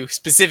you,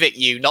 specific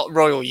you, not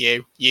royal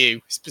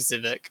you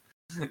specific.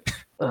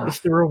 Is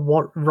there a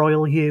what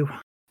royal you?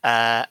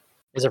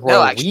 There's a No,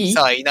 royal actually, we.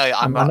 sorry, no,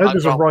 I'm I know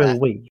there's a wrong royal there.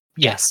 we.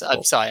 Yes,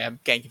 I'm sorry, I'm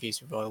getting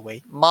confused with royal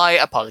we. My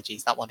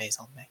apologies, that one is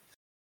on me.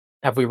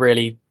 Have we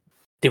really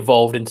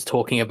devolved into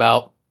talking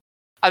about?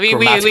 I mean,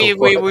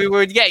 Grammatical we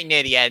were getting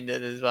near the end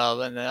as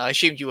well, and I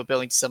assumed you were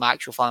building to some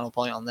actual final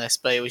point on this,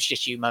 but it was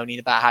just you moaning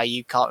about how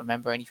you can't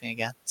remember anything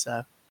again.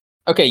 So,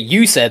 Okay,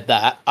 you said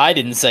that. I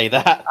didn't say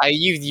that. I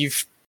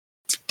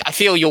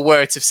feel your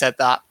words have said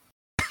that.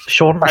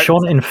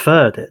 Sean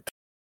inferred it.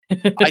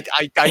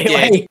 I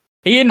did.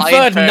 He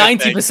inferred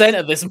 90%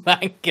 of this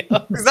manga.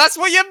 Because that's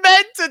what you're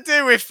meant to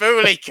do with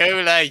Fooly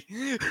Cooley.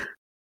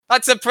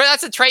 That's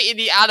a trait in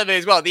the anime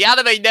as well. The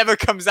anime never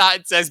comes out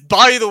and says,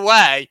 by the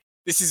way,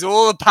 this is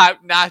all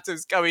about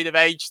Nato's coming of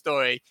age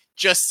story,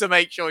 just to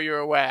make sure you're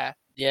aware.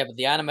 Yeah, but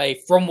the anime,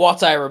 from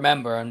what I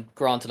remember, and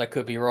granted I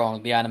could be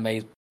wrong, the anime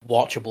is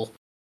watchable.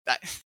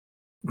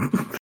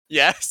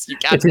 Yes, you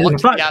can It is in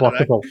watch fact the anime.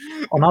 watchable.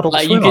 On Adult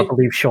Like, Swim, I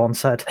believe Sean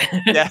said.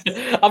 Yeah.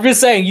 I'm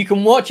just saying, you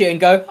can watch it and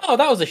go, oh,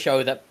 that was a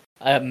show that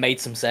made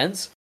some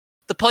sense.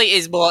 The point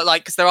is more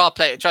like, because there are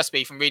players, trust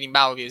me, from reading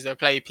mal reviews, there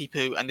are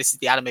people who, and this is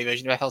the anime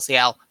version of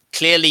FLCL,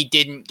 clearly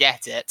didn't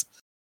get it.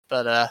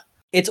 But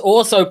it's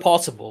also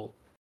possible,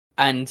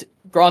 and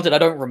granted I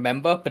don't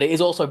remember, but it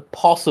is also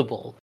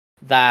possible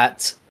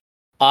that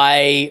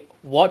I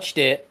watched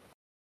it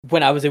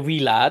when I was a wee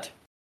lad,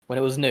 when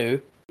it was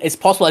new. It's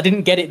possible I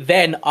didn't get it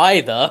then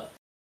either,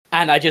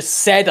 and I just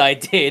said I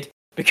did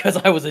because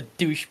I was a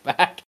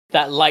douchebag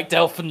that liked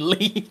Elfen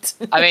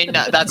Lied. I mean,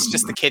 that's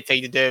just the kid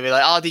thing to do. Be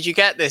like, oh, did you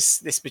get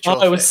this mature?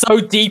 Oh, it was so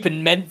deep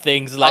and meant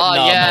things. Like, oh,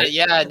 nah, yeah, mate.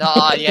 yeah, no,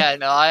 yeah,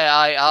 no,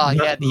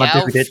 yeah, the My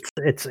elf. dude,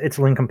 it's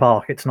Linkin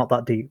Park. It's not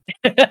that deep.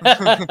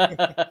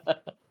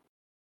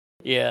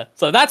 Yeah,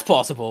 so that's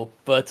possible,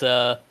 but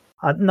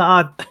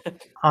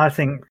I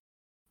think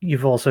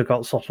you've also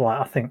got sort of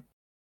like, I think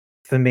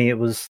for me it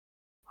was,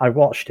 I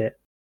watched it.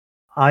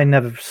 I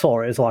never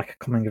saw it as like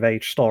a coming of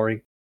age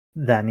story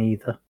then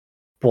either,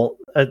 but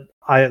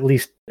I at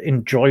least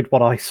enjoyed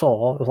what I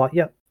saw. I was like,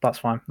 yeah, that's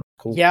fine,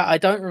 cool. Yeah, I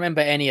don't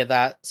remember any of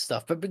that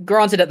stuff. But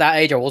granted, at that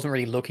age, I wasn't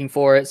really looking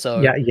for it, so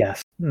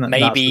Yes,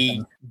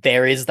 maybe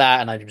there is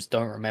that, and I just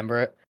don't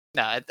remember it.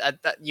 No,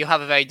 you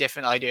have a very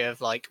different idea of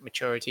like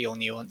maturity or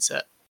nuance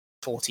at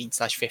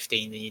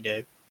 14/15 than you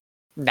do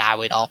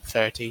now in our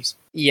 30s.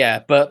 Yeah,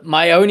 but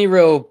my only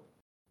real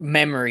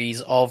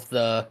memories of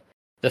the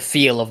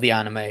feel of the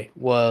anime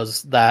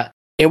was that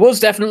it was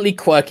definitely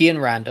quirky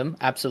and random,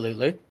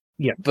 absolutely.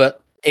 Yeah.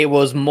 But it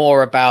was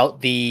more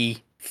about the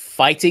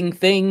fighting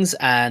things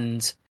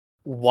and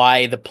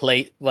why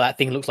that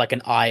thing looks like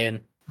an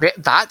iron.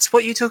 That's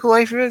what you took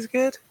away from it as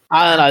good?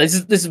 I don't know.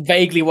 This is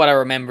vaguely what I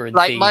remember in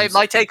like themes.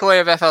 my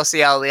takeaway of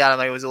FLCL, the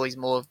anime, was always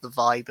more of the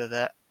vibe of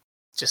it,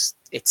 just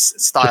its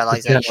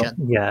stylization.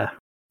 Yeah,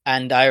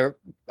 and I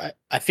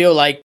feel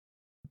like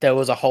there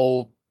was a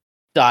whole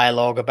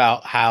dialogue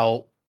about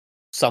how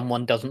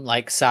someone doesn't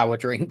like sour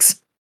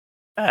drinks.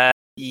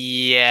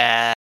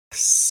 Yes.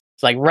 It's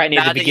like right near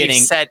Now the beginning. That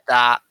you said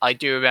that, I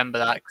do remember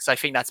that because I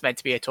think that's meant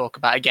to be a talk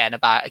about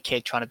a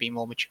kid trying to be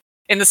more mature.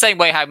 In the same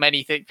way how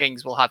many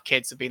things will have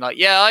kids have been like,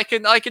 yeah, I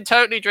can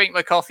totally drink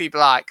my coffee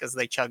black as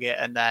they chug it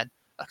and then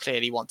I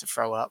clearly want to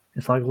throw up.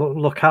 It's like,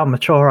 look how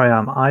mature I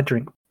am. I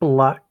drink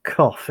black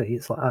coffee.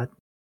 It's like,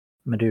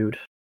 my dude,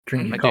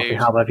 drink your coffee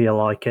however you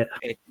like it.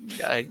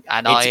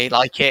 I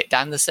like it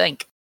down the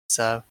sink.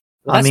 So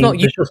I mean,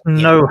 there's just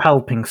no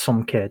helping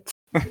some kids.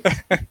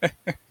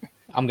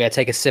 I'm going to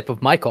take a sip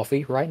of my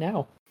coffee right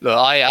now. Look,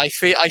 I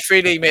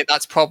freely admit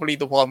that's probably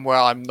the one where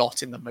I'm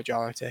not in the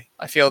majority.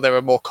 I feel there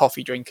are more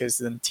coffee drinkers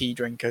than tea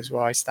drinkers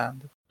where I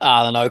stand.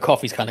 I don't know.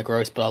 Coffee's kind of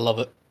gross, but I love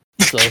it.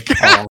 So,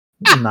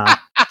 nah.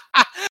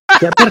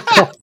 Get better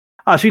coffee.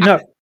 Actually,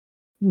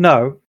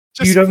 no.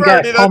 Just you don't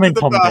get a comment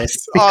on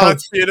this. Oh,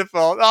 that's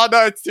beautiful. Oh,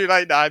 no, it's too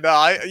late now.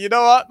 No, you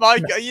know what,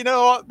 Mike? No. You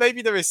know what?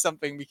 Maybe there is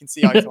something we can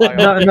see eye to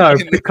eye on. No,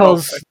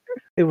 because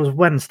it was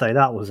Wednesday,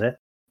 that was it.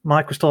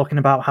 Mike was talking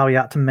about how he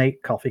had to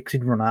make coffee because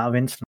he'd run out of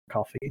instant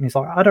coffee. And he's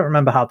like, I don't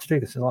remember how to do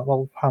this. He's like,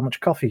 well, how much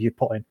coffee you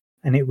put in?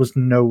 And it was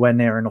nowhere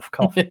near enough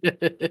coffee.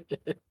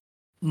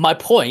 My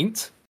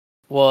point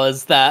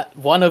was that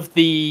one of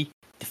the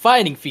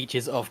defining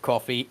features of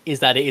coffee is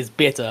that it is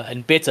bitter,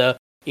 and bitter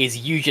is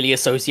usually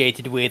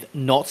associated with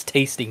not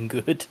tasting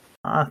good.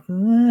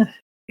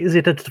 Is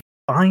it a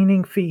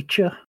defining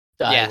feature?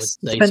 Yes.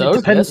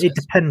 It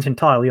depends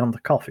entirely on the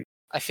coffee.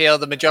 I feel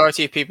the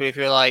majority of people, if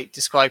you like,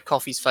 describe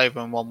coffee's flavour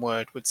in one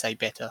word, would say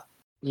bitter.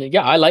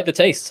 Yeah, I like the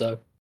taste, so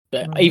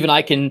even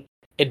I can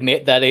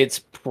admit that it's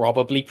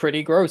probably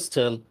pretty gross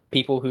to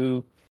people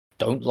who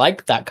don't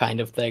like that kind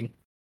of thing.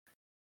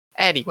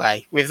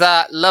 Anyway, with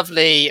that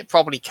lovely,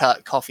 probably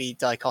cut coffee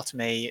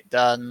dichotomy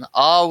done,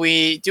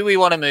 do we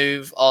want to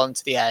move on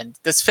to the end?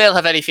 Does Phil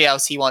have anything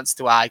else he wants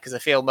to add? Because I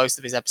feel most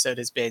of his episode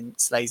has been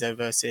Slazo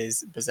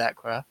versus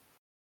Berserkra.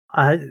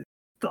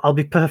 I'll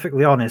be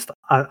perfectly honest.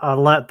 I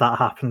let that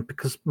happen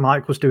because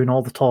Mike was doing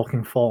all the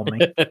talking for me,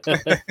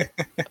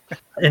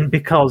 and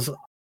because,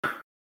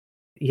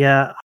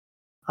 I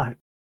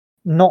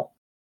not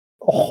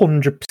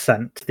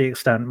 100% to the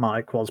extent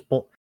Mike was,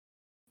 but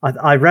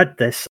I read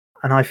this,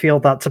 and I feel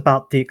that's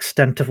about the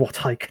extent of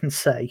what I can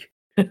say.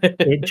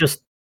 It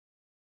just,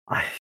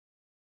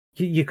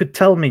 you could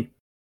tell me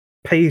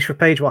page for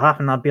page what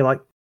happened. I'd be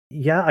like,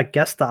 yeah, I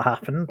guess that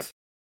happened.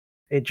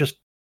 It just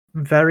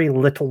very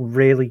little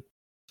really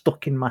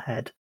stuck in my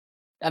head.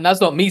 And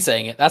that's not me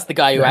saying it. That's the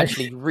guy who Right.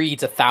 actually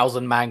reads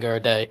 1,000 manga a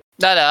day.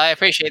 No, I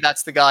appreciate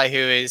that's the guy who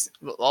is,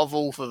 of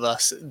all of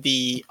us,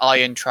 the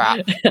iron trap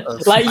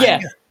of Like, yeah,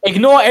 manga.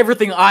 ignore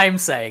everything I'm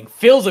saying.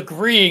 Phil's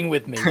agreeing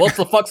with me. What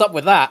the fuck's up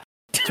with that?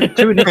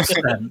 To an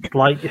extent,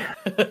 like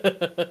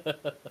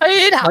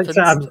It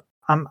happens.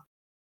 I'm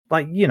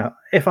like,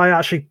 if I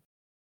actually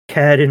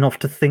cared enough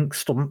to think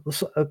some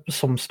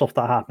stuff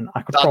that happened,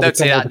 I could. Oh, probably don't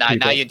say come that up now. with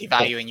Now two you're bits,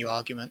 devaluing your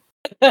argument.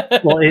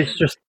 Well, it's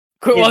just.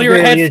 Quit It while you're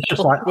really ahead. is just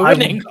Phil. like, We're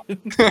winning.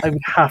 I would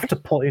have to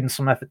put in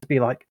some effort to be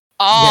like,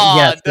 Oh,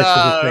 yes, this is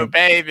a no, thing.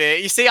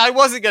 baby. You see, I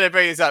wasn't going to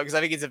bring this up because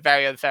I think it's a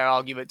very unfair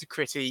argument to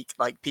critique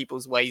like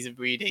people's ways of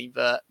reading,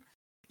 but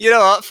you know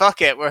what?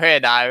 Fuck it. We're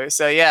here now.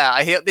 So yeah,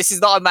 I hear this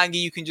is not a manga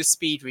you can just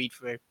speed read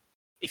through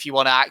if you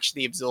want to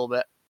actually absorb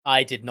it.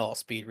 I did not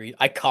speed read.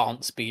 I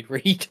can't speed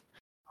read.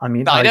 I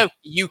mean, No, I know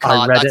you I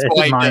can't. read That's it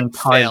why at my that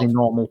entirely Phil-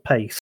 normal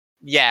pace.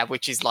 Yeah,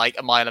 which is like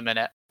a mile a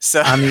minute.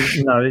 So I mean,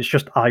 it's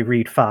just I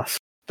read fast.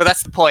 but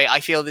that's the point. I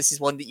feel this is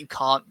one that you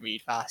can't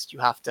read fast. You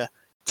have to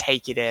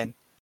take it in.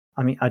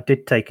 I mean, I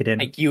did take it in.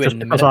 Take you just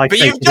in a because minute. I But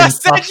take you've it in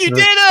just said faster. you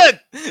didn't!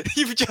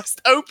 You've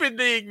just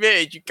openly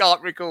admitted you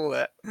can't recall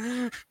it.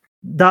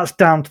 That's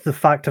down to the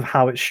fact of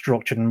how it's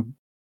structured and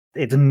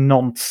its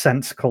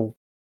nonsensicalness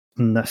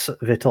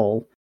of it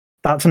all.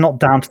 That's not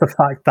down to the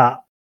fact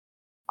that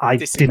I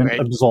Disagree. didn't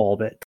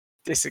absorb it.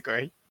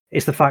 Disagree.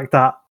 It's the fact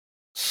that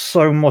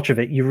so much of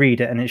it, you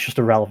read it and it's just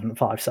irrelevant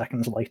 5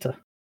 seconds later.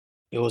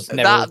 It was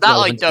never That I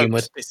relevant to begin don't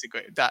with.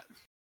 disagree.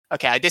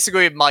 Okay, I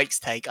disagree with Mike's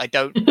take. I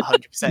don't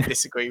 100%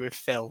 disagree with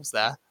Phil's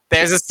there.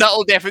 There's a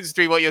subtle difference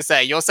between what you're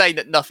saying. You're saying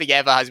that nothing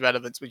ever has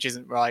relevance, which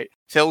isn't right.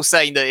 Phil's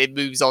saying that it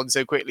moves on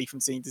so quickly from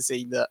scene to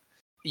scene that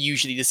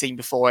usually the scene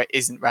before it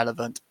isn't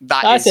relevant.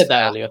 I is said that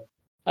fair. earlier.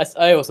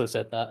 I also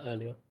said that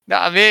earlier. No,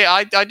 I mean,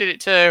 I did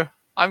it too.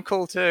 I'm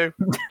cool too.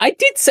 I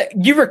did say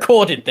you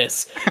recorded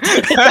this.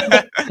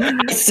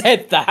 I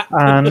said that.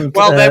 And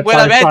Well, then when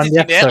by I'm the time the editing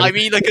it, episode- I'm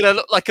either going to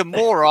look like a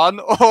moron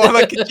or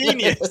like a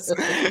genius.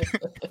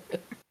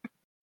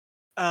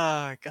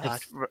 Oh, God.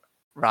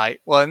 Right.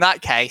 Well, in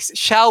that case,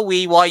 shall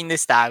we wind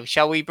this down?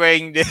 Shall we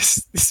bring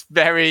this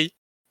very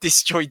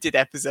disjointed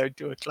episode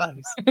to a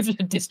close?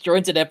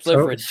 Disjointed episode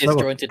for a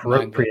disjointed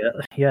manga. appropriate.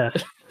 Yeah.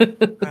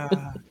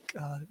 Oh,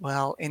 God.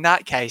 Well, in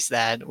that case,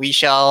 then, we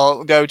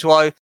shall go to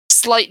our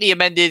slightly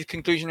amended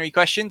conclusionary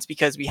questions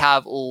because we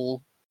have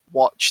all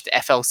watched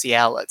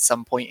FLCL at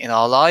some point in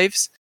our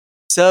lives.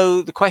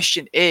 So the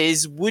question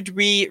is, would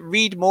we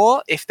read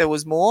more if there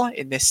was more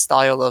in this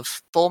style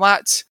of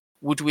format?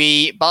 Would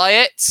we buy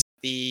it?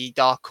 The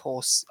Dark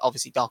Horse,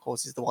 obviously Dark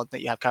Horse is the one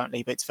that you have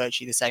currently, but it's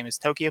virtually the same as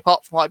Tokyo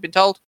Pop from what I've been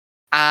told.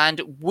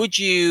 And would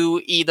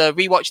you either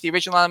rewatch the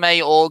original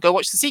anime or go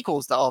watch the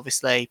sequels that are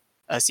obviously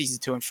season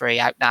 2 and 3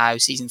 out now,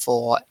 season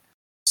 4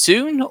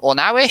 soon or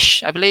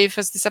nowish, I believe,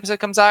 as this episode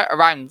comes out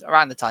around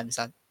the time this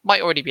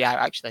might already be out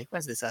actually.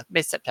 When's this?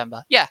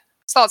 Mid-September. Yeah,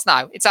 starts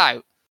now. It's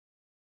out.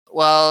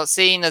 Well,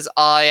 seeing as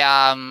I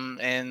am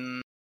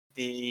in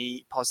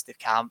the positive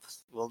camp,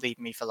 will leave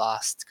me for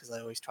last because I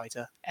always try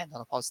to end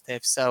on a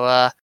positive.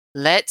 So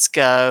let's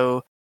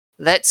go.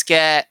 Let's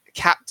get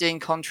Captain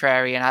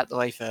Contrarian out the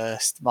way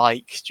first.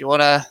 Mike, do you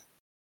want to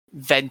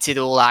vent it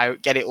all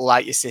out, get it all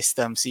out your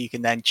system so you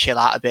can then chill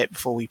out a bit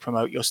before we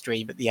promote your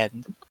stream at the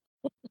end?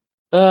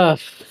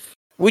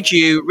 Would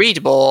you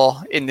read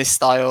more in this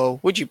style?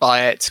 Would you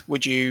buy it?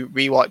 Would you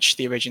rewatch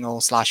the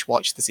original /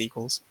 watch the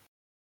sequels?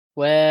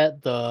 Where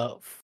the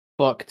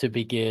fuck to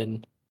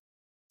begin?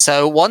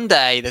 So one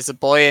day there's a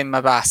boy in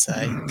Mabase.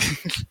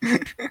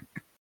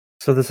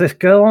 So there's this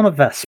girl on a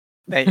Vespa.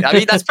 I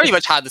mean, that's pretty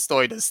much how the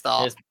story does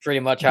start. It's pretty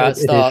much how it It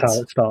is starts.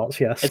 how it starts,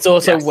 yes. It's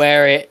also Yes.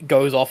 where it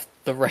goes off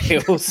the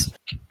rails.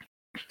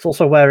 It's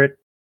also where it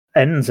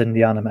ends in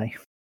the anime.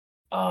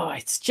 Oh,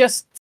 it's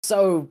just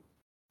so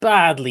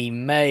badly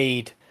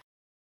made.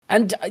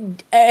 And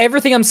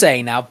everything I'm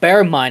saying now, bear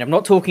in mind, I'm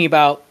not talking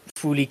about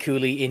Fooly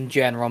Cooly in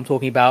general. I'm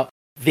talking about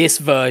this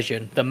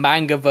version, the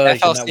manga version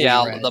that we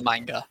FLCL, read. the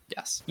manga,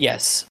 yes.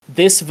 Yes,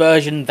 this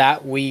version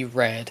that we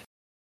read.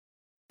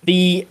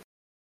 The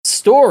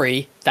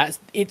story that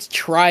it's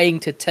trying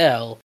to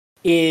tell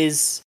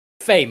is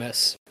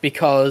famous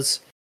because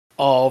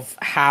of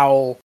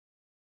how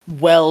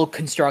well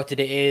constructed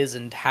it is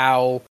and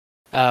how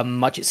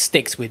much it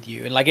sticks with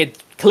you. And like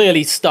it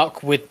clearly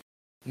stuck with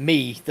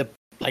me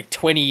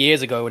 20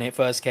 years ago when it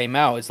first came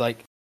out. It's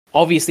like,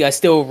 obviously I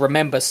still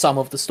remember some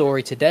of the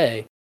story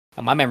today.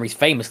 And my memory's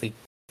famously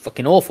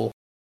fucking awful.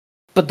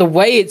 But the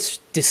way it's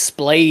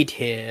displayed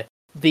here,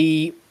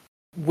 the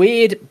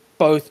weird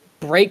both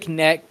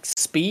breakneck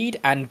speed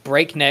and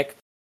breakneck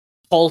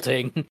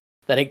halting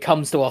that it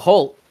comes to a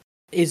halt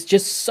is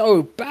just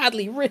so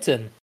badly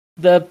written.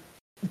 The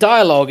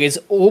dialogue is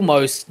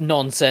almost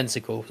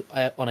nonsensical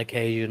on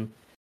occasion.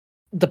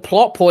 the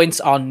plot points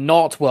are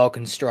not well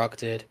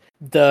constructed.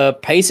 The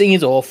pacing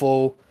is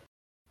awful.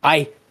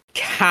 I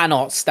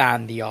cannot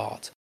stand the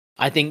art.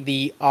 I think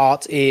the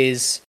art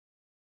is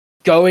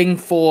going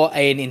for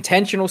an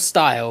intentional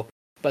style,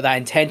 but that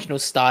intentional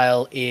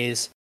style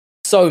is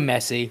so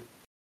messy,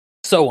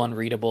 so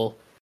unreadable.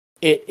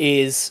 It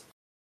is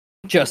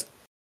just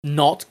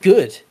not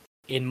good,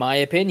 in my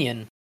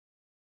opinion.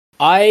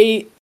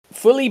 I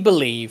fully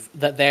believe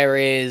that there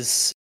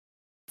is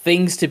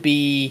things to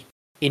be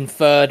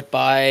inferred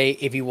by,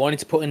 if you wanted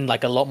to put in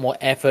like a lot more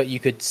effort, you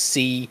could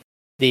see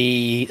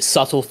the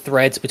subtle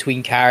threads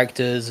between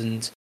characters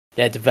and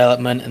their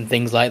development and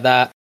things like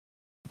that.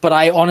 But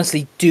I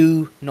honestly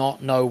do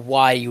not know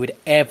why you would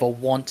ever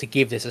want to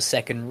give this a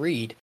second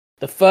read.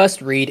 The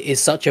first read is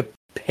such a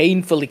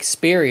painful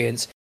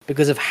experience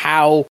because of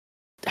how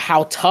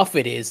tough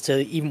it is to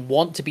even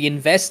want to be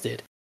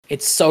invested.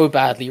 It's so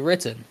badly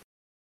written.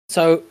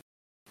 So,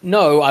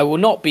 no, I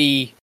would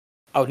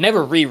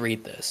never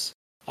reread this.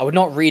 I would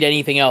not read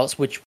anything else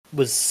which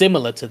was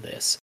similar to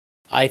this.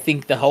 I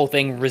think the whole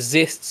thing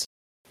resists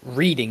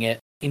reading it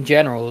in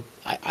general.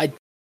 I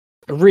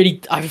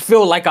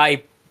feel like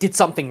I did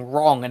something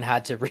wrong and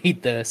had to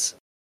read this.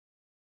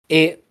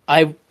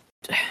 The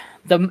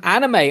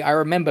anime I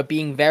remember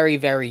being very,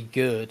 very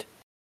good.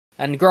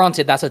 And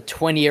granted, that's a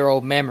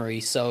 20-year-old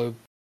memory, so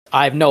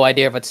I have no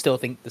idea if I'd still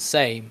think the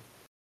same.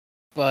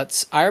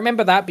 But I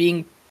remember that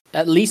being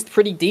at least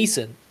pretty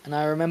decent, and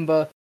I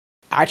remember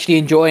actually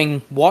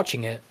enjoying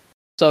watching it.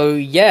 So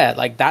yeah,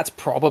 like that's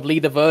probably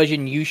the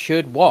version you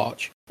should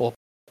watch or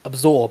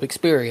absorb,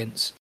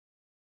 experience.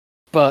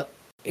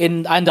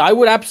 And I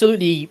would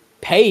absolutely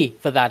pay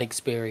for that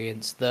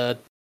experience, the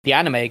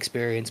anime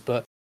experience,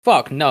 but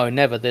fuck no,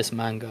 never this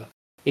manga.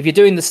 If you're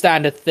doing the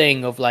standard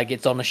thing of like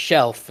it's on a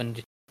shelf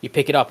and you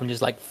pick it up and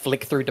just like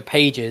flick through the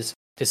pages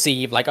to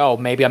see if like, oh,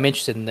 maybe I'm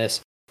interested in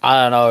this,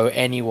 I don't know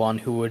anyone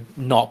who would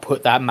not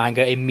put that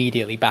manga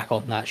immediately back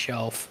on that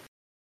shelf.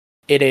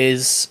 It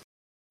is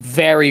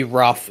very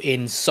rough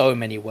in so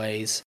many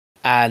ways,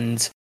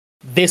 and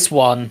this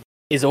one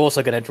is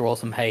also going to draw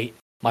some hate.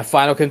 My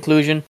final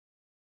conclusion: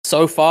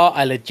 so far,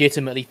 I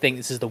legitimately think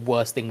this is the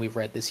worst thing we've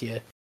read this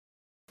year.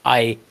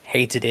 I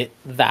hated it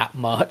that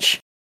much.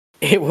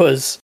 It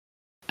was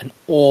an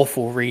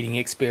awful reading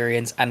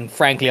experience, and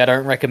frankly, I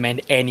don't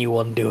recommend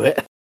anyone do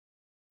it.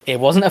 It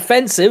wasn't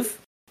offensive,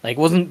 like,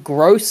 it wasn't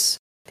gross,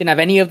 didn't have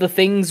any of the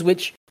things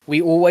which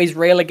we always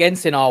rail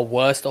against in our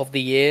worst of the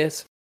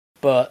years,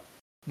 but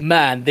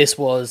man, this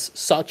was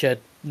such a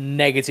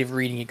negative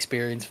reading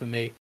experience for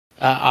me.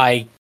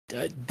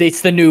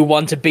 It's the new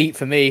one to beat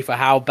for me for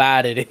how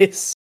bad it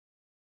is.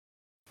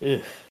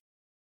 Ugh.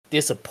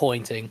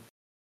 Disappointing.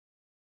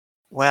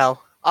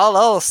 Well,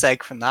 I'll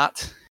seg from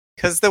that,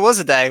 because there was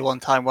a day one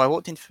time where I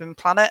walked into Forbidden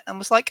Planet and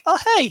was like, oh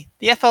hey,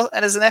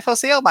 there's an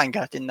FLCL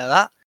manga, didn't know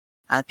that,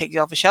 and picked it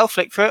off the shelf,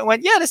 flicked through it and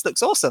went, yeah, this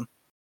looks awesome,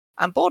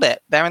 and bought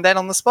it there and then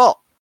on the spot.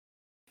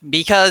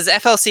 Because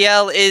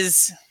FLCL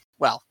is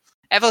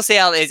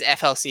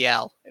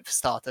FLCL for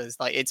starters.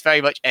 Like, it's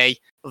very much a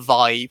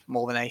vibe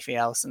more than anything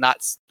else, and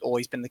that's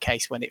always been the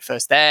case when it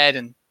first aired,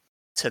 and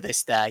to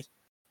this day.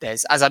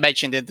 There's, as I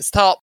mentioned in the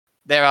top,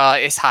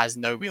 it has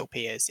no real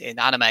peers in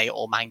anime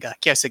or manga.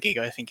 Kyosugigo,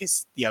 I think,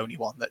 is the only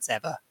one that's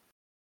ever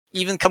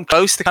even come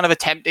close to kind of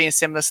attempting a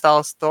similar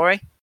style story.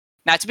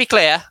 Now, to be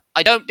clear,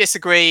 I don't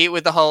disagree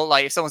with the whole,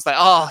 like, if someone's like,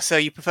 oh, so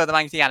you prefer the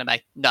manga to the anime?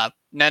 No.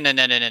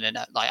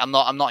 Like, I'm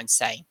not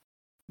insane.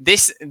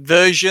 This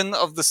version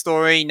of the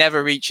story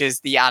never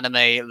reaches the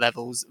anime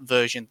level's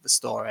version of the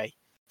story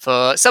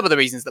for some of the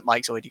reasons that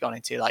Mike's already gone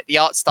into. Like, the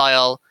art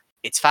style,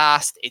 it's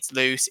fast, it's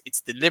loose,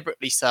 it's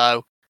deliberately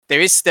so. There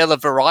is still a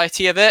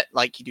variety of it.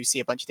 Like, you do see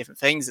a bunch of different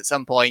things at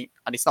some point,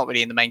 and it's not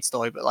really in the main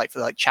story, but like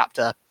for like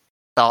chapter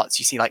starts,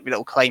 you see like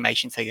little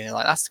claymation figure, and you're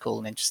like, that's cool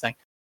and interesting.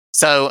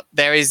 So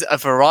there is a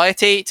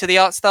variety to the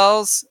art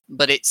styles,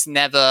 but it's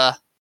never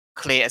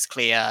clear.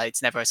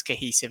 It's never as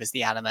cohesive as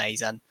the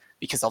animes, and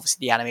because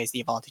obviously the anime is the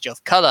advantage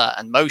of color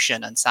and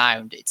motion and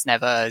sound, it's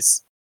never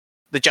as,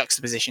 the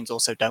juxtapositions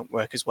also don't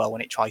work as well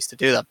when it tries to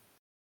do them.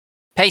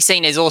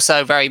 Pacing is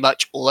also very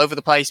much all over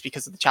the place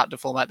because of the chapter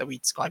format that we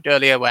described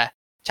earlier, where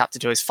chapter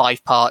 2 is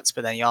 5 parts,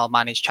 but then you are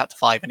managed chapter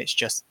 5 and it's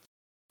just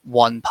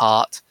 1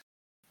 part,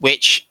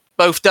 which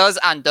both does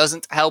and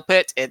doesn't help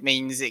it. It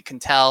means it can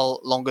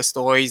tell longer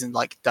stories and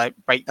like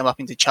break them up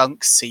into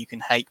chunks, so you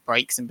can take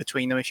breaks in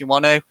between them if you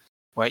want to,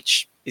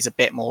 which is a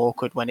bit more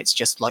awkward when it's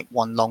just like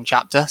one long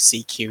chapter,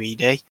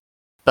 CQED.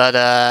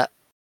 But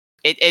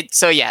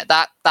so yeah,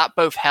 that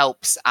both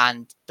helps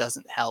and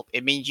doesn't help.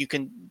 It means you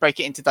can break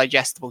it into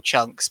digestible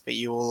chunks, but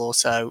you will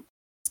also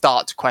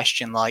start to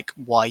question like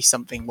why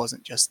something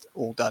wasn't just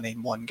all done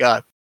in one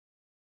go.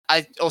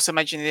 I also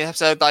mentioned in the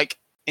episode, like,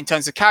 in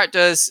terms of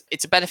characters,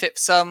 it's a benefit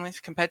for some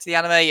compared to the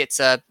anime. It's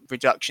a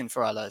reduction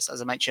for others.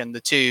 As I mentioned, the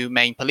 2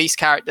 main police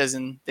characters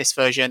in this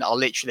version are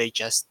literally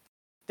just,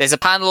 there's a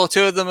panel or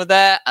 2 of them are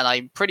there, and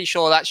I'm pretty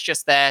sure that's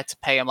just there to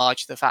pay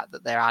homage to the fact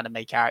that they're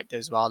anime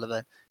characters rather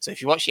than, so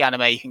if you watch the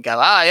anime, you can go,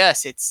 ah,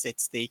 yes,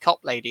 it's the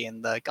cop lady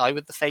and the guy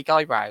with the fake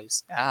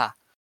eyebrows. Ah,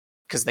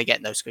 because they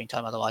get no screen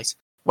time otherwise.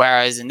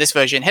 Whereas in this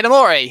version,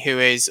 Hinamori, who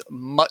is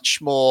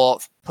much more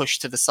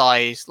pushed to the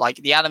side, like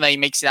the anime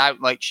makes it out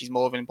like she's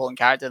more of an important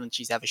character than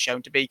she's ever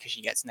shown to be because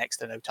she gets next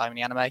to no time in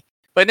the anime.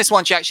 But in this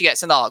one, she actually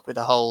gets an arc with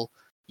the whole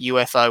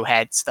UFO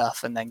head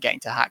stuff and then getting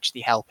to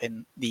actually help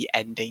in the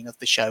ending of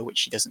the show, which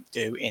she doesn't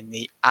do in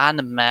the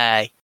anime.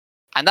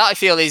 And that, I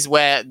feel, is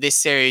where this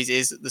series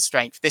is the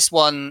strength. This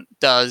one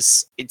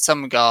does, in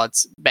some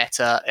regards,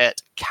 better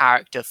at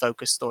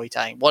character-focused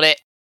storytelling. What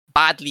it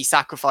badly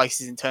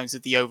sacrifices in terms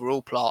of the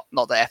overall plot,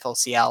 not the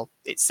FLCL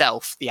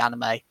itself, the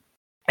anime,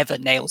 ever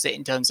nails it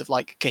in terms of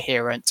like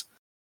coherent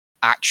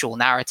actual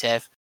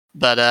narrative.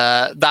 But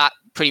that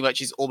pretty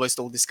much is almost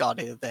all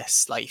discarded of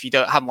this. Like, if you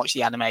haven't watched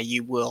the anime,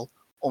 you will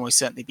almost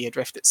certainly be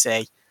adrift at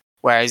sea.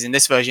 Whereas in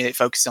this version, it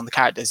focuses on the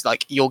characters.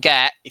 Like, you'll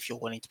get, if you're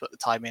willing to put the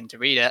time in to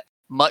read it,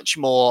 much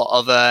more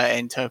of an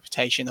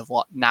interpretation of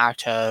what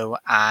Naruto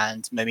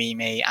and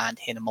Mamimi and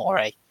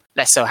Hinamori.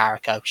 Less so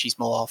Haruko. She's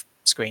more off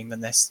screen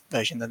than this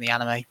version than the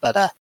anime.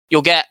 But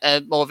you'll get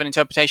more of an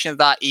interpretation of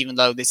that, even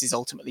though this has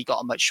ultimately got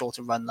a much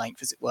shorter run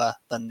length, as it were,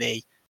 than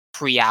the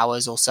 3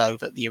 hours or so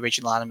that the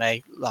original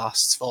anime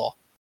lasts for.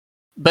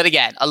 But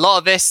again, a lot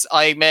of this,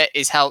 I admit,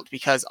 is helped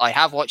because I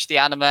have watched the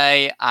anime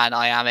and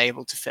I am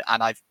able to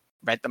and I've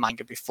read the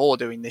manga before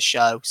doing this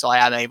show, so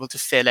I am able to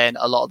fill in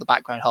a lot of the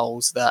background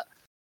holes that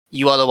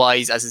you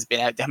otherwise, as has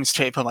been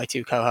demonstrated by my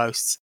 2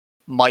 co-hosts,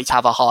 might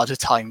have a harder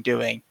time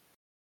doing.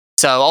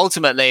 So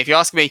ultimately, if you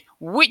ask me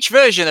which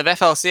version of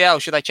FLCL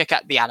should I check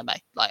out, the anime,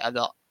 like I'm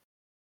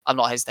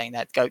not hesitating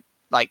there. Go,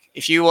 like,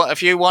 if you want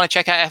to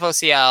check out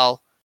FLCL,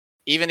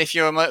 even if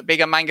you're a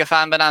bigger manga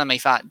fan than anime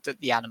fan,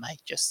 the anime,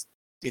 just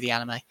do the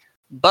anime.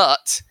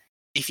 But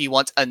if you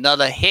want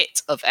another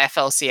hit of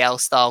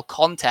FLCL style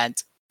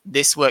content,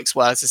 this works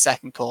well as a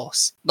second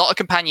course. Not a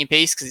companion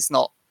piece because it's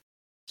not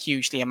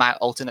hugely about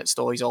alternate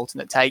stories,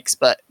 alternate takes,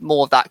 but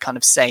more of that kind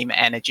of same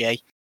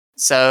energy.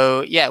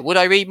 So yeah, would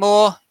I read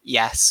more?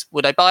 Yes.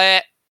 Would I buy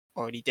it?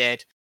 Already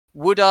did.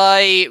 Would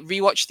I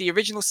rewatch the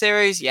original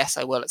series? Yes,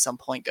 I will at some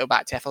point go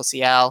back to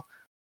FLCL.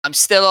 I'm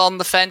still on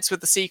the fence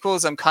with the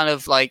sequels. I'm kind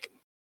of like,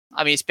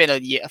 I mean, it's been a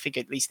year, I think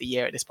at least a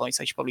year at this point,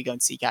 so I should probably go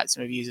and seek out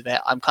some reviews of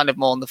it. I'm kind of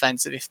more on the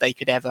fence of if they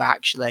could ever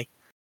actually.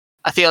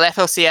 I feel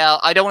FLCL,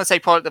 I don't want to say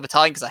product of a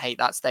time because I hate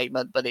that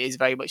statement, but it is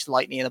very much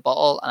lightning in a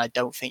bottle, and I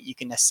don't think you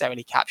can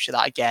necessarily capture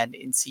that again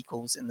in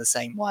sequels in the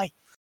same way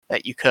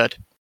that you could.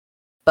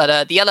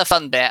 But the other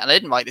fun bit, and I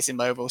didn't write this in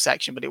my overall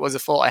section, but it was a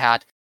thought I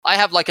had. I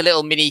have like a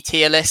little mini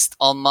tier list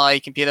on my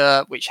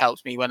computer, which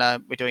helps me when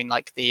we're doing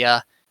like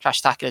the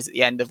trash tacklers at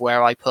the end of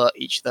where I put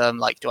each of them.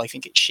 Like, do I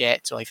think it's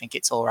shit? Do I think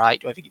it's all right?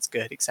 Do I think it's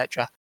good,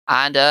 etc.?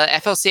 And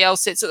FLCL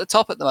sits at the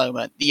top at the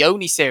moment. The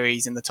only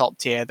series in the top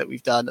tier that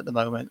we've done at the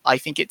moment. I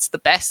think it's the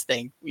best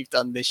thing we've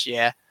done this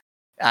year.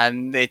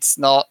 And it's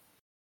not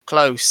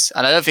close.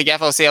 And I don't think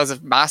FLCL is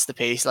a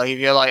masterpiece. Like, if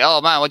you're like,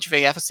 oh man, what do you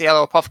think, FLCL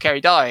or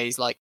Apothecary Diaries?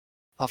 Like,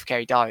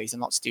 Apothecary Diaries, I'm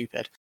not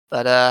stupid.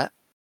 But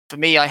for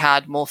me, I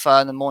had more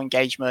fun and more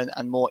engagement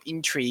and more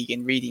intrigue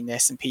in reading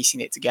this and piecing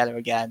it together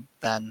again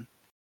than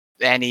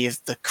any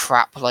of the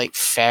crap like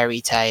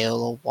Fairy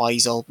Tale or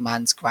Wise Old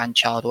Man's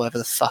Grandchild or whatever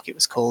the fuck it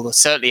was called, or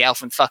certainly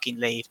Elf and fucking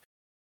Lead.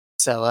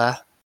 So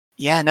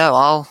yeah, no,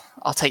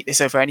 I'll take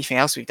this over anything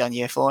else we've done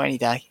year 4 any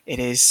day. It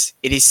is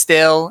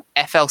still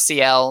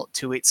FLCL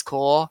to its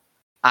core,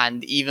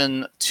 and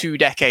even 2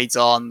 decades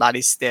on, that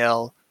is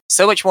still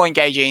so much more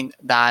engaging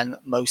than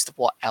most of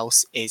what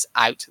else is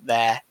out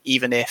there,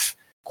 even if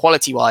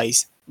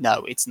quality-wise,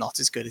 no, it's not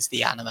as good as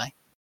the anime.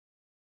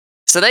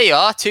 So there you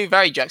are, 2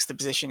 very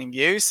juxtapositioning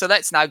views. So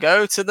let's now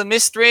go to the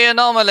mystery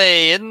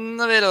anomaly in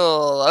the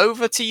middle.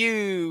 Over to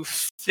you,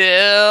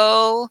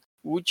 Phil.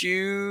 Would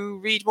you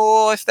read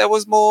more if there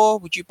was more?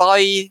 Would you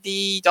buy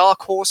the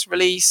Dark Horse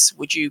release?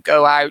 Would you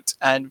go out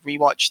and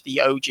rewatch the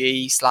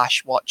OG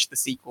 / watch the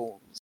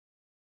sequels?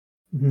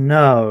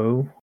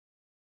 No.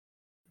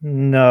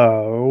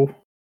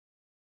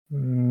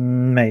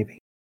 Maybe.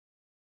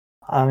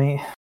 I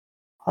mean,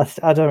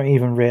 I don't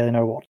even really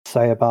know what to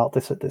say about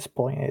this at this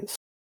point.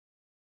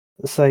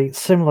 It's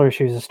similar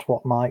issues as to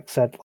what Mike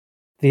said.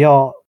 The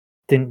art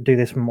didn't do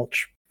this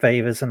much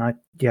favors, and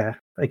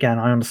again,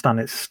 I understand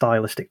it's a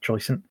stylistic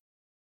choice, and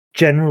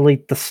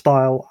generally the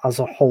style as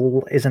a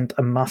whole isn't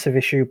a massive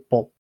issue,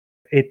 but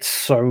it's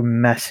so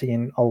messy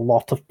in a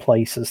lot of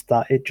places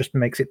that it just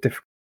makes it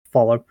difficult to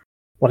follow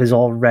what is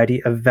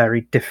already a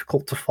very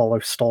difficult to follow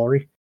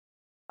story.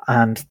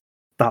 And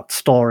that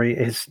story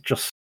is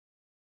just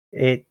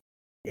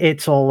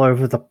it's all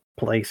over the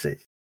place.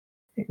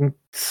 You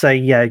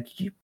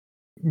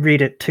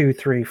read it 2,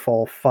 3,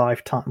 4,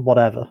 5 times,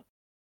 whatever,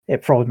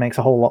 it probably makes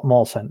a whole lot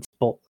more sense.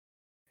 But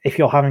if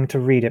you're having to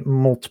read it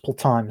multiple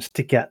times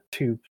to get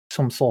to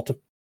some sort of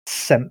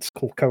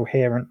sensible,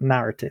 coherent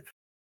narrative,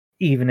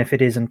 even if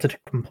it isn't a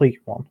complete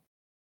one,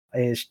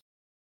 is,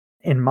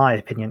 in my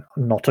opinion,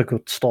 not a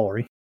good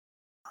story.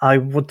 I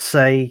would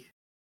say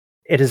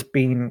it has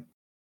been,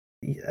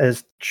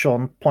 as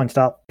Sean pointed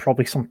out,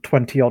 probably some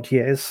 20 odd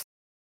years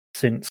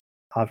since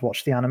I've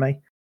watched the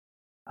anime.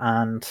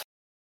 And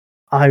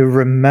I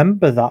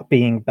remember that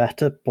being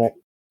better, but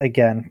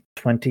again,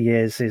 20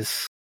 years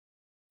is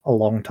a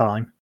long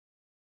time.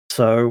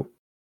 So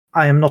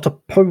I am not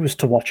opposed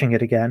to watching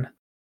it again.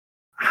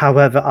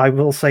 However, I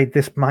will say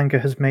this manga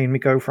has made me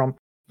go from,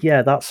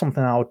 yeah, that's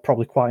something I would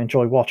probably quite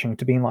enjoy watching,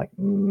 to being like,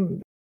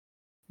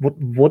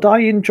 would I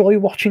enjoy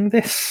watching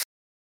this?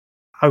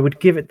 I would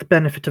give it the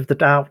benefit of the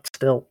doubt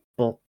still,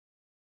 but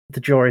the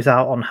jury's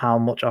out on how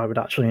much I would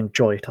actually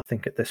enjoy it, I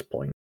think, at this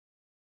point.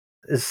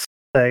 Is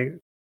so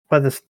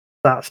whether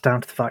that's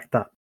down to the fact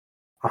that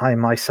I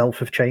myself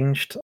have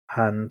changed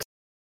and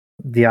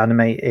the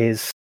anime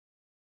is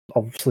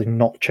obviously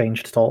not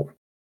changed at all.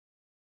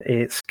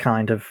 It's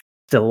kind of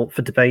still up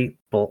for debate,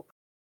 but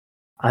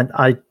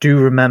I do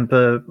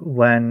remember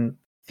when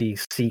the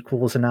sequel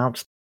was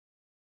announced,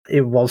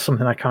 it was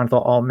something I kind of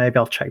thought, oh, maybe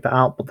I'll check that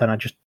out, but then I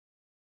just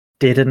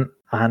didn't,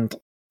 and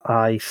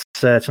I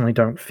certainly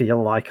don't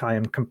feel like I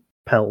am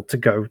compelled to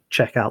go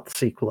check out the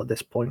sequel at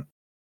this point,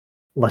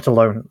 let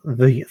alone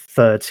the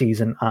third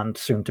season and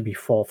soon to be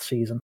fourth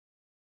season.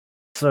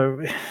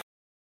 So,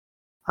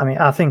 I mean,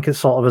 I think it's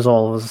sort of as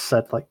all of us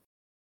said, like,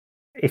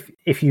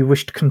 if you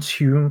wish to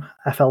consume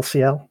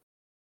FLCL,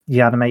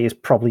 the anime is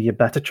probably your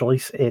better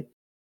choice. It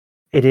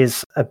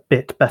is a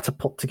bit better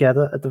put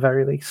together at the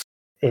very least.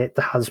 It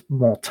has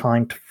more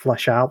time to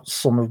flesh out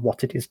some of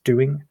what it is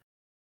doing,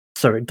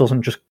 so it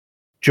doesn't just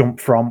jump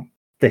from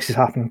this is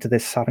happening to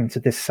this happening to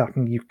this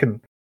happening. You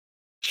can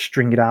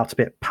string it out a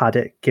bit, pad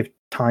it, give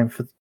time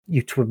for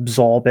you to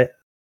absorb it.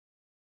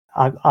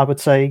 I would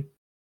say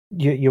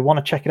you want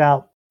to check it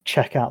out.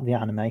 Check out the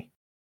anime.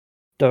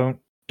 Don't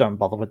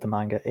bother with the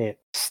manga.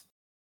 It's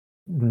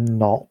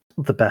not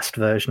the best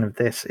version of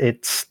this.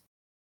 It's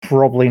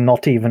probably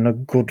not even a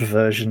good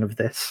version of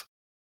this.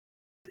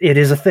 It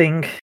is a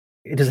thing.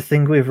 It is a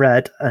thing we've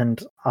read,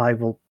 and I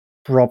will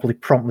probably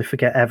promptly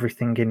forget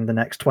everything in the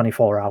next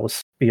 24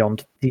 hours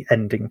beyond the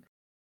ending,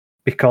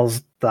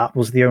 because that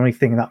was the only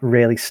thing that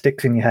really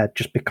sticks in your head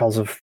just because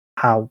of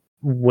how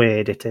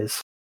weird it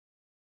is.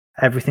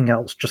 Everything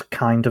else just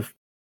kind of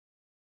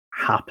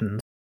happened.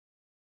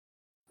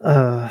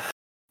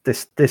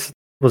 This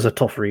was a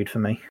tough read for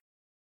me.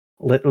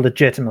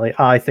 Legitimately,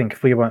 I think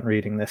if we weren't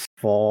reading this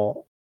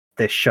for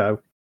this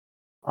show,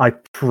 I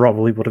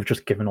probably would have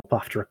just given up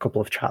after a couple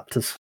of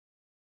chapters.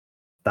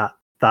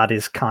 That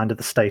is kind of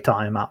the state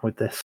I am at with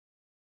this.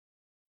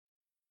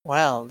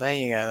 Well, there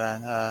you go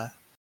then.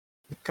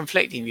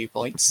 Conflicting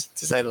viewpoints,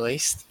 to say the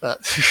least,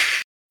 but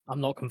I'm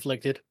not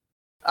conflicted.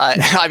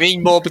 I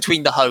mean more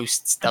between the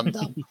hosts, dum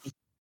dum.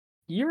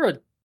 You're a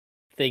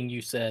thing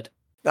you said.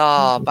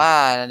 Oh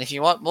man, and if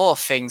you want more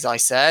things I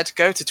said,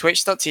 go to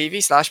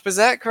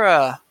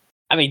twitch.tv/Berserkra.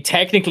 I mean,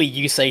 technically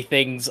you say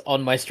things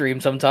on my stream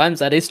sometimes,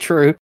 that is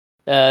true.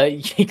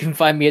 You can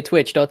find me at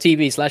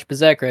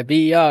twitch.tv/Berserkra,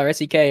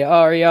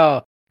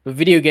 BERSEKRER, for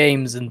video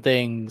games and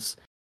things.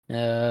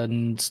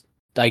 And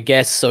I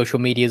guess social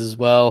medias as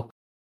well.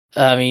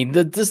 I mean,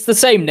 it's the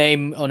same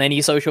name on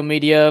any social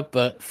media,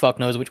 but fuck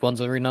knows which ones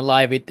are in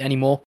alive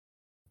anymore.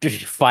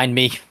 Just find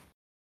me.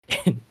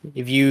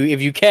 If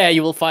you care,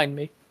 you will find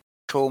me.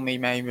 Call me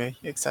maybe,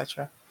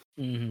 etc.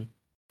 Mm-hmm.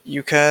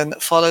 You can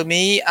follow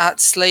me at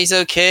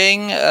Slazo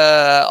King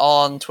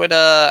on Twitter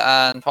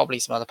and probably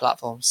some other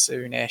platforms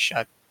soonish.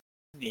 I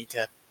need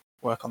to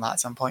work on that at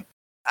some point.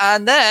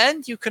 And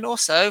then you can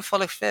also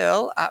follow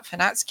Phil at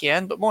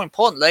Finatskian. But more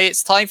importantly,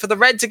 it's time for the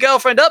Red to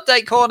Girlfriend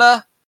update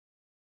corner.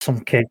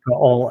 Some kid got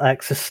all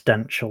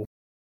existential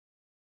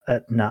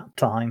at nap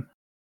time.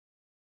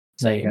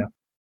 There you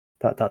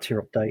go. That's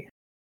your update.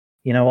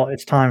 You know what?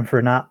 It's time for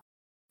a nap.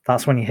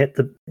 That's when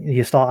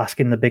you start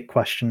asking the big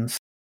questions,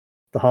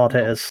 the hard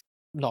hitters.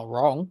 Not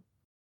wrong.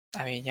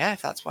 I mean, yeah,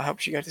 if that's what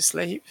helps you go to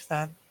sleep,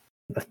 then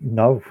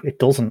No, it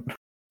doesn't.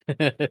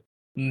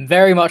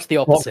 Very much the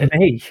opposite. What for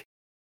me?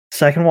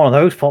 Second one of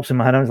those pops in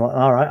my head, I was like,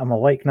 all right, I'm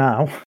awake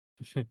now.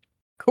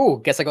 Cool.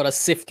 Guess I gotta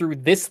sift through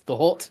this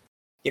thought.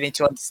 getting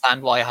to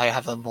understand why I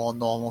have a more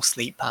normal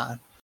sleep pattern.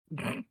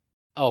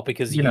 Oh,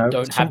 because you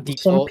don't have deep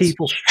some thoughts?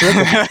 people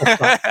struggle to push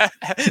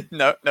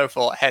that. No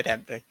thought, head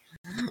empty.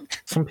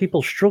 Some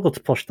people struggle to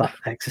push that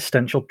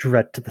existential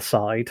dread to the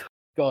side.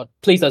 God,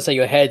 please don't say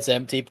your head's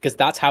empty, because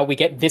that's how we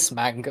get this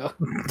manga.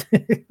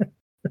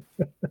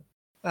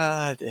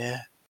 Oh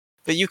dear.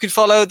 But you can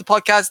follow the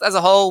podcast as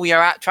a whole. We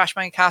are at Trash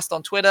Manga Cast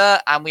on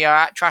Twitter, and we are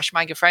at Trash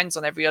Manga Friends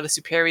on every other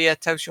superior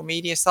social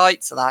media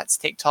site. So that's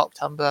TikTok,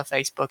 Tumblr,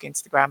 Facebook,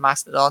 Instagram,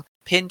 Mastodon,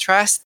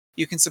 Pinterest.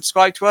 You can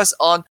subscribe to us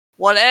on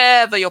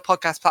whatever your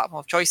podcast platform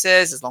of choice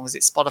is, as long as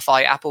it's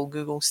Spotify, Apple,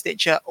 Google,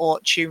 Stitcher, or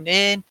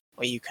TuneIn,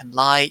 where you can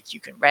like, you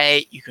can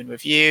rate, you can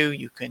review,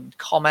 you can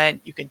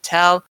comment, you can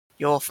tell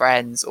your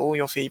friends. All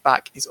your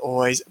feedback is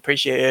always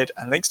appreciated,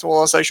 and links to all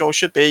our socials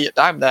should be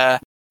down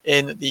there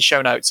in the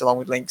show notes, along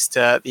with links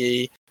to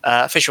the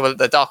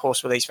the Dark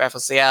Horse release for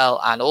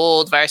FLCL and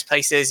all the various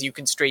places you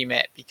can stream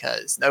it,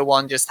 because no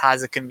one just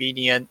has a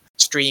convenient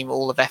stream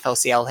all of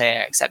FLCL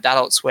here except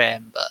Adult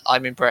Swim, but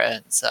I'm in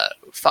Britain, so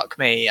fuck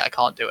me, I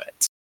can't do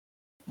it.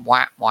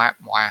 Wow.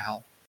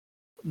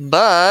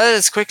 But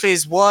as quickly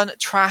as one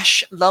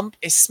trash lump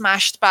is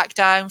smashed back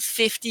down,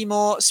 50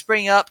 more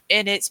spring up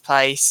in its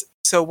place.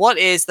 So what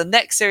is the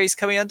next series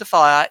coming under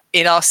fire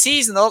in our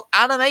seasonal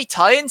anime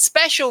tie-in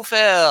special,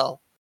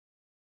 Phil?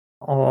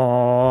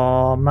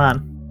 Oh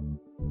man.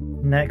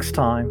 Next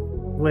time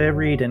we're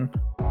reading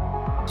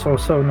So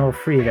No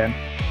Frieren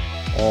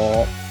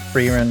or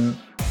Frieren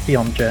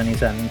Beyond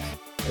Journey's End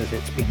as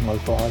it's been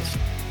localized.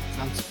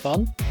 Sounds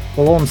fun.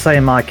 Well, all I'm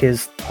saying, Mike,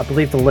 is I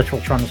believe the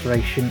literal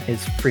translation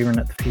is Frieren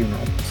at the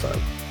funeral, so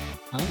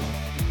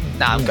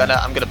Now I'm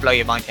gonna blow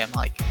your mind here,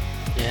 Mike.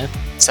 Yeah.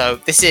 So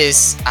this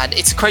is, and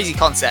it's a crazy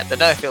concept. I don't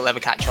know if it'll ever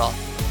catch on.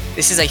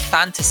 This is a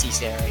fantasy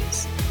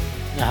series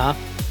Uh huh.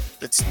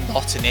 that's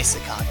not an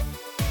isekai.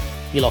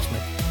 You lost me.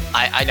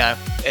 I know.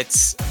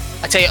 It's.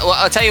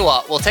 I'll tell you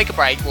what. We'll take a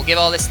break. We'll give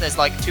our listeners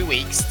like 2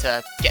 weeks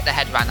to get their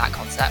head around that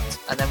concept,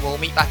 and then we'll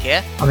meet back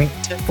here. I mean,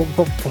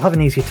 we'll have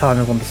an easier time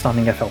of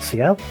understanding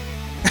FLCL.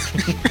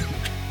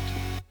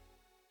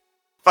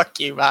 Fuck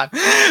you, man.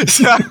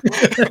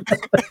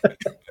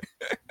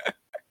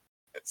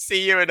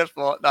 See you in a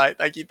fortnight.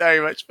 Thank you very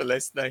much for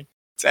listening.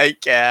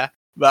 Take care.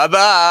 Bye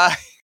bye.